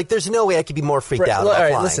it, but there's no way I could be more freaked out about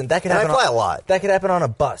flying. Listen, that could happen. I fly a lot. That could happen on a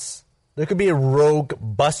bus. There could be a rogue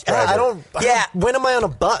bus driver. When am I on a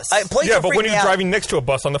bus? But when you're driving next to a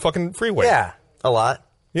bus on the fucking freeway. Yeah. A lot.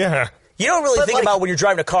 Yeah. You don't really think about when you're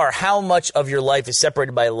driving a car how much of your life is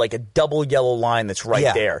separated by a double yellow line that's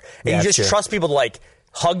right there. And you just trust people to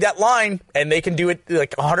hug that line and they can do it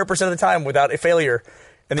 100% of the time without a failure.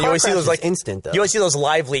 And then you always see those instant though. You always see those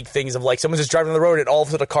live leak things of someone's just driving on the road and all of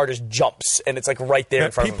a sudden a car just jumps and it's right there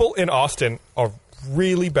in front of them. People in Austin are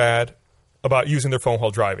really bad about using their phone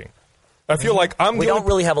while driving. I feel like we don't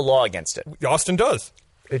really have a law against it. Austin does.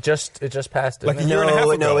 It just passed. A year and a half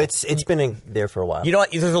ago. No, it's been in there for a while. You know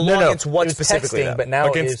what? There's a law against what specifically? Texting, but now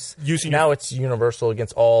it's universal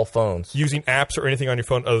against all phones. Using apps or anything on your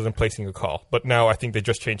phone other than placing a call. But now I think they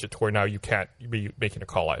just changed it to where now you can't be making a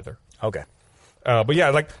call either. Okay. But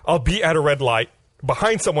yeah, I'll be at a red light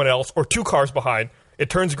behind someone else or 2 cars behind. It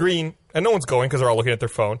turns green and no one's going because they're all looking at their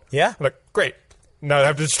phone. Yeah. I'm great. Now I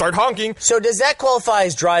have to start honking. So does that qualify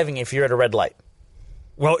as driving if you're at a red light?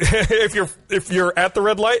 Well, if you're at the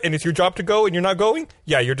red light and it's your job to go and you're not going,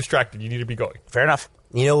 yeah, you're distracted. You need to be going. Fair enough.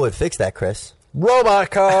 You know what would fix that, Chris?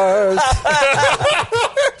 Robot cars.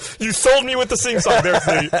 You sold me with the sing song.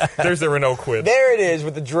 There's the Renault Quid. There it is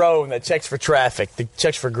with the drone that checks for traffic, that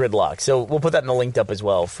checks for gridlock. So we'll put that in the linked up as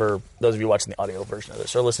well for those of you watching the audio version of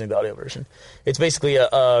this or listening to the audio version. It's basically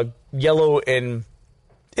a yellow and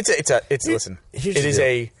listen. It is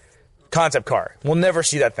a concept car. We'll never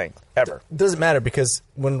see that thing ever. It doesn't matter because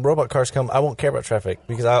when robot cars come, I won't care about traffic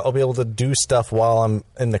because I'll be able to do stuff while I'm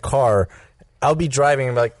in the car. I'll be driving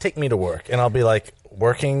and be like, take me to work. And I'll be like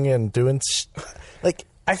working and doing like.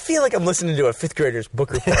 I feel like I'm listening to a fifth grader's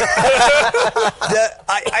book report. I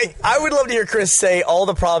would love to hear Chris say all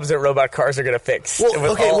the problems that robot cars are going to fix.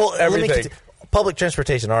 Well, everything. Public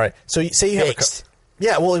transportation, all right. So say you have a car.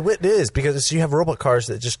 Yeah, well, it is because you have robot cars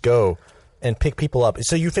that just go and pick people up.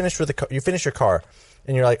 So you finish your car,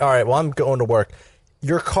 and you're like, all right, well, I'm going to work.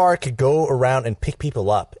 Your car could go around and pick people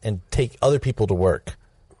up and take other people to work.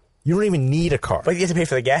 You don't even need a car. But you have to pay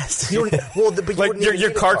for the gas. Like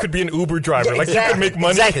your car could be an Uber driver. Yeah, like you could make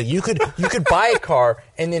money. Exactly. You could buy a car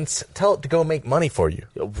and then tell it to go make money for you.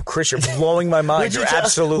 Chris, you're blowing my mind. You're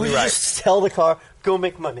absolutely right. Would you just tell the car, go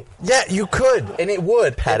make money? Yeah, you could, and it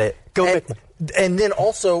would. Pat it. Go make money. And then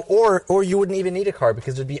also, or you wouldn't even need a car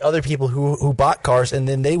because there'd be other people who bought cars, and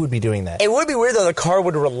then they would be doing that. It would be weird though. The car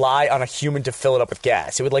would rely on a human to fill it up with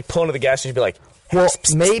gas. It would like pull into the gas station and be like, well,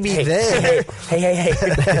 maybe then. Hey.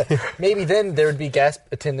 Maybe then there would be gas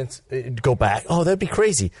attendants go back. Oh, that'd be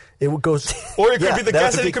crazy. It would go. Or it could be the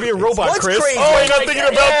gas attendant could be a robot, What's Chris. crazy? Oh, you're not thinking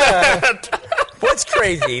about that. What's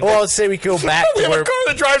crazy? Well, let's say we go back We to have where. a car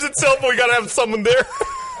that drives itself, but we got to have someone there.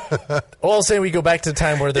 Well, let's say we go back to the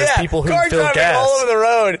time where there's people who car fill driving gas. all over the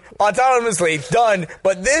road autonomously. Done.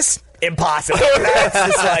 But this, impossible. That's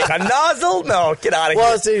just like a nozzle. No, get out of Well,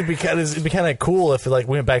 here. I'd say it'd be kind of cool if we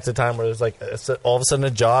went back to the time where there's like all of a sudden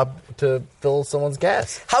a job to fill someone's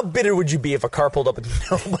gas. How bitter would you be if a car pulled up with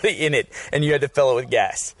nobody in it and you had to fill it with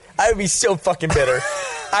gas? I would be so fucking bitter.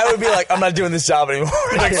 I would be like, I'm not doing this job anymore.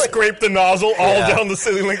 Like scrape the nozzle all down the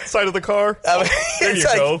ceiling side of the car. There you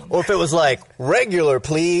go. Or if it was like, regular,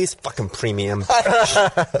 please, fucking premium. How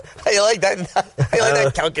you like that? How you like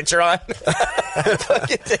that Calcatron?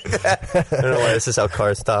 Fucking take that. I don't know why this is how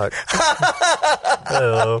cars talk. I don't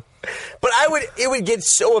know. But it would get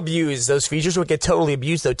so abused. Those features would get totally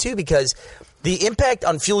abused though too, because the impact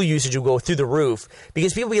on fuel usage will go through the roof.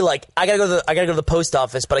 Because people be like, I gotta go to the post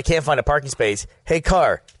office, but I can't find a parking space. Hey,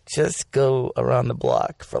 car, just go around the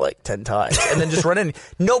block for like 10 times and then just run in.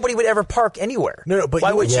 Nobody would ever park anywhere. No, but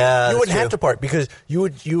why would you? You wouldn't have to park because you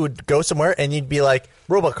would go somewhere and you'd be like,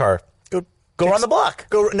 robot car, Go around the block.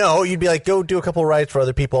 You'd be like, go do a couple rides for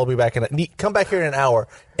other people. I'll be back come back here in an hour.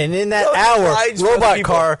 And in that Rides for hour, other robot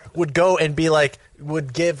people. car would go and be like,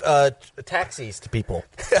 would give taxis to people.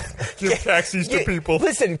 Give taxis to people.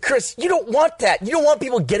 Listen, Chris, you don't want that. You don't want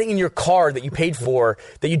people getting in your car that you paid for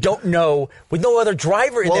that you don't know with no other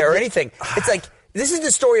driver in there or anything. It's like, this is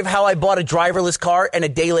the story of how I bought a driverless car, and a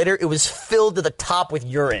day later, it was filled to the top with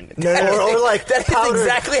urine. Or like that is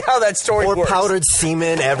exactly how that story or works. Or powdered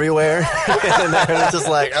semen everywhere. And they're just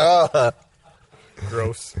like, oh.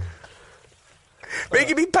 Gross. Make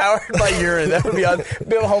it be powered by urine. That would be on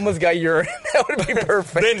a homeless guy urine. That would be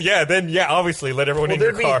perfect. Then obviously let everyone in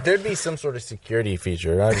your car. There'd be some sort of security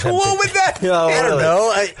feature. What would that? I don't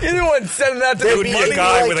know. You're the one sending that to There the would be money. a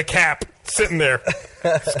guy with a cap sitting there,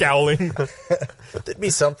 scowling. There'd be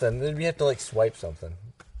something. You have to like swipe something.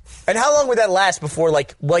 And how long would that last before,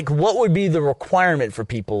 like what would be the requirement for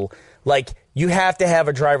people? Like, you have to have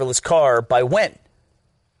a driverless car by when?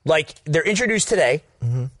 Like, they're introduced today.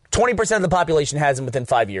 20% of the population has them within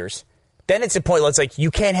 5 years. Then it's a point where it's like,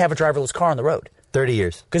 you can't have a driverless car on the road. 30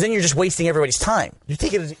 years. Because then you're just wasting everybody's time. You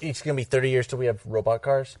think it's going to be 30 years till we have robot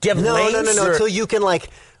cars? Do you have lanes? No. Until you can, like,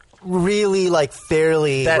 really, like,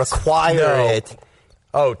 fairly require it.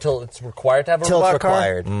 Oh, till it's required to have a robot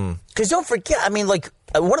car? Because don't forget, I mean, like,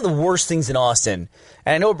 one of the worst things in Austin,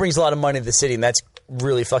 and I know it brings a lot of money to the city, and that's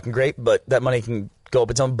really fucking great, but that money can go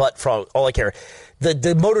up its own butt for all I care.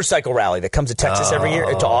 The motorcycle rally that comes to Texas every year,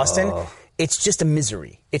 to Austin, it's just a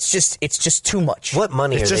misery. It's just too much. What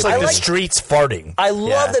money It's are just they like the paying? streets farting. I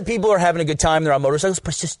love that people are having a good time. They're on motorcycles, but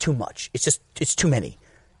it's just too much. It's too many.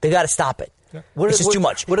 They got to stop it. It's just too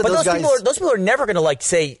much. What are but those guys? Those people are never going to like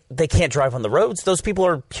say they can't drive on the roads. Those people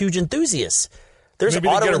are huge enthusiasts. There's Maybe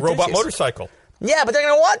they auto get a robot enthusiasts. motorcycle. Yeah, but they're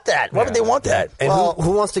going to want that. Why would they want that? And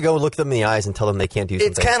who wants to go look them in the eyes and tell them they can't do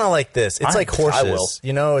something? It's kind of like this. It's like horses. I will.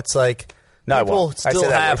 You know, it's like No, I people won't. I still say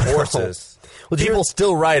that have word. horses. People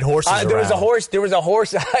still ride horses There was a around. There was a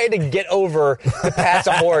horse. I had to get over to pass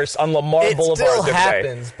a horse on Lamar It Boulevard. still the other day.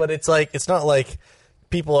 happens, but it's not like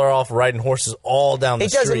people are off riding horses all down the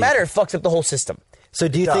It street. doesn't matter. It fucks up the whole system. So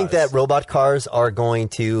do you think that robot cars are going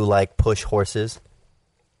to, like, push horses?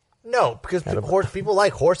 No, because people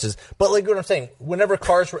like horses. But like what I'm saying, whenever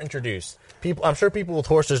cars were introduced, I'm sure people with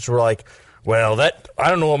horses were like, well, I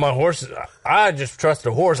don't know what my horse is. I just trust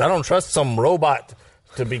a horse. I don't trust some robot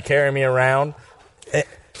to be carrying me around.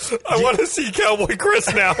 I want to see Cowboy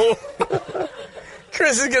Chris now.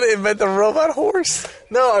 Chris is going to invent the robot horse.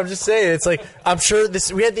 No, I'm just saying. It's like, I'm sure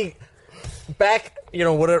we had the, back,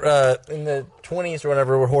 whatever, in the 20s or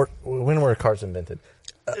whatever, when were cars invented?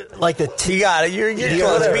 Like You got it. You're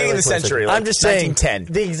close. Beginning of the century. I'm just saying,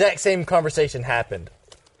 1910. the exact same conversation happened.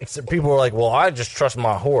 Except people were like, well, I just trust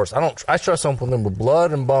my horse. I trust something with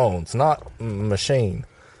blood and bones, not a machine.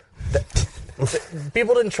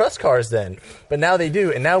 People didn't trust cars then, but now they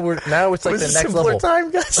do, and now it's like the next level.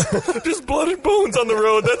 Time, guys. Just blood and bones on the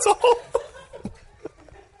road, that's all.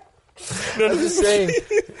 I'm just saying,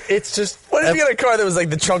 it's just. What if you got a car that was like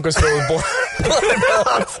the trunk was filled with blood and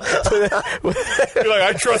bones? You're like,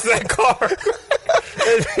 I trust that car.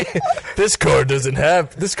 This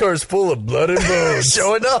car is full of blood and bones.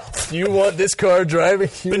 Show enough. You want this car driving?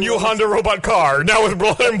 The new Honda robot car, now with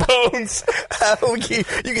blood and bones.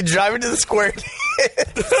 You can drive into the square.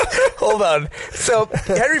 Hold on. So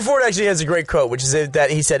Henry Ford actually has a great quote, which is that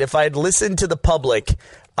he said, "If I had listened to the public,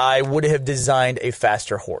 I would have designed a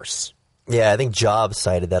faster horse." Yeah, I think Jobs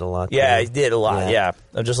cited that a lot. Yeah, too. he did a lot. Yeah.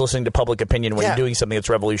 I'm just listening to public opinion when Yeah. you're doing something that's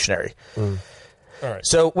revolutionary. All right.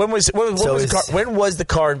 So when was the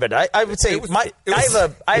car invented? I would say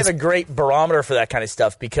I have a great barometer for that kind of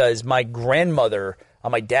stuff because my grandmother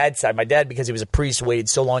on my dad's side, my dad, because he was a priest, waited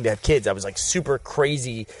so long to have kids. I was like super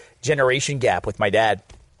crazy generation gap with my dad.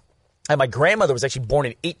 And my grandmother was actually born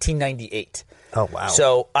in 1898. Oh, wow.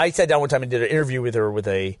 So I sat down one time and did an interview with her with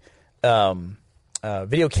a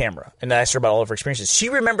video camera, and I asked her about all of her experiences. She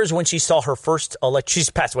remembers when she saw her first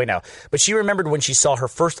she's passed away now, but she remembered when she saw her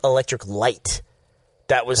first electric light.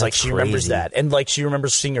 That was like, she remembers that. And like, she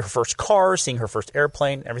remembers seeing her first car, seeing her first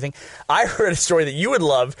airplane, everything. I heard a story that you would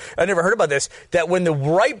love. I never heard about this, that when the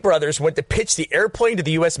Wright brothers went to pitch the airplane to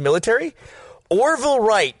the U.S. military, Orville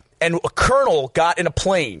Wright and a colonel got in a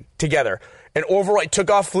plane together. And Orville Wright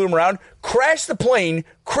took off, flew him around, crashed the plane,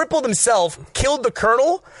 crippled himself, killed the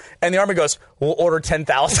colonel, and the Army goes, "We'll order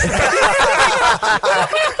 10,000.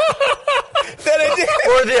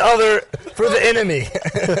 For the enemy.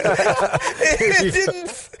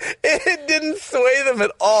 It didn't sway them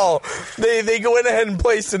at all. They go in ahead and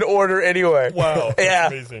place an order anyway. Wow, that's yeah,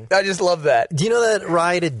 amazing. I just love that. Do you know that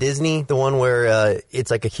ride at Disney, the one where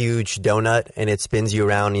it's like a huge donut and it spins you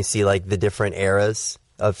around and you see like the different eras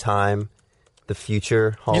of time, the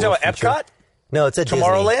future? Hall You know of what, Future? Epcot? No, it's at Disney.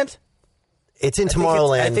 Tomorrowland? It's in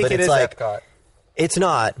Tomorrowland, I think but it it's is like Epcot. It's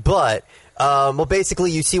not, but well,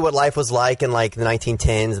 basically, you see what life was like in like the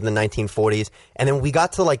 1910s and the 1940s, and then we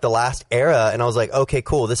got to like the last era, and I was like, okay,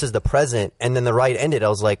 cool, this is the present, and then the ride ended. I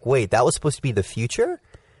was like, wait, that was supposed to be the future?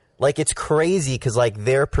 Like, it's crazy because like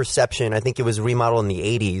their perception, I think it was remodeled in the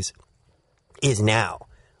 80s, is now.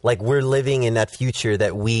 Like, we're living in that future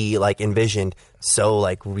that we like envisioned so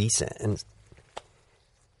like recent. And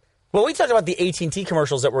Well, we talked about the AT&T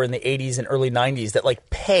commercials that were in the 80s and early 90s that like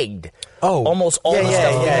pegged almost all the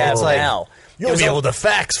stuff we have It's like, now. You'll be able to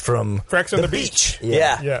fax from Fracks on the beach.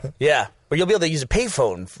 Yeah. Or you'll be able to use a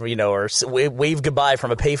payphone, for, or wave goodbye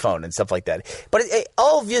from a payphone and stuff like that. But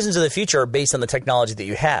all visions of the future are based on the technology that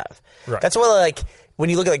you have. Right. That's why, like, when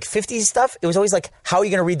you look at like 50s stuff, it was always like, how are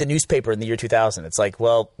you going to read the newspaper in the year 2000? It's like,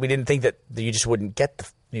 well, we didn't think that you just wouldn't get the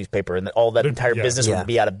newspaper and that all that entire business would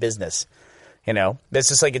be out of business. That's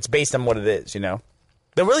just like, it's based on what it is. The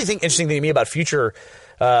really interesting thing to me about future,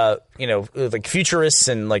 like futurists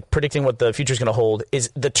and like predicting what the future is going to hold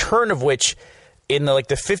is the turn of which in the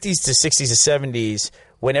 50s to 60s to 70s,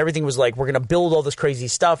 when everything was like, we're going to build all this crazy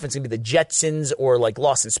stuff. It's going to be the Jetsons or like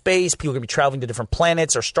Lost in Space. People are going to be traveling to different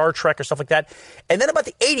planets or Star Trek or stuff like that. And then about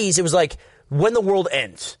the 80s, it was like, when the world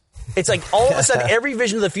ends. It's like all of a sudden every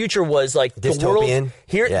vision of the future was like Dystopian. the world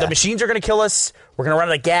here, the machines are going to kill us. We're going to run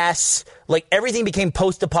out of gas. Like everything became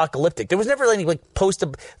post-apocalyptic. There was never any like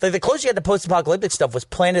the closest you had to post-apocalyptic stuff was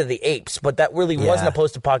Planet of the Apes, but that really wasn't a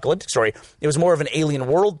post-apocalyptic story. It was more of an alien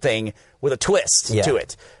world thing with a twist to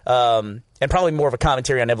it. And probably more of a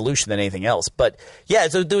commentary on evolution than anything else. But yeah,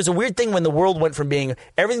 so there was a weird thing when the world went from being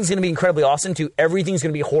everything's going to be incredibly awesome to everything's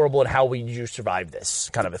going to be horrible and how will you survive this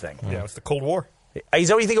kind of a thing. Yeah, it's the Cold War. Is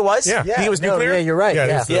that what you think it was? Yeah. You think it was nuclear? Yeah, you're right.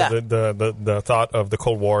 Yeah, Yeah. it's the thought of the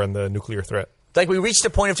Cold War and the nuclear threat. Like we reached a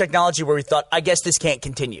point of technology where we thought, I guess this can't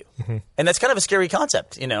continue. And that's kind of a scary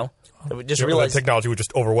concept, We just realized technology would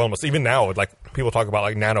just overwhelm us. Even now, like people talk about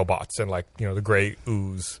like nanobots and like the gray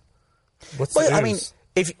ooze. What's Well, the I mean,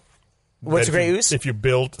 what's the gray ooze? If you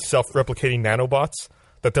build self-replicating nanobots,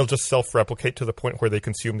 that they'll just self-replicate to the point where they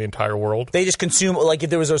consume the entire world. They just consume, like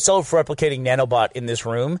if there was a self-replicating nanobot in this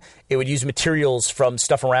room, it would use materials from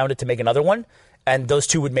stuff around it to make another one, and those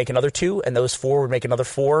two would make another two, and those four would make another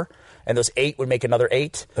four. and those 8 would make another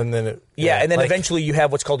 8. And then and then eventually you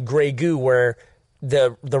have what's called gray goo, where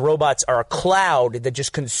the robots are a cloud that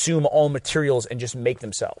just consume all materials and just make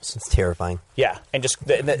themselves. It's terrifying. Yeah, and just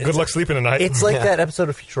Good luck sleeping tonight. it's like that episode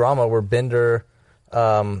of Futurama where Bender.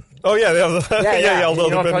 Oh yeah, yeah. little You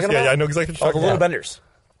know what I'm benders. talking Yeah, about? I know exactly what all you're the talking little about. benders.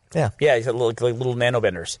 Yeah. Yeah, he's got little nano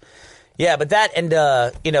benders. Yeah, but that and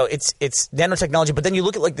it's nanotechnology. But then you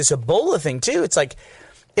look at like this Ebola thing too. It's like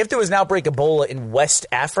if there was an outbreak of Ebola in West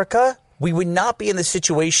Africa, we would not be in the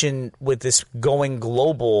situation with this going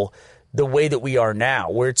global the way that we are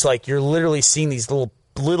now, where it's like you're literally seeing these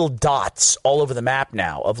little dots all over the map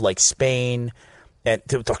now of like Spain. And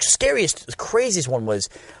the scariest, the craziest one was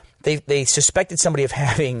they suspected somebody of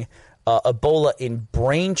having Ebola in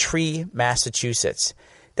Braintree, Massachusetts.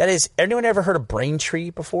 That is, anyone ever heard of Braintree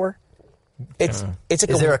before? It's like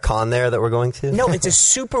Is there a con there that we're going to? no, it's a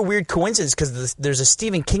super weird coincidence because there's a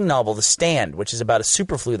Stephen King novel, The Stand, which is about a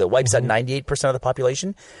super flu that wipes out 98% of the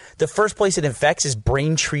population. The first place it infects is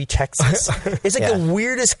Braintree, Texas. It's like the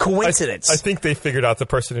weirdest coincidence. I think they figured out the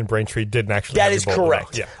person in Braintree didn't actually. That have is Ebola,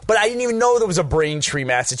 correct. though. Yeah. But I didn't even know there was a Braintree,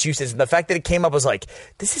 Massachusetts. And the fact that it came up was like,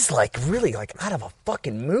 this is like really like out of a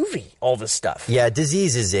fucking movie, all this stuff. Yeah,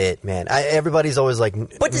 disease is it, man. Everybody's always like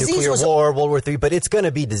disease nuclear was- war, World War III, but it's going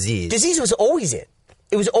to be disease. Disease was always it.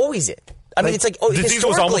 It was always it. I mean, it's like Disease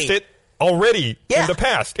was almost it already Yeah. in the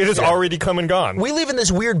past. It has already come and gone. We live in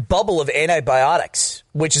this weird bubble of antibiotics,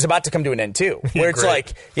 which is about to come to an end too. Where it's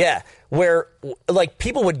Great. like, where like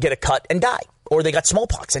people would get a cut and die, or they got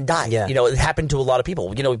smallpox and die. Yeah. You know, it happened to a lot of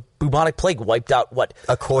people. You know, bubonic plague wiped out what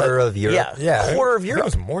A quarter of Europe. Yeah, a quarter of I think Europe. it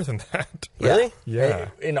was more than that. Really?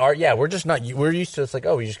 Yeah. We're just not. We're used to it's like,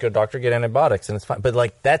 oh, you just go to the doctor, get antibiotics, and it's fine. But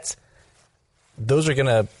like those are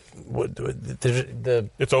gonna.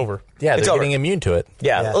 It's over. They're It's over. getting immune to it.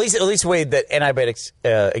 Yeah, Yeah. at least the way that antibiotics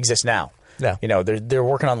exist now. Yeah. You know, they're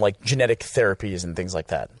working on like genetic therapies and things like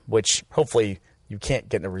that, which hopefully you can't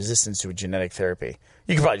get a resistance to a genetic therapy.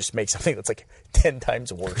 You can probably just make something that's like 10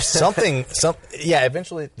 times worse.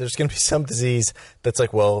 Eventually there's going to be some disease that's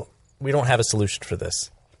like, well, we don't have a solution for this.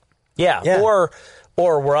 Yeah.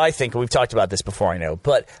 Or where I think, and we've talked about this before, I know,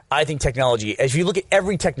 but I think technology, as you look at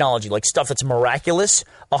every technology, like stuff that's miraculous,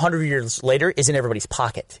 100 years later is in everybody's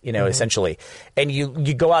pocket, you know, essentially. And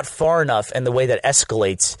you go out far enough, and the way that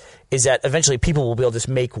escalates is that eventually people will be able to just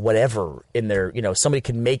make whatever in their, you know, somebody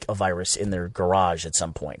can make a virus in their garage at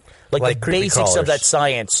some point. Like the creepy basics of crawlers. that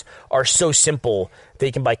science are so simple that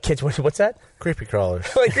you can buy kits. What's that? Creepy crawlers.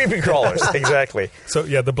 Like creepy crawlers, exactly. So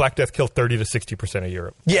yeah, the Black Death killed 30 to 60% of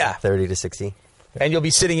Europe. Yeah. 30 to 60. And you'll be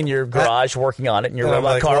sitting in your garage working on it, and your And I'm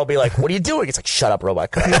robot like, car well- will be like, "What are you doing?" It's like, "Shut up,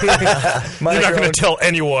 robot car." You're not going to tell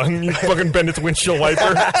anyone. You fucking bend its windshield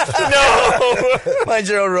wiper. No. Mind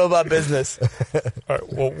your own robot business. All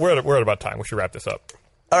right. Well, we're at about time. We should wrap this up.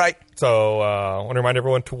 All right. So I want to remind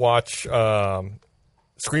everyone to watch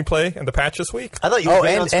Screenplay and the Patch this week. I thought you were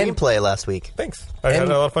and- on screenplay last week. Thanks. I had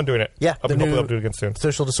a lot of fun doing it. Yeah. I'll The hopefully I'll do it again soon.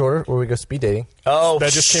 Social disorder where we go speed dating. Oh,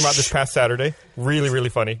 That just came out this past Saturday. Really, really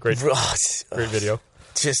funny. Great video.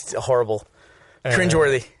 Just horrible, And-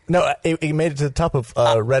 cringeworthy. No, it made it to the top of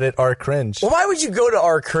Reddit r cringe. Well, why would you go to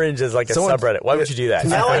our cringe as like a Someone- subreddit? Why would you do that?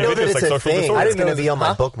 Now I funny know that videos it's like a social thing. disorder. It's I going to know be on my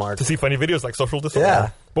huh? bookmark. To see funny videos like social disorder. Yeah.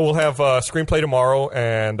 But we'll have Screenplay tomorrow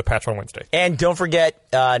and the Patch on Wednesday. And don't forget,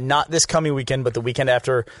 not this coming weekend, but the weekend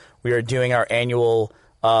after, we are doing our annual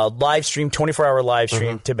live stream, 24-hour live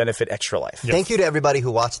stream to benefit Extra Life. Thank you to everybody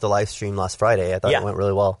who watched the live stream last Friday. I thought Yeah. it went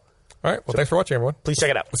really well. All right. Well, thanks for watching, everyone. Please check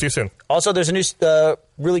it out. We'll see you soon. Also, there's a new,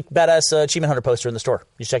 really badass Achievement Hunter poster in the store.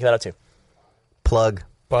 You should check that out too. Plug.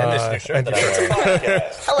 Bye. And this new shirt that I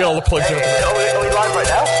wear. Get all the plugs in. Are we live right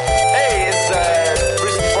now? Hey, it's